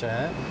rainbow fish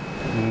at.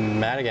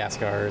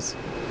 Madagascars.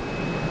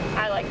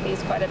 I like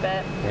these quite a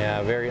bit.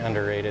 Yeah, very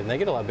underrated. And they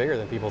get a lot bigger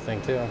than people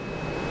think too.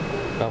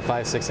 About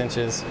 5-6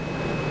 inches.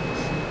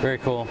 Very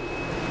cool.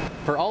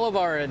 For all of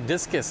our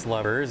discus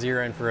lovers,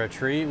 you're in for a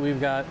treat. We've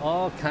got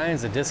all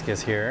kinds of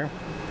discus here.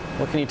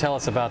 What can you tell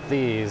us about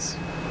these?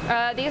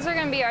 These are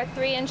going to be our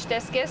 3-inch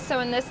discus.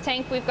 So in this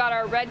tank we've got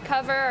our red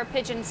cover, our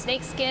pigeon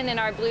snakeskin, and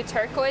our blue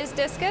turquoise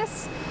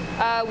discus.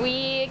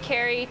 We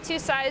carry 2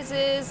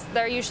 sizes.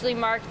 They're usually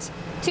marked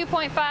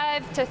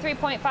 2.5 to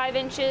 3.5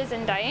 inches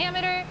in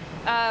diameter.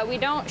 We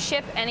don't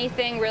ship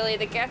anything really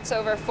that gets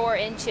over 4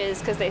 inches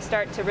because they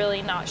start to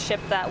really not ship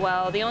that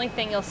well. The only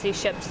thing you'll see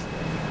shipped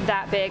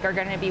that big are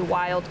going to be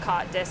wild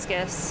caught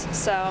discus.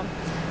 So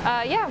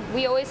yeah,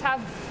 we always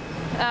have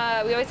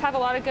a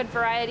lot of good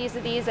varieties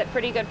of these at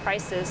pretty good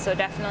prices, so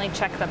definitely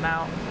check them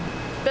out.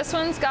 This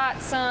one's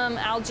got some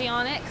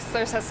algionics.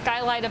 There's a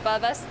skylight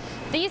above us.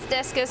 These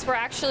discus were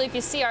actually, if you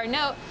see our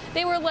note,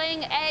 they were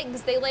laying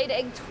eggs. They laid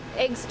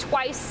eggs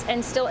twice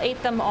and still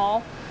ate them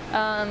all.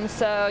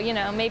 So, you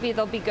know, maybe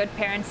they'll be good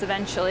parents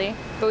eventually.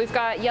 But we've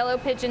got yellow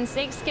pigeon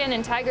snakeskin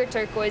and tiger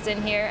turquoise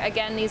in here.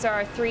 Again, these are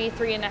our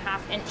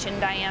 3.5 inch in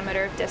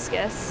diameter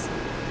discus.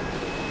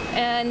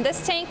 And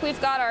this tank,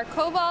 we've got our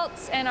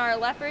cobalts and our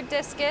leopard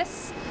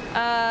discus.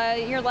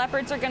 Your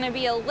leopards are going to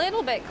be a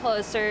little bit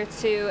closer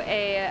to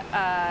a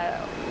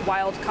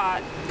wild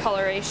caught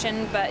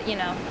coloration, but you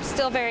know,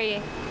 still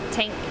very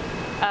tank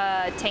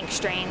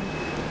strain.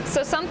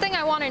 So something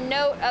I want to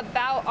note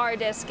about our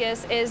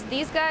discus is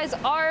these guys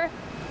are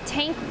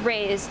tank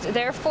raised,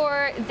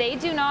 therefore they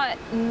do not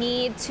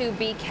need to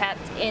be kept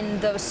in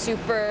the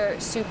super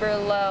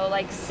low,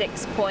 like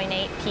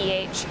 6.8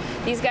 pH.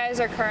 These guys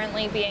are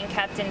currently being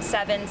kept in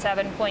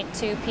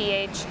 7.2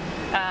 pH.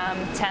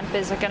 Temp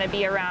is going to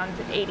be around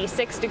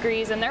 86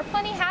 degrees, and they're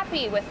plenty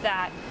happy with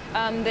that.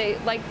 They,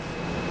 like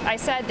I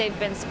said, they've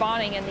been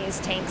spawning in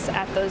these tanks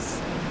at those,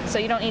 so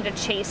you don't need to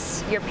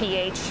chase your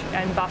pH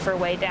and buffer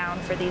way down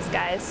for these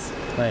guys.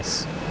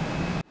 Nice.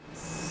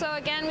 So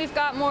again, we've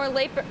got more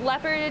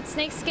leopard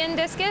snakeskin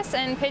discus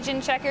and pigeon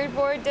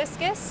checkerboard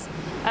discus.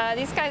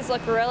 These guys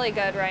look really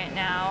good right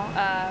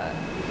now.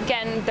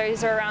 Again,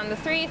 these are around the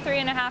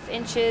 3.5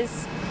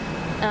 inches.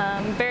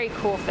 Very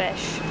cool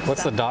fish.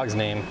 What's the dog's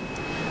name?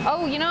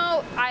 Oh, you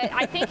know,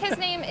 I think his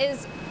name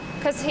is,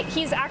 because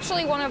he's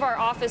actually one of our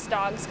office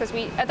dogs. Because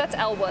that's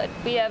Elwood.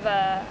 We have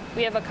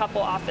a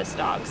couple office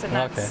dogs, and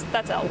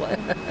that's Elwood.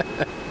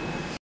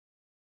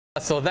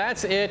 So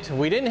that's it.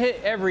 We didn't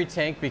hit every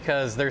tank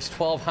because there's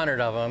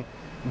 1,200 of them,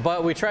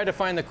 but we tried to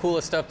find the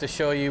coolest stuff to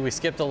show you. We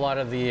skipped a lot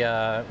of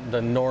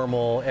the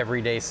normal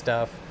everyday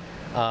stuff.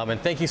 And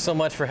thank you so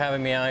much for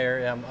having me out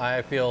here.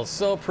 I feel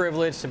so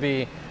privileged to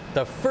be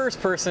the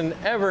first person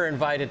ever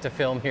invited to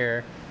film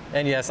here.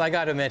 And yes, I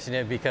got to mention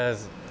it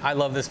because I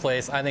love this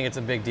place. I think it's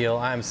a big deal.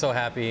 I'm so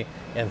happy,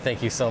 and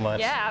thank you so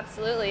much. Yeah,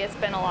 absolutely. It's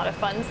been a lot of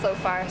fun so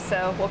far,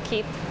 so we'll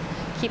keep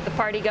keep the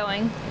party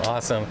going.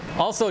 Awesome.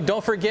 Also,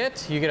 don't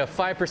forget, you get a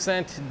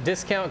 5%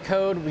 discount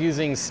code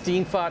using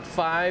Steenfott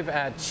 5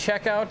 at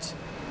checkout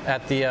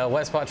at the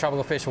Wet Spot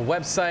Tropical Fish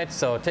website.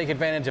 So take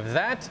advantage of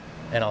that,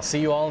 and I'll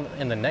see you all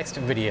in the next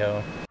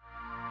video.